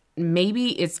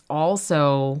maybe it's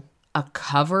also a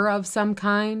cover of some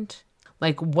kind.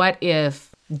 What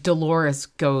if Dolores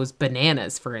goes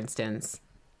bananas, for instance,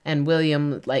 And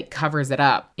William like covers it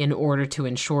up in order to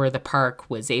ensure the park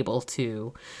was able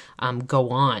to go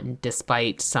on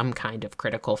despite some kind of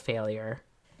critical failure.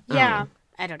 Yeah,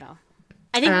 I don't know.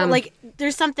 I think like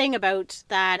there's something about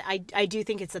that. I do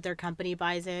think it's that their company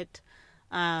buys it.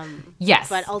 Yes.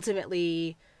 But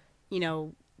ultimately, you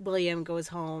know, William goes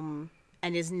home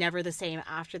and is never the same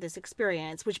after this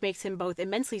experience, which makes him both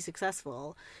immensely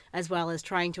successful as well as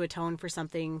trying to atone for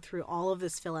something through all of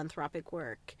this philanthropic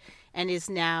work, and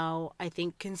is now, I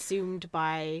think, consumed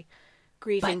by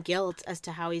grief and guilt as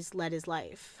to how he's led his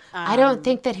life. I don't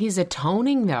think that he's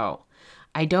atoning, though.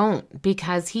 I don't,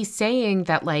 because he's saying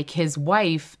that, like, his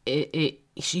wife,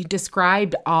 she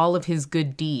described all of his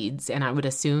good deeds, and I would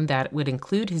assume that would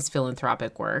include his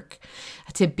philanthropic work,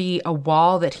 to be a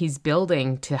wall that he's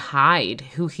building to hide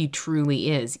who he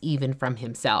truly is, even from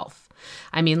himself.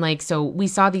 I mean, like, so we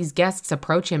saw these guests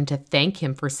approach him to thank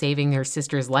him for saving their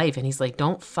sister's life, and he's like,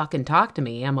 don't fucking talk to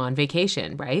me. I'm on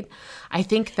vacation, right? I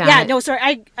think that... Yeah, no, sorry,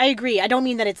 I agree. I don't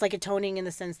mean that it's, like, atoning in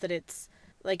the sense that it's,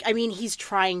 like, I mean, he's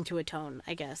trying to atone,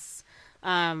 I guess.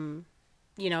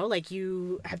 You know, like,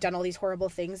 you have done all these horrible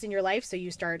things in your life, so you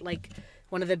start, like,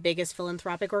 one of the biggest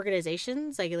philanthropic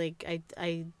organizations. I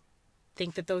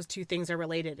think that those two things are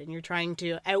related, and you're trying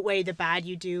to outweigh the bad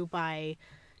you do by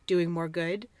doing more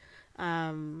good.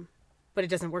 But it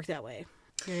doesn't work that way.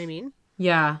 You know what I mean?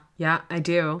 Yeah, I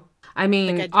do. I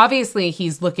mean, obviously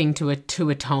he's looking to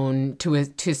atone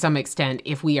to some extent,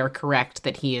 if we are correct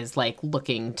that he is, like,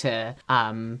 looking to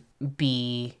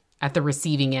be at the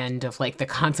receiving end of, like, the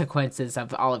consequences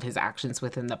of all of his actions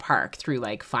within the park through,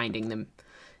 like, finding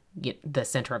the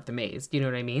center of the maze. You know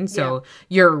what I mean? So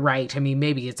You're right. I mean,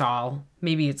 maybe it's all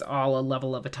a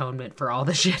level of atonement for all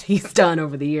the shit he's done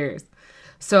over the years.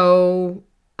 So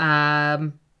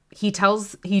he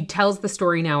tells the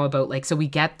story now about, like, so we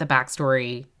get the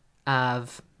backstory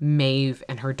of Maeve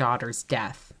and her daughter's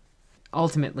death.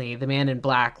 Ultimately, the man in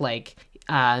black, like,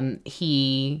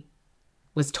 he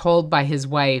was told by his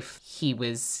wife he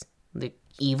was, like,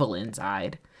 evil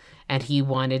inside, and he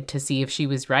wanted to see if she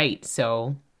was right.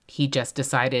 So he just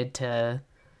decided to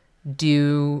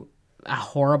do a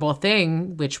horrible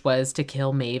thing, which was to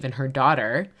kill Maeve and her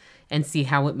daughter and see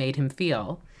how it made him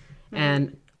feel. Mm-hmm.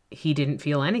 And he didn't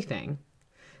feel anything.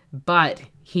 But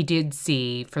he did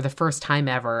see, for the first time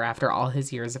ever, after all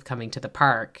his years of coming to the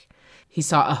park, he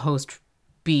saw a host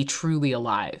be truly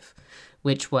alive,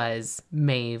 which was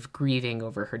Maeve grieving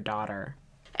over her daughter.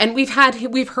 And we've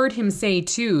heard him say,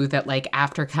 too, that, like,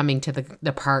 after coming to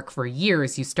the park for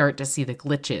years, you start to see the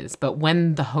glitches. But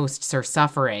when the hosts are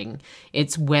suffering,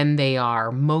 it's when they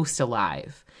are most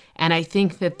alive. And I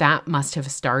think that must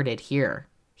have started here.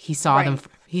 He saw them.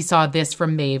 He saw this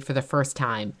from Maeve for the first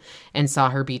time and saw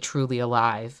her be truly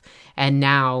alive. And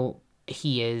now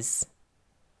he is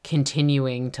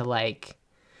continuing to, like,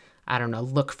 I don't know,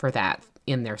 look for that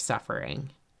in their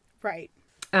suffering. Right.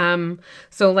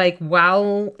 So, like,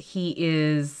 while he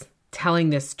is telling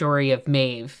this story of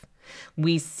Maeve,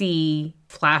 we see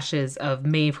flashes of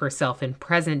Maeve herself in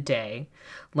present day,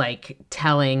 like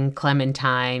telling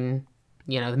Clementine,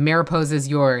 you know, the Mariposa's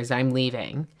yours, I'm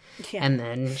leaving. Yeah. And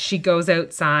then she goes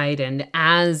outside, and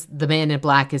as the man in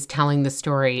black is telling the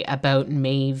story about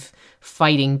Maeve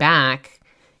fighting back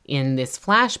in this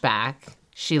flashback,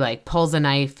 she, like, pulls a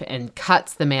knife and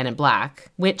cuts the man in black,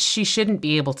 which she shouldn't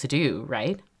be able to do,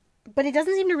 right? But it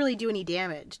doesn't seem to really do any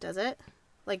damage, does it?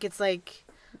 Like, it's like...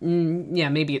 yeah,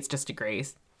 maybe it's just a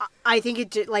graze. I think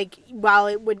it, like, while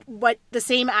it would... What the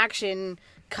same action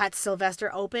cuts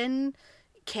Sylvester open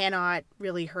cannot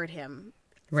really hurt him.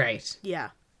 Right. Yeah.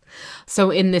 So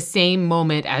in the same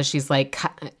moment as she's, like,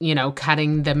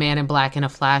 cutting the man in black in a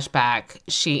flashback,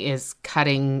 she is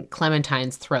cutting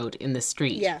Clementine's throat in the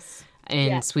street. Yes.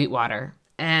 In Sweetwater.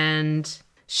 And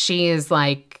she is,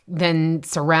 like, then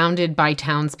surrounded by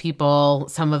townspeople.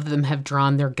 Some of them have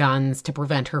drawn their guns to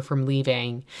prevent her from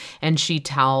leaving. And she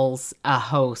tells a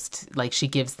host, like, she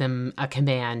gives them a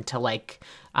command to, like,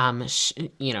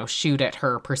 shoot at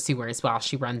her pursuers while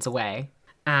she runs away.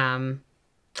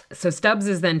 So Stubbs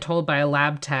is then told by a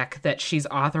lab tech that she's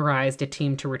authorized a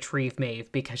team to retrieve Maeve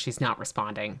because she's not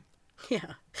responding.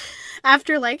 Yeah.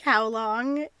 After, like, how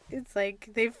long? It's like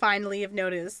they finally have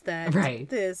noticed that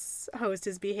this host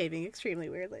is behaving extremely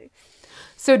weirdly.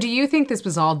 So do you think this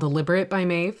was all deliberate by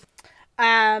Maeve?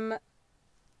 I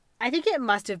think it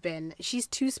must have been. She's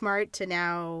too smart to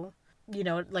now, you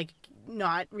know, like,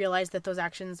 not realize that those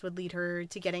actions would lead her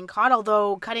to getting caught.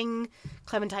 Although cutting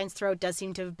Clementine's throat does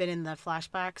seem to have been in the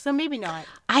flashback. So maybe not.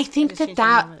 I think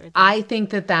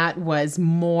that was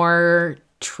more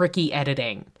tricky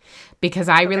editing. because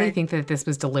I really think that this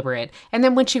was deliberate. And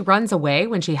then when she runs away,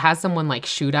 when she has someone like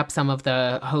shoot up some of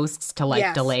the hosts to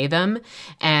like delay them,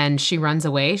 and she runs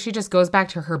away, she just goes back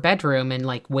to her bedroom and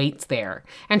like waits there.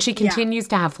 And she continues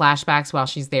to have flashbacks while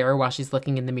she's there, while she's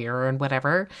looking in the mirror and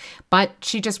whatever. But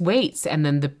she just waits, and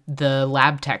then the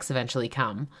lab techs eventually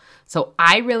come. So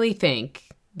I really think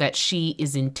that she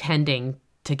is intending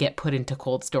to get put into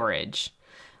cold storage.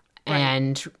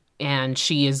 Right. And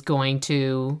she is going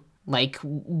to, like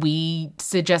we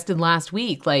suggested last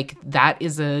week, like that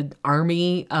is an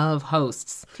army of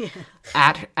hosts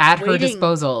at her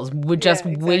disposal,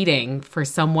 waiting for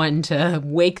someone to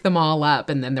wake them all up,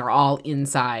 and then they're all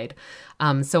inside.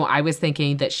 So I was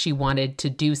thinking that she wanted to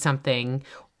do something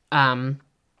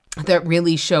that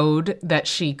really showed that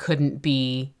she couldn't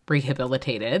be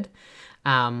rehabilitated,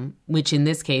 which in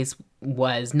this case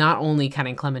was not only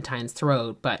cutting Clementine's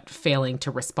throat, but failing to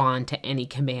respond to any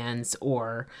commands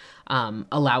or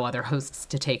allow other hosts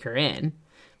to take her in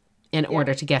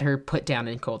order to get her put down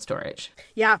in cold storage.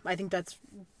 Yeah, I think that's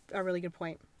a really good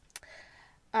point.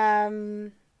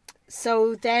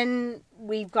 So then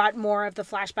we've got more of the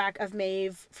flashback of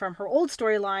Maeve from her old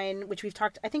storyline, which we've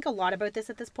talked, I think, a lot about this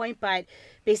at this point, but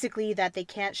basically that they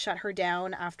can't shut her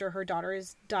down after her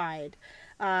daughters died.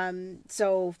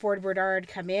 So Ford and Bernard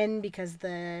come in because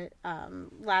the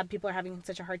lab people are having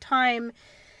such a hard time.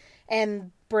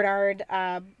 And Bernard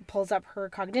pulls up her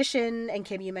cognition. And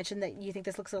Kim, you mentioned that you think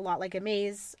this looks a lot like a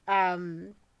maze. But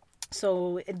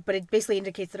it basically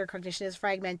indicates that her cognition is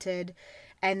fragmented.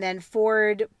 And then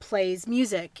Ford plays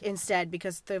music instead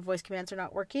because the voice commands are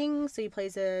not working. So he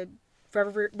plays a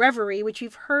reverie, which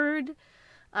you've heard.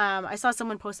 I saw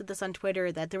someone posted this on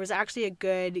Twitter that there was actually a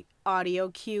good audio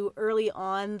cue early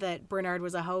on that Bernard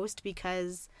was a host,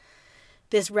 because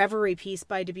this reverie piece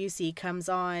by Debussy comes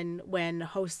on when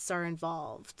hosts are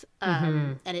involved.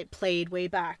 And it played way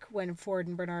back when Ford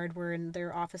and Bernard were in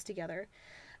their office together.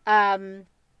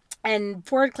 And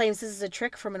Ford claims this is a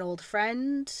trick from an old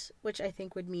friend, which I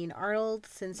think would mean Arnold,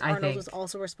 since Arnold was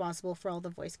also responsible for all the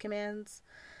voice commands.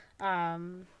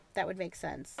 That would make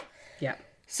sense. Yeah.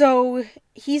 So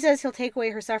he says he'll take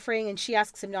away her suffering, and she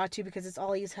asks him not to because it's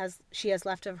all she has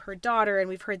left of her daughter, and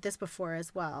we've heard this before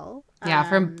as well. Yeah,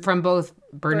 from both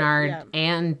Bernard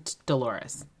and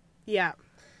Dolores. Yeah,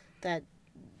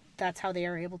 that's how they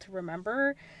are able to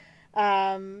remember.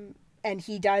 And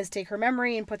he does take her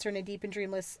memory and puts her in a deep and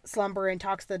dreamless slumber and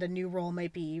talks that a new role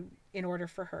might be in order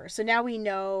for her. So now we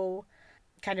know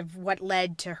kind of what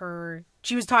led to her.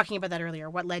 She was talking about that earlier,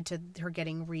 what led to her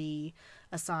getting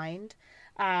reassigned.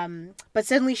 But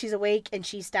suddenly she's awake and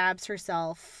she stabs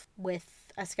herself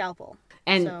with a scalpel.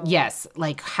 And yes,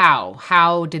 like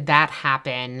how did that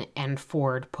happen? And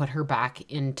Ford put her back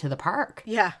into the park.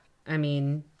 Yeah. I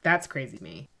mean, that's crazy to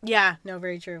me. Yeah, no,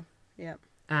 very true. Yeah.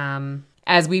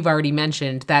 As we've already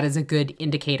mentioned, that is a good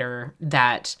indicator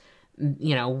that,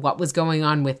 you know, what was going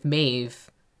on with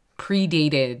Maeve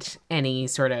predated any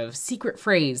sort of secret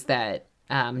phrase that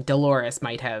Dolores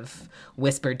might have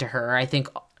whispered to her. I think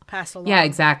passed along. Yeah,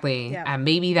 exactly. Yeah.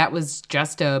 Maybe that was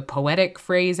just a poetic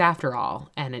phrase after all,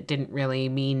 and it didn't really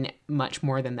mean much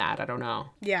more than that. I don't know.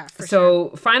 Yeah, for sure.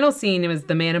 So, final scene, it was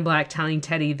the Man in Black telling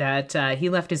Teddy that he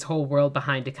left his whole world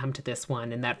behind to come to this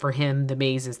one, and that for him, the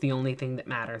maze is the only thing that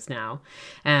matters now.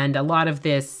 And a lot of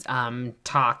this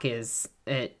talk is...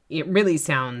 It really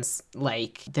sounds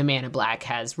like the Man in Black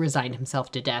has resigned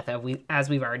himself to death, as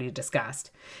we've already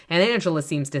discussed. And Angela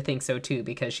seems to think so too,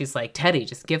 because she's like, Teddy,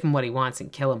 just give him what he wants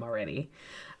and kill him already.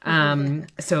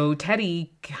 So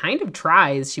Teddy kind of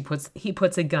tries. He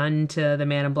puts a gun to the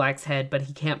Man in Black's head, but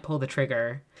he can't pull the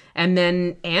trigger. And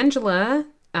then Angela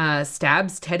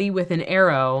stabs Teddy with an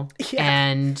arrow,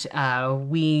 and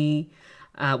we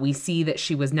see that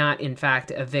she was not, in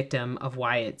fact, a victim of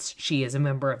Wyatt's. She is a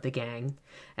member of the gang.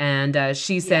 And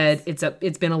she said,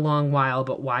 it's been a long while,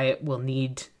 but Wyatt will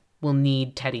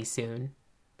need Teddy soon.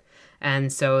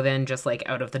 And so then just like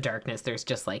out of the darkness, there's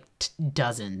just like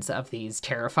dozens of these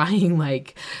terrifying,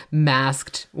 like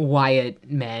masked Wyatt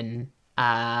men.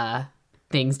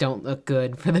 Things don't look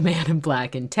good for the Man in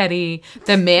Black and Teddy.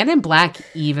 The Man in Black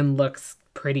even looks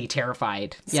pretty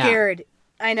terrified. Scared.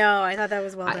 Yeah. I know. I thought that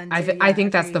was well done. I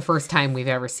think that's the first time we've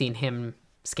ever seen him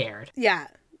scared. Yeah.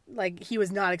 Like, he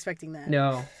was not expecting that.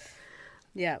 No.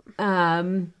 Yeah.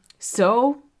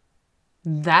 So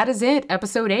that is it.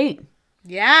 Episode 8.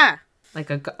 Yeah. Like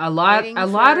a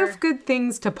lot of good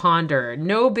things to ponder.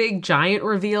 No big giant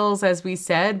reveals, as we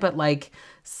said, but like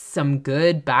some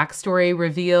good backstory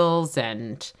reveals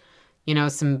and, you know,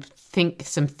 some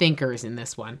thinkers in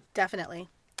this one. Definitely.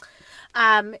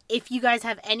 If you guys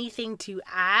have anything to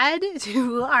add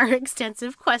to our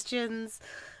extensive questions,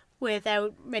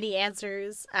 without many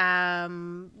answers.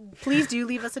 Please do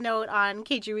leave us a note on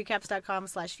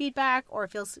kgrecaps.com/feedback, or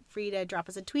feel free to drop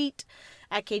us a tweet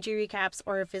at kgrecaps,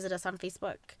 or visit us on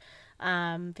Facebook.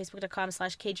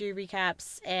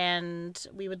 Facebook.com/KGRecaps, and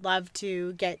we would love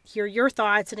to hear your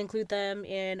thoughts and include them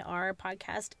in our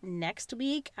podcast next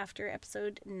week after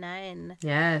episode 9.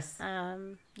 Yes.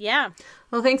 Yeah.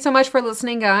 Well, thanks so much for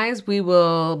listening, guys. We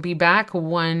will be back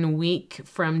 1 week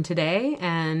from today,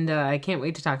 and I can't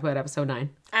wait to talk about episode 9.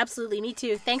 Absolutely. Me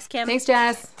too. Thanks, Kim. Thanks,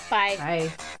 Jess. Bye.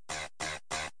 Bye.